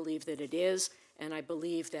 I believe that it is, and I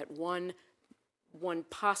believe that one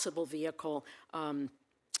possible vehicle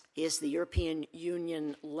is the European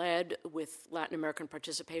Union-led, with Latin American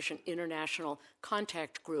participation, international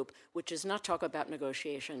contact group, which does not talk about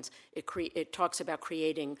negotiations. It talks about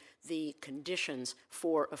creating the conditions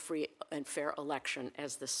for a free and fair election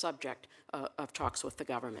as the subject of talks with the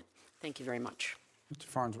government. Thank you very much. Mr.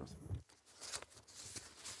 Farnsworth.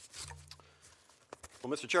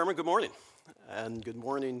 Well, Mr. Chairman, good morning. And good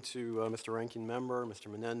morning to Mr. Ranking Member, Mr.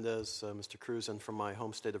 Menendez, Mr. Cruz, and from my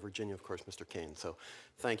home state of Virginia, of course, Mr. Kane. So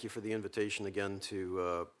thank you for the invitation again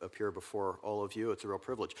to appear before all of you. It's a real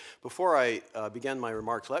privilege. Before I begin my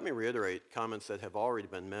remarks, let me reiterate comments that have already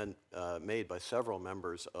been made by several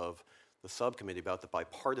members of the subcommittee about the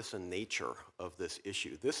bipartisan nature of this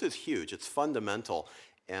issue. This is huge. It's fundamental,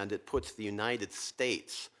 and it puts the United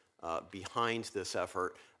States behind this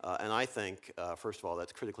effort. And I think, first of all,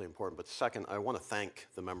 that's critically important. But second, I want to thank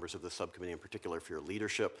the members of the subcommittee in particular for your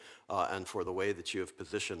leadership and for the way that you have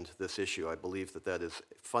positioned this issue. I believe that that is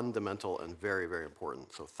fundamental and very, very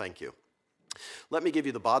important. So thank you. Let me give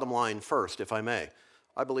you the bottom line first, if I may.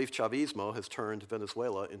 I believe Chavismo has turned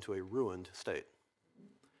Venezuela into a ruined state.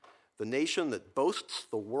 The nation that boasts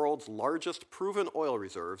the world's largest proven oil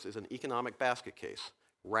reserves is an economic basket case,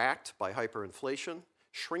 racked by hyperinflation,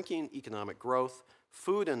 shrinking economic growth,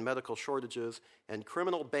 food and medical shortages, and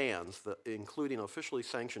criminal bans, including officially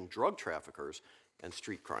sanctioned drug traffickers and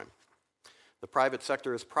street crime. The private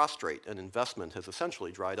sector is prostrate and investment has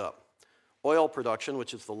essentially dried up. Oil production,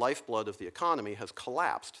 which is the lifeblood of the economy, has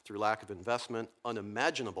collapsed through lack of investment,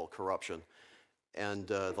 unimaginable corruption, and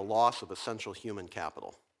the loss of essential human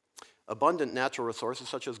capital. Abundant natural resources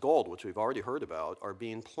such as gold, which we've already heard about, are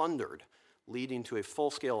being plundered, leading to a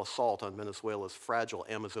full-scale assault on Venezuela's fragile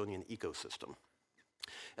Amazonian ecosystem.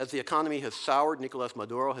 As the economy has soured, Nicolás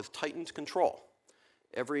Maduro has tightened control.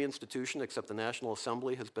 Every institution except the National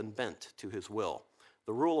Assembly has been bent to his will.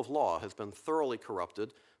 The rule of law has been thoroughly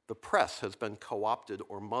corrupted, the press has been co-opted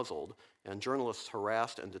or muzzled, and journalists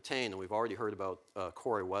harassed and detained, and we've already heard about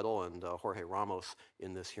Corey Weddle and Jorge Ramos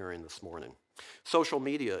in this hearing this morning. Social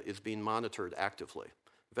media is being monitored actively.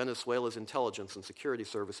 Venezuela's intelligence and security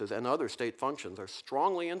services and other state functions are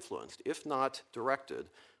strongly influenced, if not directed,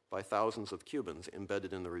 by thousands of Cubans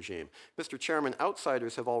embedded in the regime. Mr. Chairman,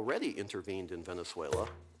 outsiders have already intervened in Venezuela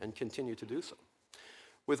and continue to do so.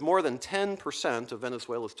 With more than 10% of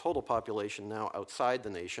Venezuela's total population now outside the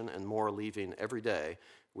nation and more leaving every day,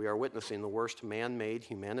 we are witnessing the worst man-made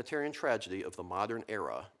humanitarian tragedy of the modern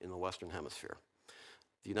era in the Western Hemisphere.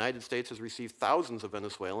 The United States has received thousands of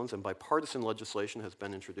Venezuelans, and bipartisan legislation has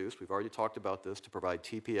been introduced. We've already talked about this, to provide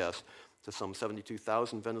TPS to some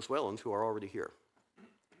 72,000 Venezuelans who are already here.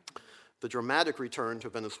 The dramatic return to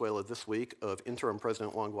Venezuela this week of interim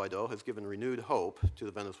President Juan Guaido has given renewed hope to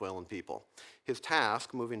the Venezuelan people. His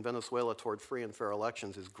task, moving Venezuela toward free and fair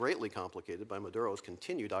elections, is greatly complicated by Maduro's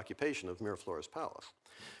continued occupation of Miraflores Palace.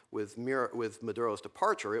 With Maduro's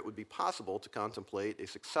departure, it would be possible to contemplate a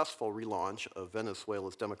successful relaunch of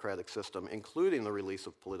Venezuela's democratic system, including the release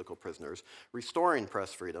of political prisoners, restoring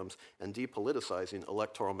press freedoms, and depoliticizing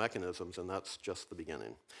electoral mechanisms, and that's just the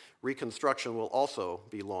beginning. Reconstruction will also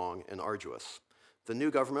be long and arduous. The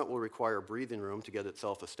new government will require breathing room to get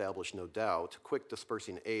itself established, no doubt. Quick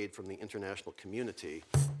dispersing aid from the international community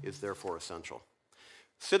is therefore essential.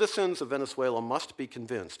 Citizens of Venezuela must be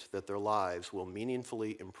convinced that their lives will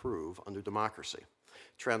meaningfully improve under democracy.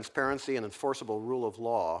 Transparency and enforceable rule of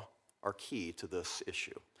law are key to this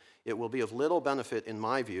issue. It will be of little benefit, in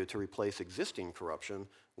my view, to replace existing corruption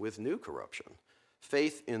with new corruption.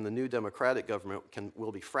 Faith in the new democratic government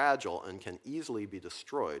will be fragile and can easily be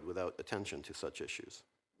destroyed without attention to such issues.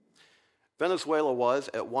 Venezuela was,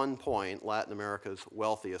 at one point, Latin America's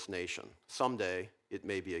wealthiest nation. Someday, it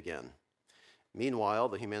may be again. Meanwhile,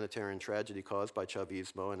 the humanitarian tragedy caused by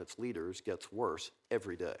Chavismo and its leaders gets worse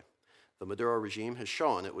every day. The Maduro regime has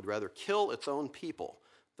shown it would rather kill its own people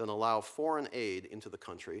than allow foreign aid into the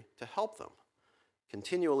country to help them.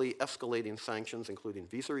 Continually escalating sanctions, including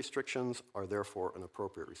visa restrictions, are therefore an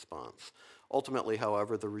appropriate response. Ultimately,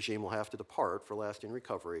 however, the regime will have to depart for lasting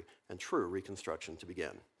recovery and true reconstruction to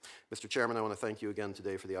begin. Mr. Chairman, I want to thank you again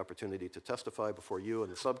today for the opportunity to testify before you and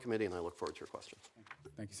the subcommittee, and I look forward to your questions.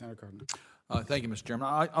 Thank you, Senator Cardin. Thank you, Mr. Chairman.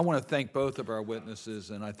 I want to thank both of our witnesses,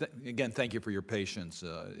 and again, thank you for your patience.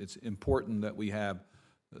 It's important that we have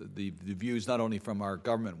the views not only from our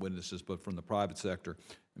government witnesses, but from the private sector.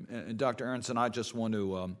 And Dr. Aronson, I just want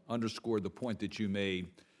to underscore the point that you made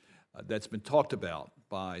that's been talked about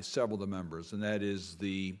by several of the members, and that is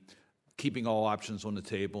the keeping all options on the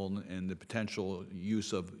table and the potential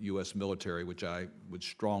use of U.S. military, which I would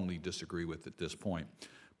strongly disagree with at this point.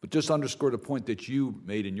 But just underscore the point that you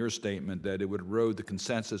made in your statement that it would erode the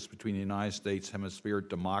consensus between the United States hemispheric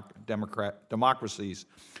democracies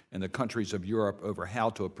and the countries of Europe over how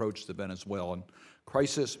to approach the Venezuelan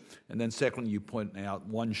crisis. And then secondly, you point out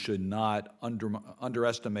one should not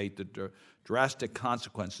underestimate the drastic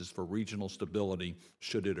consequences for regional stability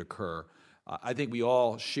should it occur. I think we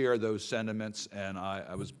all share those sentiments, and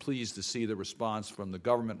I was pleased to see the response from the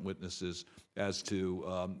government witnesses as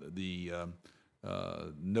to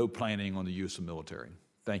no planning on the use of military.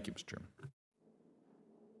 Thank you, Mr. Chairman.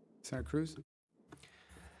 Senator Cruz.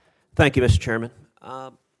 Thank you, Mr. Chairman.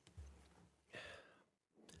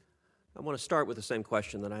 I want to start with the same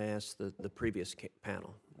question that I asked the previous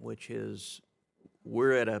panel, which is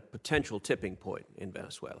we're at a potential tipping point in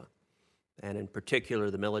Venezuela, and in particular,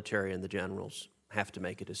 the military and the generals have to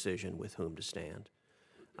make a decision with whom to stand.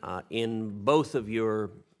 In both of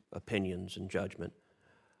your opinions and judgment,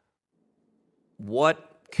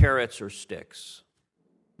 what carrots or sticks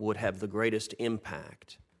would have the greatest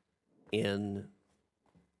impact in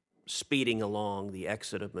speeding along the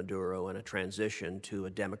exit of Maduro and a transition to a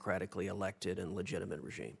democratically elected and legitimate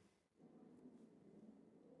regime?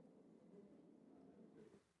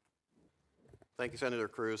 Thank you, Senator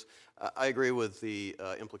Cruz. I agree with the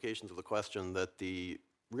implications of the question that the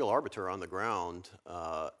real arbiter on the ground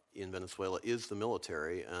in Venezuela is the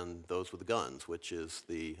military and those with the guns, which is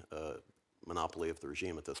the monopoly of the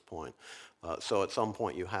regime at this point. So at some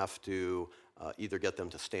point you have to either get them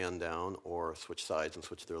to stand down or switch sides and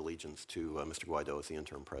switch their allegiance to Mr. Guaido as the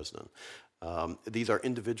interim president. These are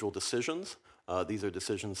individual decisions. These are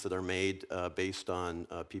decisions that are made based on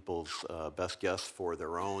people's best guess for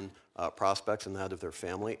their own prospects and that of their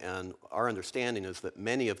family. And our understanding is that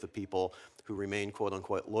many of the people who remain, quote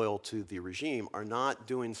unquote, loyal to the regime are not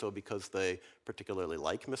doing so because they particularly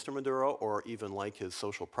like Mr. Maduro or even like his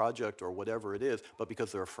social project or whatever it is, but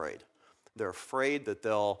because they're afraid. They're afraid that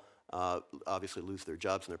they'll obviously lose their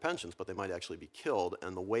jobs and their pensions, but they might actually be killed.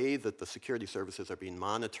 And the way that the security services are being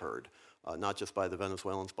monitored, not just by the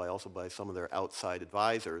Venezuelans, but also by some of their outside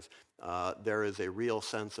advisors, there is a real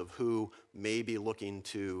sense of who may be looking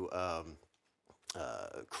to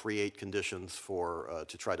create conditions for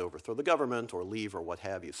to try to overthrow the government or leave or what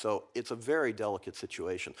have you. So it's a very delicate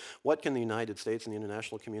situation. What can the United States and the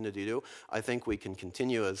international community do? I think we can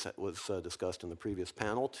continue, as was discussed in the previous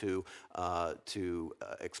panel, to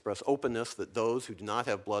express openness that those who do not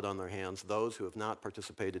have blood on their hands, those who have not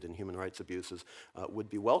participated in human rights abuses, would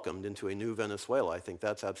be welcomed into a new Venezuela. I think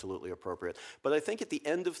that's absolutely appropriate. But I think at the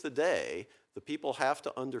end of the day, the people have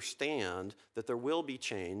to understand that there will be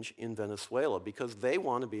change in Venezuela because they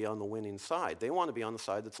want to be on the winning side. They want to be on the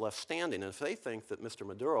side that's left standing. And if they think that Mr.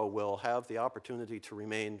 Maduro will have the opportunity to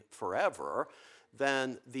remain forever,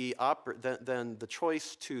 then the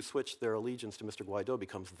choice to switch their allegiance to Mr. Guaido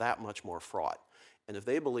becomes that much more fraught. And if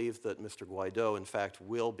they believe that Mr. Guaido, in fact,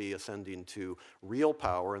 will be ascending to real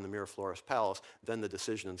power in the Miraflores Palace, then the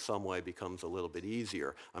decision in some way becomes a little bit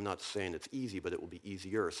easier. I'm not saying it's easy, but it will be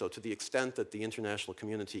easier. So to the extent that the international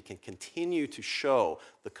community can continue to show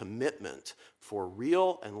the commitment for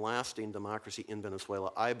real and lasting democracy in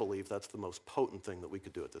Venezuela, I believe that's the most potent thing that we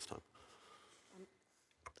could do at this time.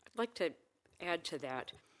 I'd like to add to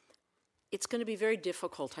that. It's going to be very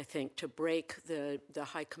difficult, I think, to break the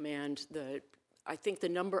high command, I think the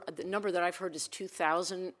number that I've heard is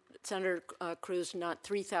 2,000, Senator Cruz, not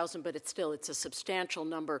 3,000, but it's a substantial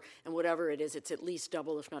number, and whatever it is, it's at least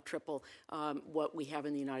double, if not triple, what we have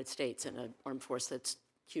in the United States in an armed force that's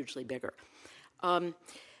hugely bigger. I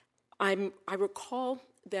recall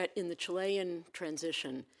that in the Chilean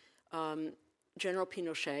transition, General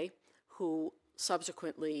Pinochet, who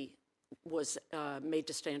subsequently was made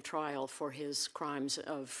to stand trial for his crimes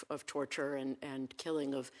of torture and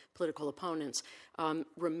killing of political opponents,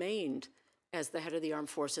 remained as the head of the armed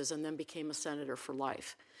forces and then became a senator for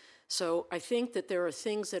life. So I think that there are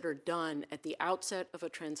things that are done at the outset of a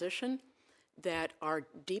transition that are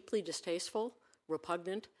deeply distasteful,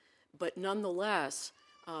 repugnant, but nonetheless,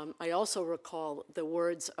 I also recall the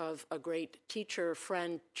words of a great teacher,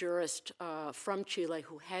 friend, jurist from Chile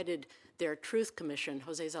who headed their Truth Commission,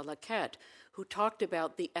 Jose Zalaquet, who talked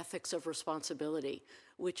about the ethics of responsibility,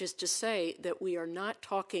 which is to say that we are not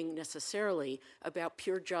talking necessarily about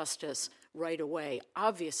pure justice right away.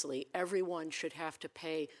 Obviously, everyone should have to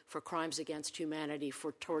pay for crimes against humanity,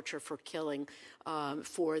 for torture, for killing,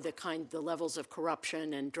 for the levels of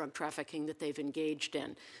corruption and drug trafficking that they've engaged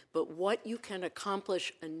in. But what you can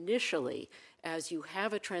accomplish initially as you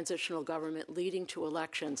have a transitional government leading to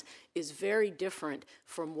elections is very different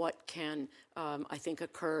from what can, I think,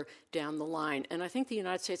 occur down the line. And I think the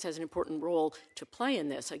United States has an important role to play in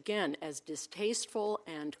this. Again, as distasteful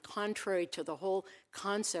and contrary to the whole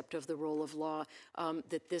concept of the rule of law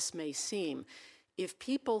that this may seem, if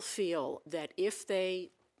people feel that if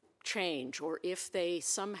they change or if they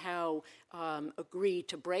somehow agree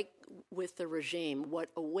to break with the regime, what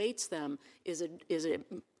awaits them is a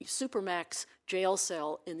supermax jail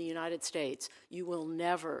cell in the United States. You will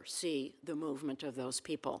never see the movement of those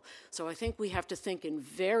people. So I think we have to think in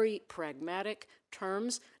very pragmatic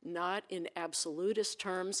terms, not in absolutist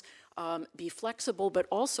terms, be flexible, but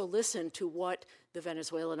also listen to what the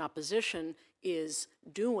Venezuelan opposition is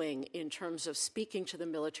doing in terms of speaking to the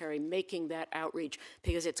military, making that outreach,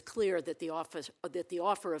 because it's clear that the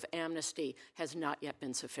offer of amnesty has not yet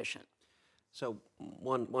been sufficient. So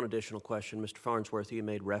one additional question. Mr. Farnsworth, you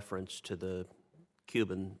made reference to the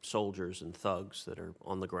Cuban soldiers and thugs that are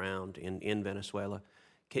on the ground in Venezuela.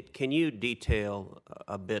 Can you detail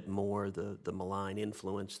a bit more the malign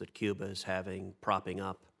influence that Cuba is having propping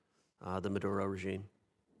up the Maduro regime?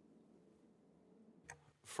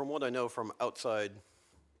 From what I know from outside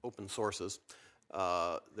open sources,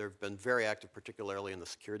 They've been very active, particularly in the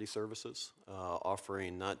security services,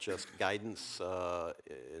 offering not just guidance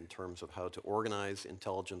in terms of how to organize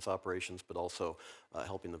intelligence operations, but also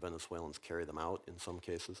helping the Venezuelans carry them out in some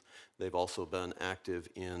cases. They've also been active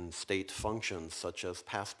in state functions such as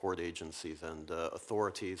passport agencies and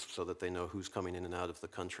authorities so that they know who's coming in and out of the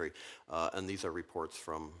country. And these are reports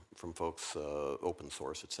from folks, open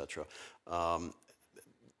source, et cetera.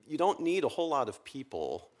 You don't need a whole lot of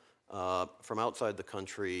people from outside the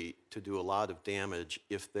country to do a lot of damage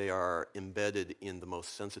if they are embedded in the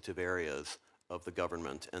most sensitive areas of the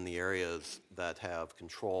government and the areas that have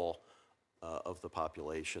control of the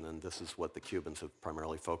population. And this is what the Cubans have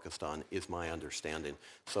primarily focused on, is my understanding.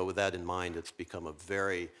 So with that in mind, it's become a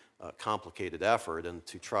very complicated effort, and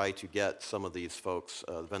to try to get some of these folks,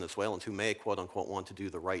 Venezuelans, who may, quote unquote, want to do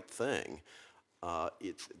the right thing,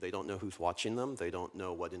 they don't know who's watching them. They don't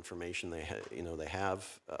know what information they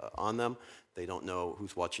have on them. They don't know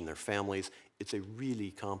who's watching their families. It's a really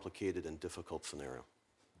complicated and difficult scenario.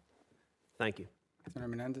 Thank you. Senator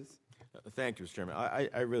Menendez. Thank you, Mr. Chairman.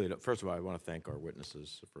 I really don't. First of all, I want to thank our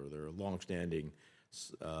witnesses for their longstanding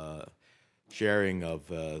sharing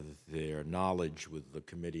of their knowledge with the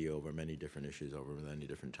committee over many different issues over many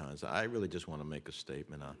different times. I really just want to make a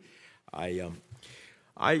statement.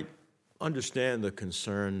 I understand the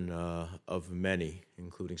concern of many,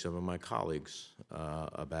 including some of my colleagues,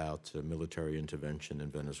 about military intervention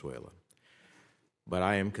in Venezuela. But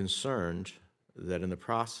I am concerned that in the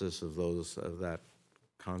process of that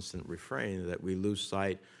constant refrain, that we lose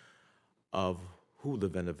sight of who the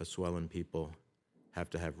Venezuelan people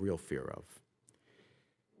have to have real fear of.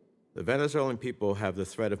 The Venezuelan people have the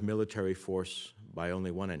threat of military force by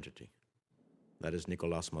only one entity. That is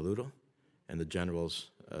Nicolás Maduro and the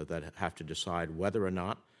generals that have to decide whether or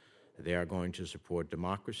not they are going to support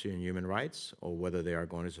democracy and human rights, or whether they are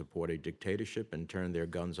going to support a dictatorship and turn their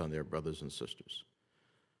guns on their brothers and sisters.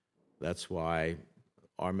 That's why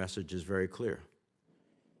our message is very clear.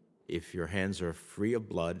 If your hands are free of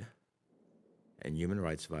blood and human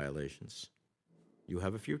rights violations, you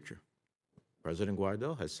have a future. President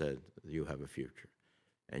Guaido has said you have a future.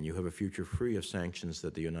 And you have a future free of sanctions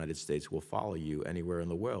that the United States will follow you anywhere in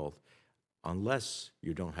the world, unless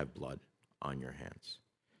you don't have blood on your hands.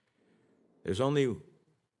 There's only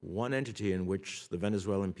one entity in which the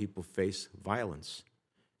Venezuelan people face violence,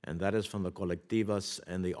 and that is from the colectivas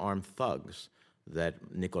and the armed thugs that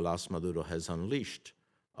Nicolás Maduro has unleashed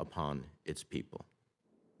upon its people,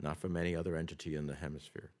 not from any other entity in the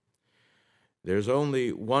hemisphere. There's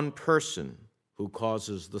only one person who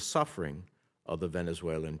causes the suffering of the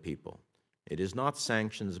Venezuelan people. It is not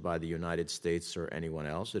sanctions by the United States or anyone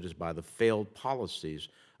else. It is by the failed policies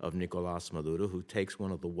of Nicolás Maduro, who takes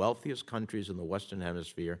one of the wealthiest countries in the Western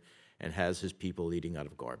Hemisphere and has his people eating out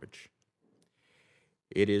of garbage.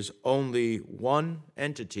 It is only one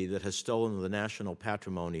entity that has stolen the national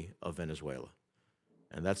patrimony of Venezuela,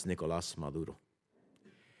 and that's Nicolás Maduro.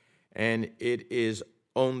 And it is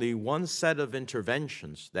only one set of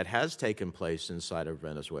interventions that has taken place inside of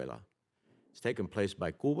Venezuela. It's taken place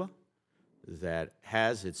by Cuba, that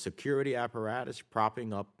has its security apparatus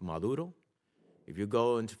propping up Maduro. If you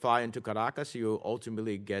go and fly into Caracas, you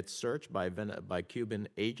ultimately get searched by Cuban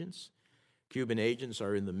agents. Cuban agents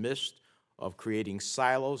are in the midst of creating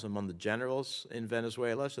silos among the generals in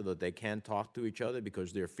Venezuela so that they can't talk to each other,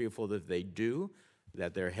 because they're fearful that if they do,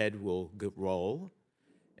 that their head will roll,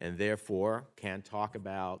 and therefore can't talk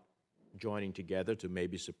about joining together to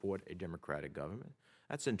maybe support a democratic government.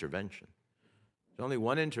 That's intervention. There's only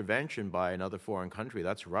one intervention by another foreign country,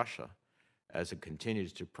 that's Russia, as it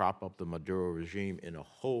continues to prop up the Maduro regime in a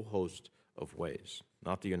whole host of ways,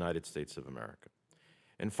 not the United States of America.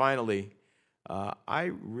 And finally,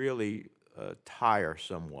 I really tire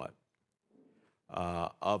somewhat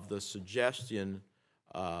of the suggestion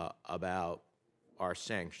about our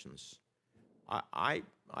sanctions.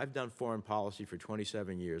 I've done foreign policy for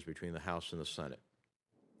 27 years between the House and the Senate.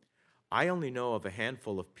 I only know of a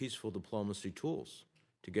handful of peaceful diplomacy tools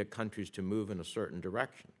to get countries to move in a certain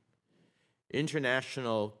direction.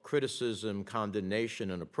 International criticism,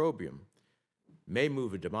 condemnation, and opprobrium may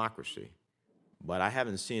move a democracy, but I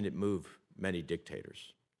haven't seen it move many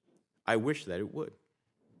dictators. I wish that it would,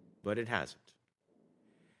 but it hasn't.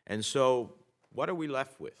 And so what are we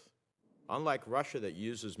left with? Unlike Russia, that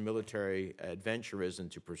uses military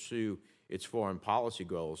adventurism to pursue its foreign policy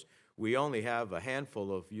goals, we only have a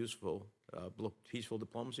handful of useful peaceful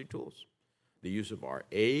diplomacy tools. The use of our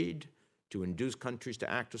aid to induce countries to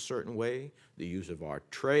act a certain way, the use of our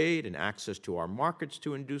trade and access to our markets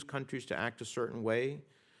to induce countries to act a certain way,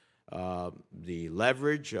 the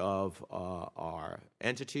leverage of our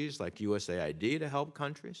entities like USAID to help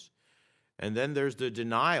countries. And then there's the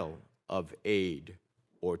denial of aid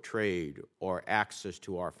or trade or access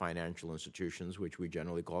to our financial institutions, which we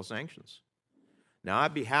generally call sanctions. Now,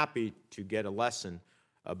 I'd be happy to get a lesson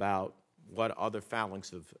about what other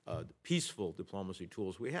phalanx of peaceful diplomacy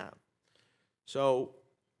tools we have. So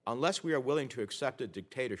unless we are willing to accept a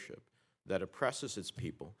dictatorship that oppresses its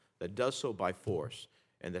people, that does so by force,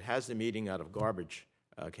 and that has them eating out of garbage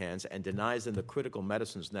cans and denies them the critical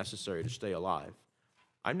medicines necessary to stay alive,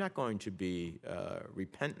 I'm not going to be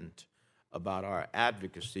repentant about our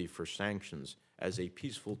advocacy for sanctions as a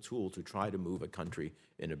peaceful tool to try to move a country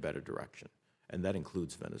in a better direction, and that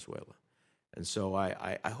includes Venezuela. And so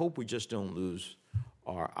I hope we just don't lose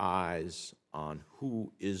our eyes on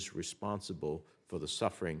who is responsible for the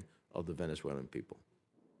suffering of the Venezuelan people.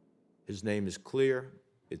 His name is clear,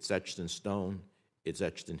 it's etched in stone, it's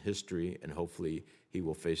etched in history, and hopefully he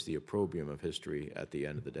will face the opprobrium of history at the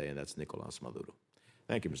end of the day, and that's Nicolás Maduro.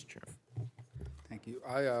 Thank you, Mr. Chairman. Thank you.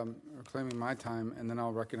 I am reclaiming my time, and then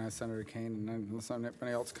I'll recognize Senator Kane, and then unless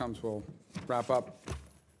anybody else comes, we'll wrap up.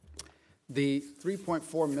 The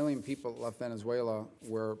 3.4 million people that left Venezuela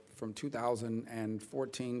were from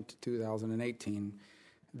 2014 to 2018.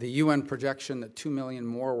 The UN projection that 2 million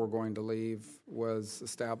more were going to leave was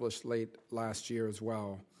established late last year as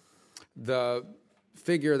well. The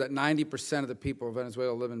figure that 90% of the people of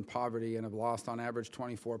Venezuela live in poverty and have lost on average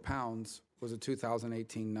 24 pounds was a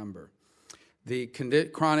 2018 number. The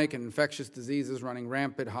chronic and infectious diseases running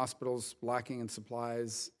rampant, hospitals lacking in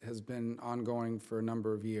supplies, has been ongoing for a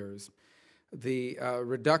number of years. The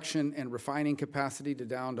reduction in refining capacity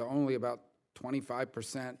down to only about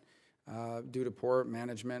 25% due to poor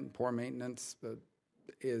management, poor maintenance,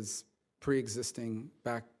 is pre-existing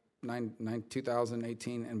back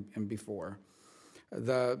 2018 and before.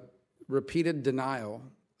 The repeated denial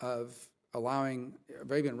of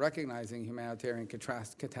even recognizing humanitarian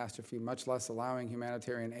catastrophe, much less allowing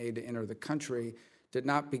humanitarian aid to enter the country, did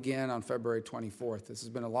not begin on February 24th. This has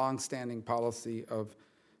been a long-standing policy of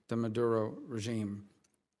the Maduro regime.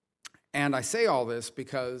 And I say all this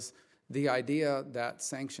because the idea that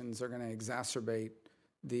sanctions are going to exacerbate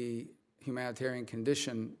the humanitarian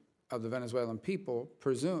condition of the Venezuelan people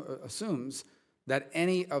assumes that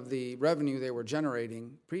any of the revenue they were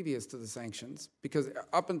generating previous to the sanctions, because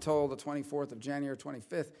up until the 24th of January,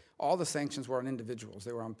 25th, all the sanctions were on individuals.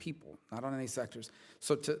 They were on people, not on any sectors.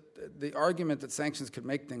 So the argument that sanctions could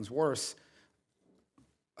make things worse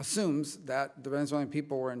assumes that the Venezuelan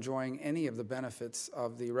people were enjoying any of the benefits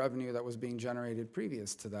of the revenue that was being generated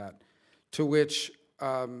previous to that, to which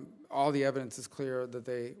all the evidence is clear that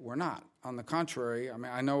they were not. On the contrary, I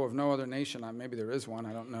mean, I know of no other nation, maybe there is one,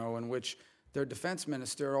 I don't know, in which their defense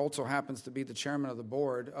minister also happens to be the chairman of the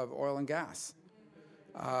board of oil and gas.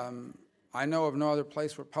 I know of no other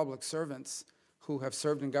place where public servants who have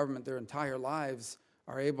served in government their entire lives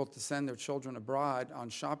are able to send their children abroad on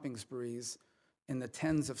shopping sprees in the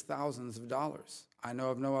tens of thousands of dollars. I know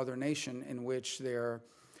of no other nation in which their,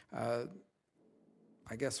 I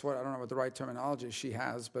don't know what the right terminology she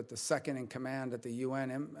has, but the second in command at the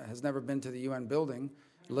UN has never been to the UN building,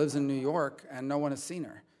 lives in New York, and no one has seen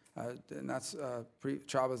her. And that's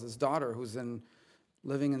Chavez's daughter, who's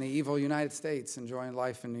living in the evil United States, enjoying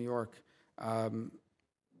life in New York.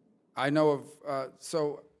 I know of,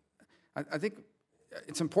 I think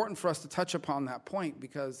it's important for us to touch upon that point,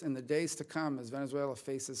 because in the days to come, as Venezuela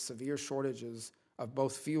faces severe shortages of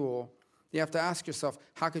both fuel, you have to ask yourself,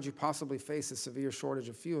 how could you possibly face a severe shortage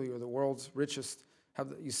of fuel? You're the world's richest,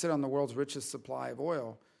 you sit on the world's richest supply of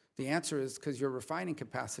oil. The answer is because your refining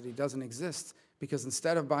capacity doesn't exist, because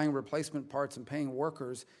instead of buying replacement parts and paying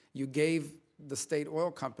workers, you gave the state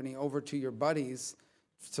oil company over to your buddies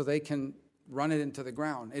so they can run it into the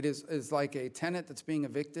ground. It is like a tenant that's being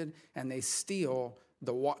evicted, and they steal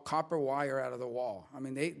the copper wire out of the wall. I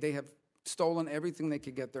mean, they have stolen everything they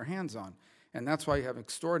could get their hands on. And that's why you have an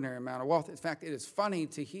extraordinary amount of wealth. In fact, it is funny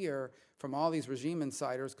to hear from all these regime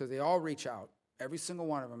insiders, because they all reach out. Every single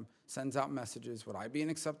one of them sends out messages. Would I be an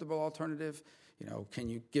acceptable alternative? You know, can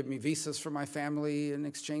you give me visas for my family in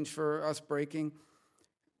exchange for us breaking?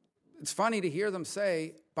 It's funny to hear them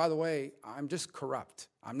say, by the way, I'm just corrupt.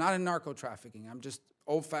 I'm not in narco trafficking. I'm just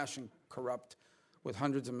old-fashioned corrupt with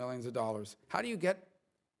hundreds of millions of dollars. How do you get,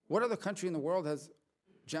 what other country in the world has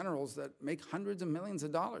generals that make hundreds of millions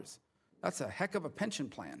of dollars? That's a heck of a pension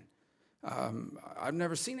plan. I've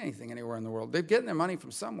never seen anything anywhere in the world. They're getting their money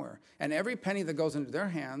from somewhere. And every penny that goes into their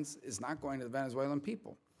hands is not going to the Venezuelan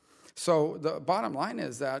people. So the bottom line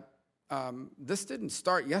is that this didn't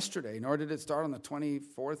start yesterday, nor did it start on the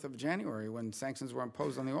 24th of January when sanctions were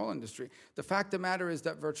imposed on the oil industry. The fact of the matter is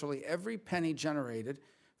that virtually every penny generated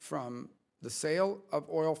from the sale of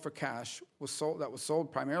oil for cash that was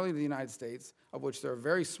sold primarily to the United States, of which they're a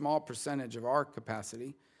very small percentage of our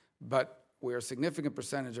capacity, but we're a significant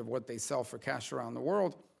percentage of what they sell for cash around the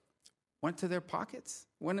world, went to their pockets,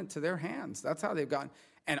 went into their hands. That's how they've gotten.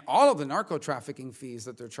 And all of the narco trafficking fees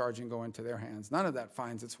that they're charging go into their hands. None of that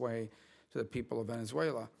finds its way to the people of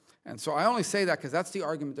Venezuela. And so I only say that because that's the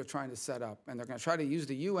argument they're trying to set up. And they're going to try to use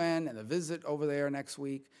the UN and the visit over there next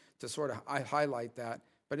week to sort of highlight that.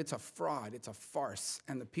 But it's a fraud. It's a farce.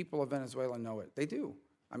 And the people of Venezuela know it. They do.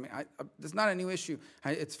 I mean, it's not a new issue.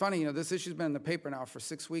 It's funny, this issue's been in the paper now for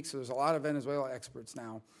 6 weeks, so there's a lot of Venezuela experts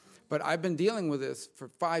now. But I've been dealing with this for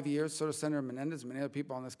 5 years, so does Senator Menendez and many other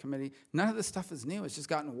people on this committee. None of this stuff is new. It's just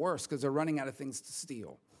gotten worse because they're running out of things to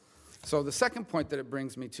steal. So the second point that it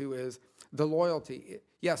brings me to is the loyalty.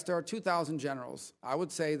 Yes, there are 2,000 generals. I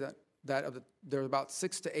would say that there are about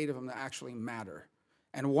 6 to 8 of them that actually matter.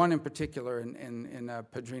 And one in particular in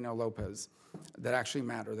Pedrino Lopez that actually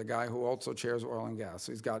matter, the guy who also chairs oil and gas.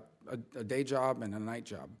 So he's got a day job and a night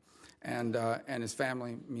job. And his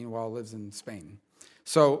family, meanwhile, lives in Spain.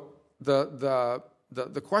 So the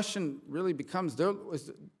question really becomes their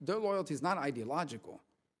loyalty is not ideological.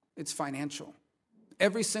 It's financial.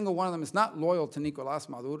 Every single one of them is not loyal to Nicolás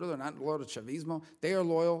Maduro. They're not loyal to Chavismo. They are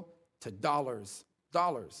loyal to dollars.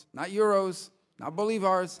 Dollars. Not euros, not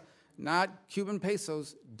bolivars, not Cuban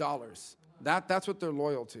pesos, dollars. That's what they're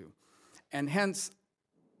loyal to. And hence,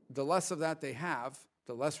 the less of that they have,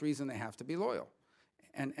 the less reason they have to be loyal.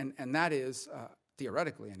 And that is,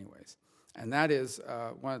 theoretically anyways, and that is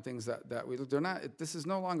one of the things that they're not, this is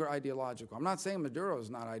no longer ideological. I'm not saying Maduro is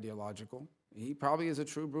not ideological. He probably is a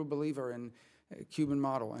true believer in a Cuban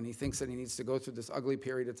model, and he thinks that he needs to go through this ugly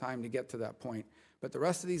period of time to get to that point. But the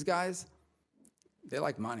rest of these guys, they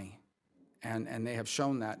like money. And they have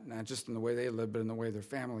shown that, not just in the way they live, but in the way their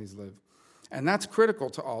families live. And that's critical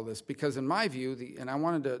to all this, because in my view,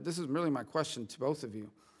 this is really my question to both of you,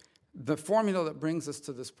 the formula that brings us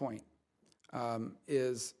to this point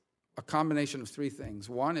is a combination of 3 things.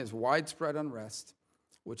 One is widespread unrest,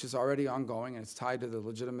 which is already ongoing, and it's tied to the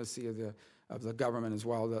legitimacy of the government as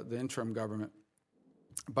well, the interim government.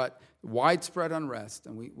 But widespread unrest,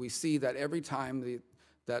 and we see that every time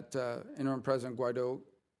that interim President Guaido,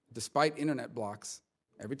 despite internet blocks,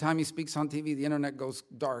 every time he speaks on TV, the internet goes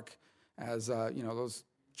dark as those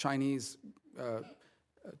Chinese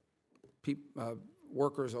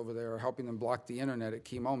workers over there are helping them block the internet at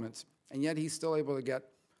key moments. And yet he's still able to get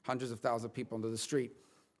hundreds of thousands of people into the street.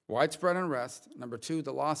 Widespread unrest. Number 2,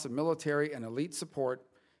 the loss of military and elite support.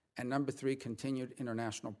 And number 3, continued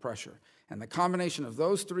international pressure. And the combination of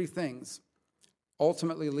those 3 things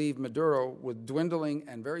ultimately leave Maduro with dwindling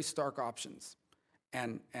and very stark options.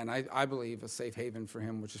 And I believe a safe haven for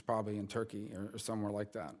him, which is probably in Turkey or somewhere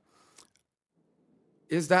like that.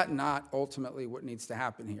 Is that not ultimately what needs to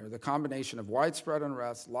happen here? The combination of widespread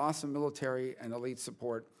unrest, loss of military and elite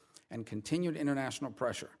support, and continued international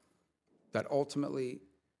pressure that ultimately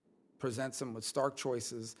presents him with stark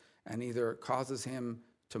choices and either causes him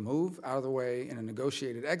to move out of the way in a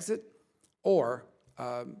negotiated exit or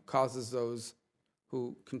causes those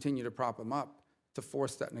who continue to prop him up to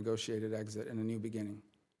force that negotiated exit in a new beginning.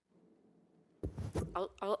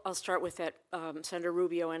 I'll start with that, Senator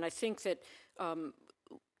Rubio, and I think that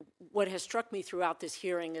what has struck me throughout this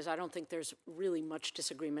hearing is I don't think there's really much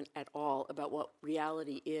disagreement at all about what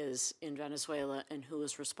reality is in Venezuela and who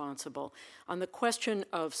is responsible. On the question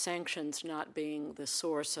of sanctions not being the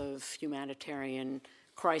source of humanitarian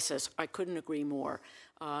crisis, I couldn't agree more.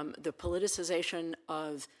 The politicization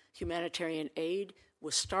of humanitarian aid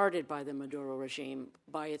was started by the Maduro regime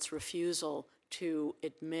by its refusal to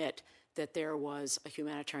admit that there was a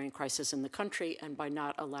humanitarian crisis in the country and by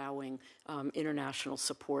not allowing international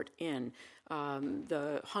support in.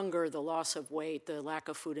 The hunger, the loss of weight, the lack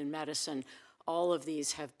of food and medicine, all of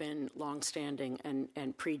these have been longstanding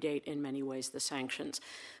and predate in many ways the sanctions.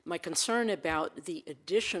 My concern about the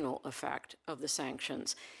additional effect of the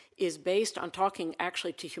sanctions is based on talking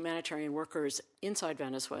actually to humanitarian workers inside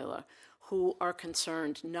Venezuela who are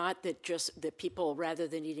concerned not that just that people, rather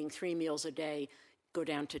than eating 3 meals a day, go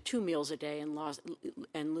down to 2 meals a day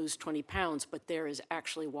and lose 20 pounds, but there is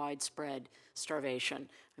actually widespread starvation.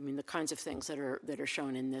 I mean, the kinds of things that are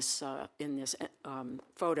shown in this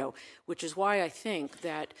photo, which is why I think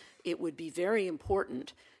that it would be very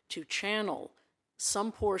important to channel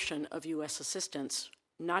some portion of U.S. assistance,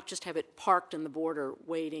 not just have it parked in the border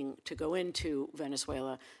waiting to go into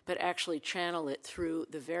Venezuela, but actually channel it through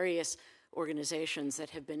the various organizations that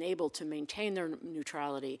have been able to maintain their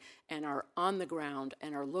neutrality and are on the ground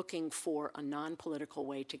and are looking for a non-political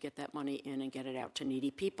way to get that money in and get it out to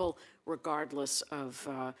needy people, regardless of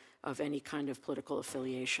any kind of political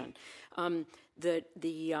affiliation.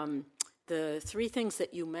 The three things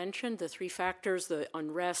that you mentioned, the three factors, the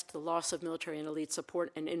unrest, the loss of military and elite support,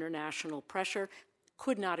 and international pressure,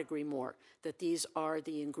 could not agree more that these are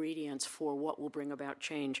the ingredients for what will bring about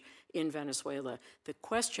change in Venezuela. The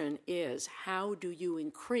question is, how do you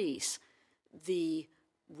increase the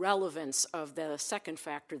relevance of the second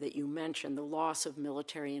factor that you mentioned, the loss of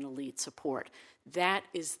military and elite support? That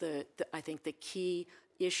is I think the key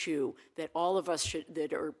issue that all of us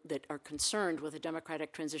that are concerned with a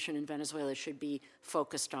democratic transition in Venezuela should be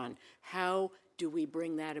focused on. How do we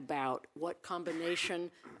bring that about? What combination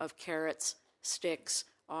of carrots, sticks,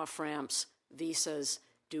 off-ramps, visas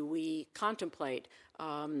do we contemplate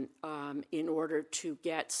in order to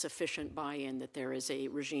get sufficient buy-in that there is a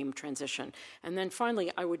regime transition? And then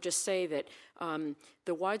finally, I would just say that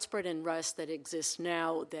the widespread unrest that exists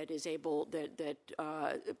now that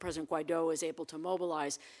President Guaido is able to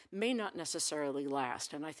mobilize may not necessarily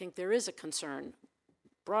last. And I think there is a concern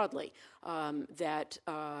broadly that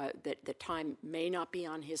time may not be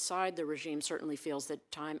on his side. The regime certainly feels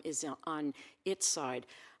that time is on its side.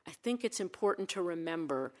 I think it's important to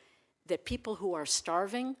remember that people who are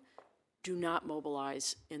starving do not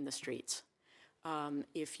mobilize in the streets.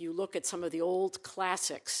 If you look at some of the old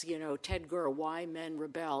classics, Ted Gurr, Why Men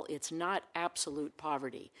Rebel, it's not absolute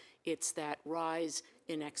poverty. It's that rise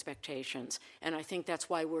in expectations. And I think that's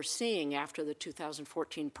why we're seeing, after the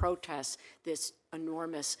 2014 protests, this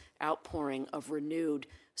enormous outpouring of renewed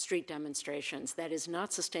street demonstrations that is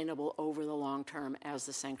not sustainable over the long term as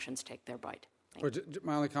the sanctions take their bite.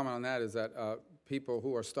 My only comment on that is that people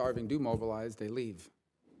who are starving do mobilize, they leave.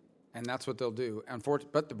 And that's what they'll do.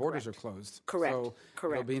 But the borders are closed. Correct. So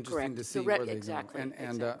it'll be interesting to see where they go. And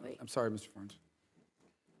exactly. I'm sorry, Mr. Farns.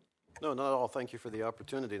 No, not at all. Thank you for the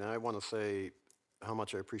opportunity. And I want to say how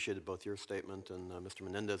much I appreciated both your statement and Mr.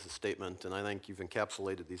 Menendez's statement. And I think you've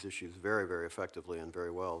encapsulated these issues very, very effectively and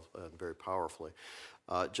very well and very powerfully.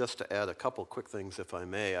 Just to add a couple quick things, if I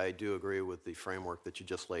may, I do agree with the framework that you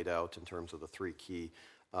just laid out in terms of the three key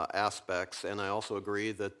aspects. And I also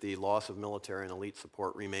agree that the loss of military and elite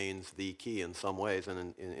support remains the key in some ways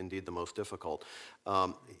and indeed the most difficult.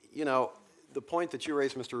 The point that you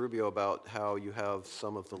raised, Mr. Rubio, about how you have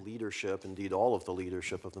some of the leadership, indeed all of the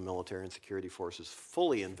leadership of the military and security forces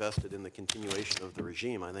fully invested in the continuation of the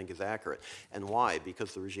regime, I think is accurate. And why?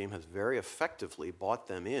 Because the regime has very effectively bought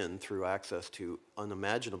them in through access to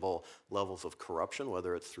unimaginable levels of corruption,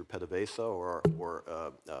 whether it's through PDVSA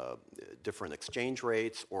or different exchange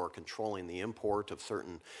rates or controlling the import of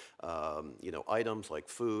certain items like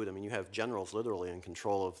food. I mean, you have generals literally in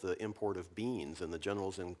control of the import of beans and the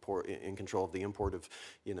generals in control of the import of,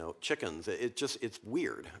 chickens. It's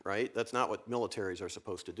weird, right? That's not what militaries are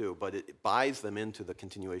supposed to do, but it buys them into the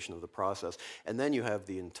continuation of the process. And then you have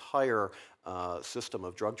the entire system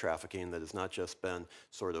of drug trafficking that has not just been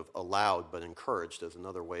sort of allowed but encouraged as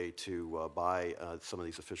another way to buy some of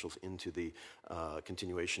these officials into the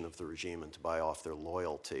continuation of the regime and to buy off their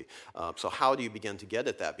loyalty. So how do you begin to get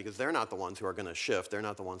at that? Because they're not the ones who are going to shift. They're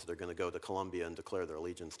not the ones that are going to go to Colombia and declare their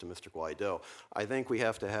allegiance to Mr. Guaido. I think we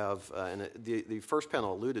have to have, the first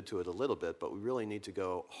panel alluded to it a little bit, but we really need to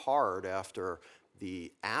go hard after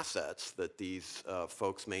the assets that these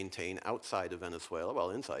folks maintain outside of Venezuela,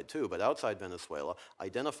 well, inside too, but outside Venezuela,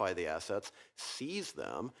 identify the assets, seize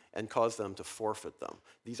them, and cause them to forfeit them.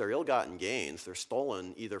 These are ill-gotten gains. They're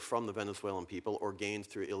stolen either from the Venezuelan people or gained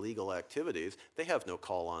through illegal activities. They have no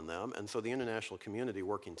call on them, and so the international community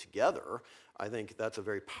working together, I think that's a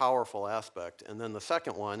very powerful aspect. And then the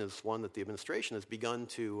second one is one that the administration has begun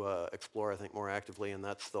to explore, I think, more actively, and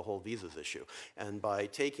that's the whole visas issue. And by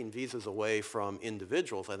taking visas away from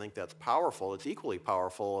individuals, I think that's powerful. It's equally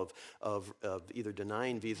powerful of either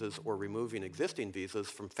denying visas or removing existing visas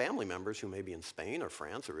from family members who may be in Spain or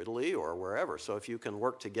France or Italy or wherever. So if you can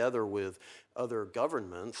work together with other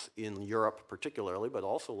governments in Europe particularly, but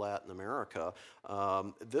also Latin America,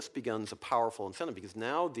 this becomes a powerful incentive because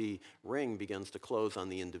now the ring begins to close on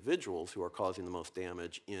the individuals who are causing the most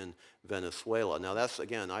damage in Venezuela. Now that's,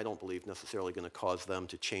 again, I don't believe necessarily going to cause them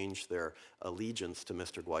to change their allegiance to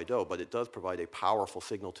Mr. Guaido, but it does provide a powerful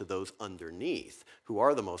signal to those underneath who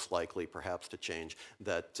are the most likely perhaps to change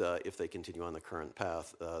that if they continue on the current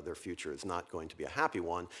path, their future is not going to be a happy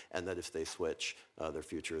one, and that if they switch, their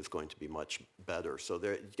future is going to be much better. So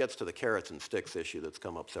there, it gets to the carrots and sticks issue that's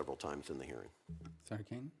come up several times in the hearing. Senator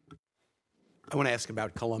Kane? I want to ask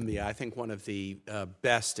about Colombia. I think one of the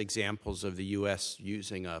best examples of the U.S.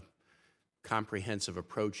 using a comprehensive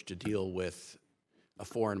approach to deal with a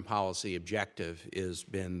foreign policy objective has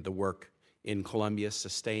been the work in Colombia,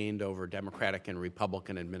 sustained over Democratic and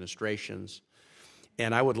Republican administrations.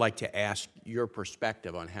 And I would like to ask your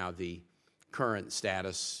perspective on how the current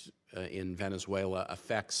status in Venezuela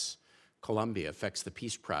affects Colombia, affects the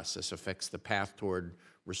peace process, affects the path toward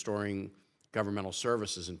restoring governmental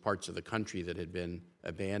services in parts of the country that had been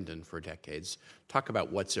abandoned for decades. Talk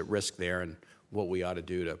about what's at risk there and what we ought to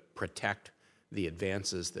do to protect the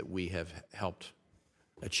advances that we have helped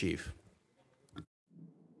achieve.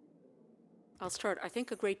 I'll start. I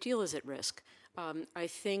think a great deal is at risk. I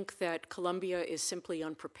think that Colombia is simply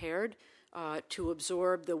unprepared to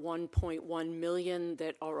absorb the 1.1 million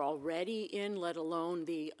that are already in, let alone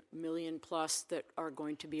the million plus that are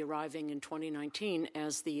going to be arriving in 2019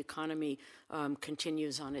 as the economy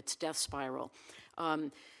continues on its death spiral.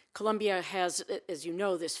 Colombia has, as you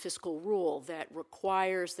know, this fiscal rule that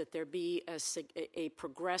requires that there be a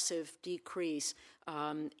progressive decrease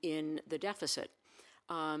in the deficit.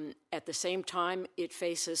 At the same time, it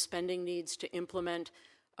faces spending needs to implement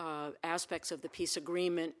aspects of the peace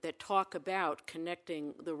agreement that talk about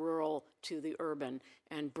connecting the rural to the urban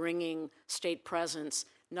and bringing state presence,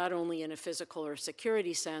 not only in a physical or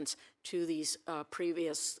security sense, to these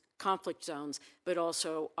previous conflict zones, but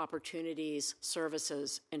also opportunities,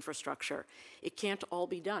 services, infrastructure. It can't all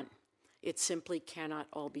be done. It simply cannot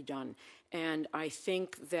all be done. And I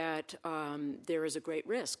think that there is a great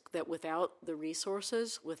risk that without the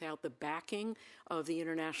resources, without the backing of the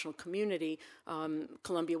international community,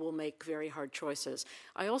 Colombia will make very hard choices.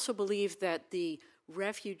 I also believe that the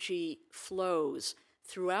refugee flows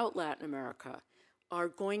throughout Latin America are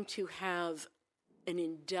going to have an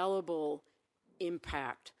indelible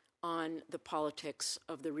impact on the politics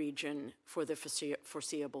of the region for the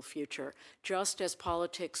foreseeable future. Just as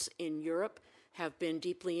politics in Europe have been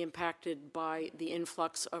deeply impacted by the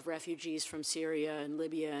influx of refugees from Syria and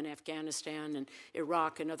Libya and Afghanistan and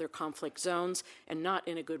Iraq and other conflict zones, and not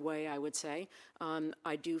in a good way, I would say,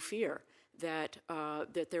 I do fear that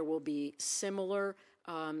there will be similar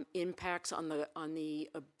impacts on the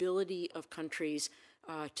ability of countries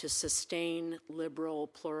to sustain liberal,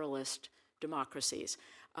 pluralist democracies.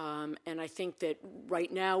 And I think that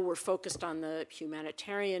right now we're focused on the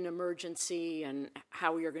humanitarian emergency and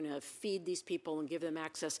how we are going to feed these people and give them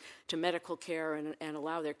access to medical care and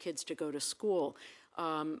allow their kids to go to school.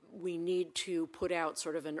 We need to put out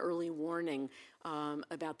sort of an early warning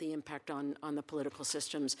about the impact on the political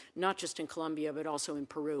systems, not just in Colombia, but also in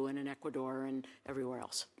Peru and in Ecuador and everywhere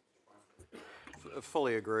else.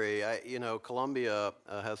 Fully agree. Colombia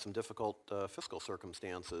has some difficult fiscal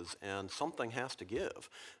circumstances, and something has to give.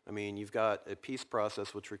 I mean, you've got a peace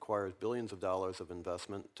process which requires billions of dollars of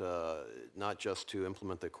investment, not just to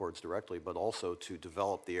implement the accords directly, but also to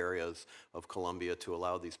develop the areas of Colombia to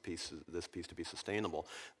allow this peace to be sustainable.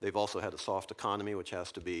 They've also had a soft economy, which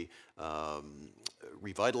has to be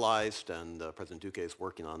revitalized, and President Duque is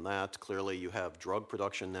working on that. Clearly, you have drug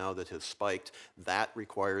production now that has spiked. That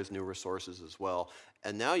requires new resources as well.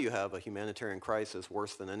 And now you have a humanitarian crisis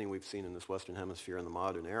worse than any we've seen in this Western Hemisphere in the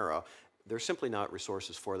modern era. There's simply not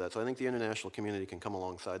resources for that. So I think the international community can come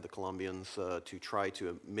alongside the Colombians to try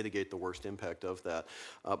to mitigate the worst impact of that.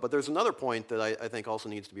 But there's another point that I think also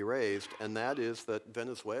needs to be raised, and that is that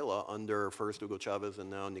Venezuela, under first Hugo Chavez and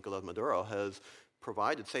now Nicolas Maduro, has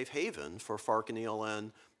provided safe haven for FARC and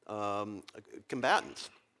ELN combatants.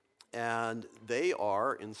 And they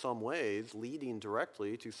are, in some ways, leading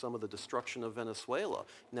directly to some of the destruction of Venezuela.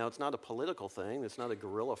 Now, it's not a political thing. It's not a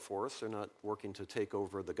guerrilla force. They're not working to take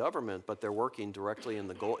over the government, but they're working directly in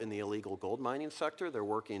the illegal gold mining sector. They're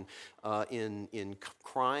working in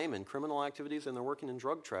crime and criminal activities, and they're working in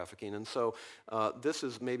drug trafficking. And so this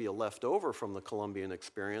is maybe a leftover from the Colombian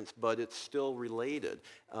experience, but it's still related.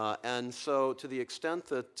 And so to the extent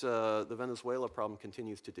that the Venezuela problem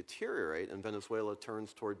continues to deteriorate and Venezuela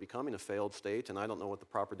turns toward becoming a failed state, and I don't know what the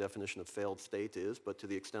proper definition of failed state is, but to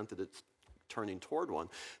the extent that it's turning toward one,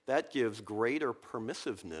 that gives greater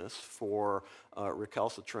permissiveness for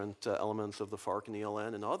recalcitrant elements of the FARC and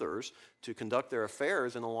ELN and others to conduct their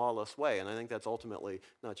affairs in a lawless way. And I think that's ultimately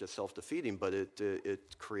not just self-defeating, but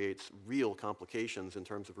it creates real complications in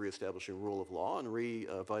terms of reestablishing rule of law and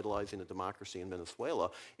revitalizing a democracy in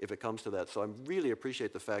Venezuela if it comes to that. So I really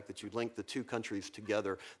appreciate the fact that you link the two countries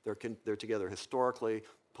together. They're together historically,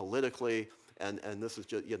 politically, and this is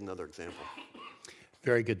just yet another example.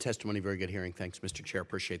 Very good testimony, very good hearing. Thanks, Mr. Chair.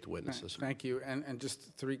 Appreciate the witnesses. Thank you. And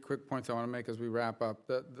just 3 quick points I want to make as we wrap up.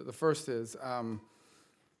 The first is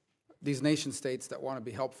these nation states that want to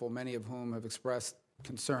be helpful, many of whom have expressed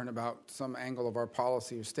concern about some angle of our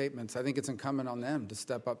policy or statements, I think it's incumbent on them to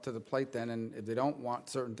step up to the plate then, and if they don't want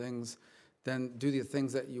certain things, then do the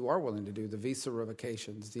things that you are willing to do, the visa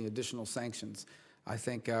revocations, the additional sanctions. I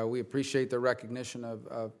think we appreciate the recognition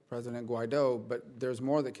of President Guaido, but there's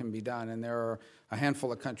more that can be done, and there are a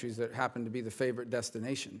handful of countries that happen to be the favorite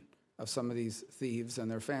destination of some of these thieves and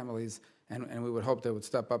their families, and we would hope they would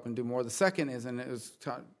step up and do more. The second is, and it was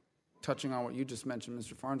touching on what you just mentioned,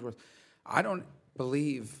 Mr. Farnsworth, I don't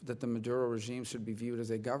believe that the Maduro regime should be viewed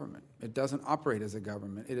as a government. It doesn't operate as a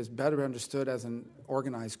government. It is better understood as an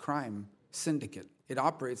organized crime syndicate. It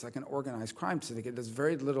operates like an organized crime syndicate. It does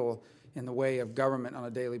very little in the way of government on a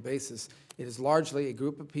daily basis. It is largely a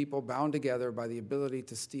group of people bound together by the ability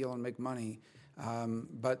to steal and make money.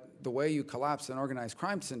 But the way you collapse an organized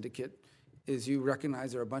crime syndicate is you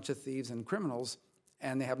recognize there are a bunch of thieves and criminals,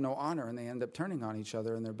 and they have no honor, and they end up turning on each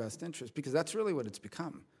other in their best interest, because that's really what it's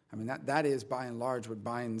become. I mean, that is, by and large, what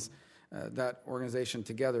binds that organization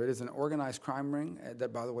together. It is an organized crime ring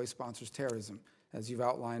that, by the way, sponsors terrorism, as you've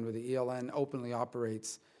outlined, where the ELN openly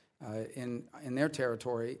operates in their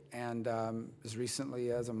territory, and as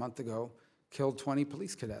recently as a month ago, killed 20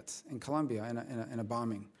 police cadets in Colombia in a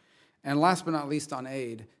bombing. And last but not least, on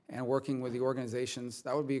aid and working with the organizations,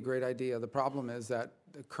 that would be a great idea. The problem is that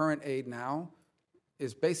the current aid now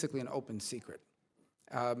is basically an open secret.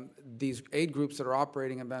 These aid groups that are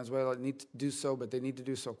operating in Venezuela need to do so, but they need to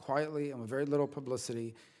do so quietly and with very little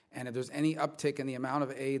publicity. And if there's any uptick in the amount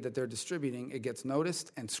of aid that they're distributing, it gets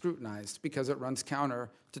noticed and scrutinized, because it runs counter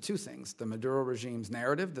to two things: the Maduro regime's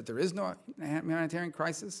narrative that there is no humanitarian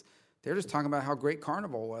crisis. They're just talking about how great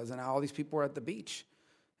Carnival was and how all these people were at the beach.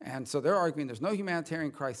 And so they're arguing there's no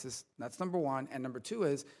humanitarian crisis. That's number one. And number two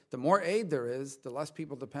is, the more aid there is, the less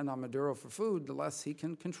people depend on Maduro for food, the less he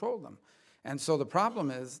can control them. And so the problem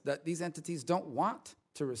is that these entities don't want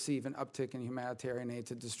to receive an uptick in humanitarian aid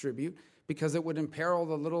to distribute, because it would imperil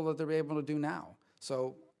the little that they're able to do now.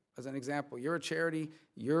 So, as an example, you're a charity,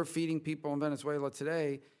 you're feeding people in Venezuela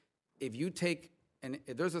today. If you take, and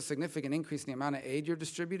if there's a significant increase in the amount of aid you're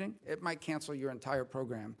distributing, it might cancel your entire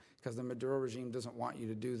program, because the Maduro regime doesn't want you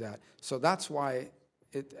to do that. So that's why,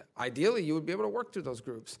 ideally, you would be able to work through those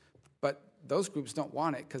groups. But those groups don't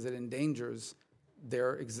want it, because it endangers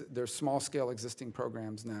their small-scale existing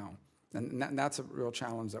programs now. And that's a real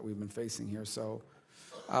challenge that we've been facing here. So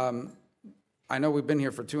I know we've been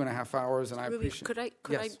here for 2.5 hours, and I appreciate...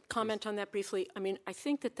 Could I comment on that briefly? I mean, I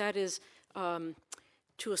think that is,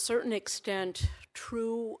 to a certain extent,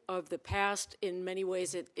 true of the past. In many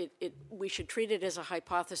ways, we should treat it as a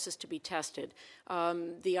hypothesis to be tested.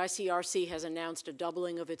 The ICRC has announced a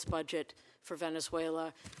doubling of its budget for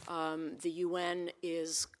Venezuela. The UN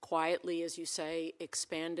is quietly, as you say,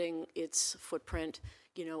 expanding its footprint,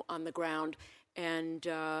 on the ground, and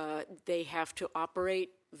they have to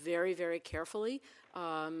operate very, very carefully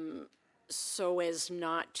so as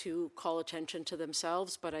not to call attention to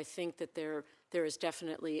themselves. But I think that there is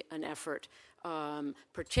definitely an effort,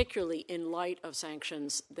 particularly in light of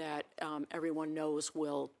sanctions that everyone knows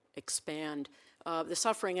will expand the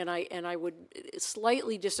suffering. And I would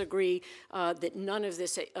slightly disagree that none of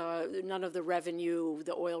the revenue,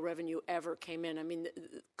 the oil revenue, ever came in. I mean,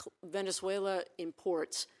 Venezuela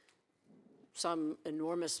imports some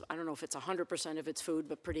enormous, I don't know if it's 100% of its food,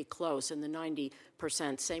 but pretty close, in the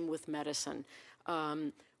 90%. Same with medicine.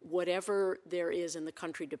 Whatever there is in the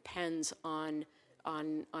country depends on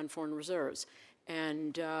foreign reserves.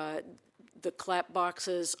 And the clap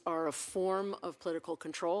boxes are a form of political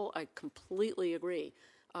control. I completely agree.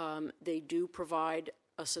 They do provide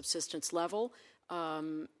a subsistence level.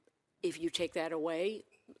 If you take that away,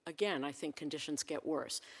 again, I think conditions get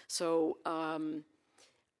worse. So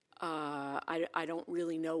I don't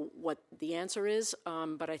really know what the answer is,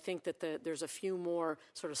 but I think that there's a few more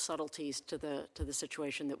sort of subtleties to the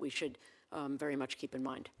situation that we should very much keep in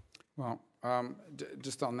mind. Well,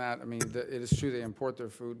 just on that, I mean, it is true they import their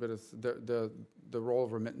food, but it's the role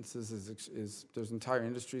of remittances is there's entire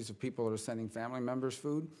industries of people that are sending family members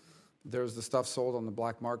food. There's the stuff sold on the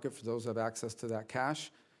black market for those who have access to that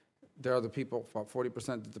cash. There are the people, about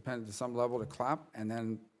 40% that depend to some level to clap, and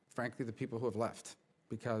then, frankly, the people who have left,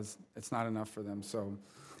 because it's not enough for them. So,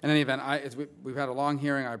 in any event, we've had a long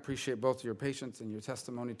hearing. I appreciate both your patience and your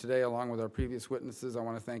testimony today, along with our previous witnesses. I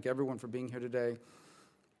want to thank everyone for being here today.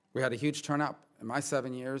 We had a huge turnout. In my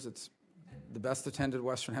 7 years, it's the best attended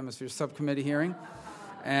Western Hemisphere subcommittee hearing.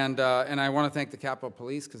 And I want to thank the Capitol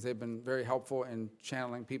Police, because they've been very helpful in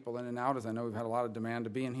channeling people in and out, as I know we've had a lot of demand to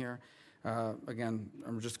be in here. Again,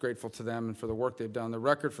 I'm just grateful to them and for the work they've done. The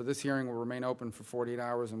record for this hearing will remain open for 48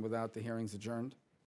 hours, and without, the hearing's adjourned.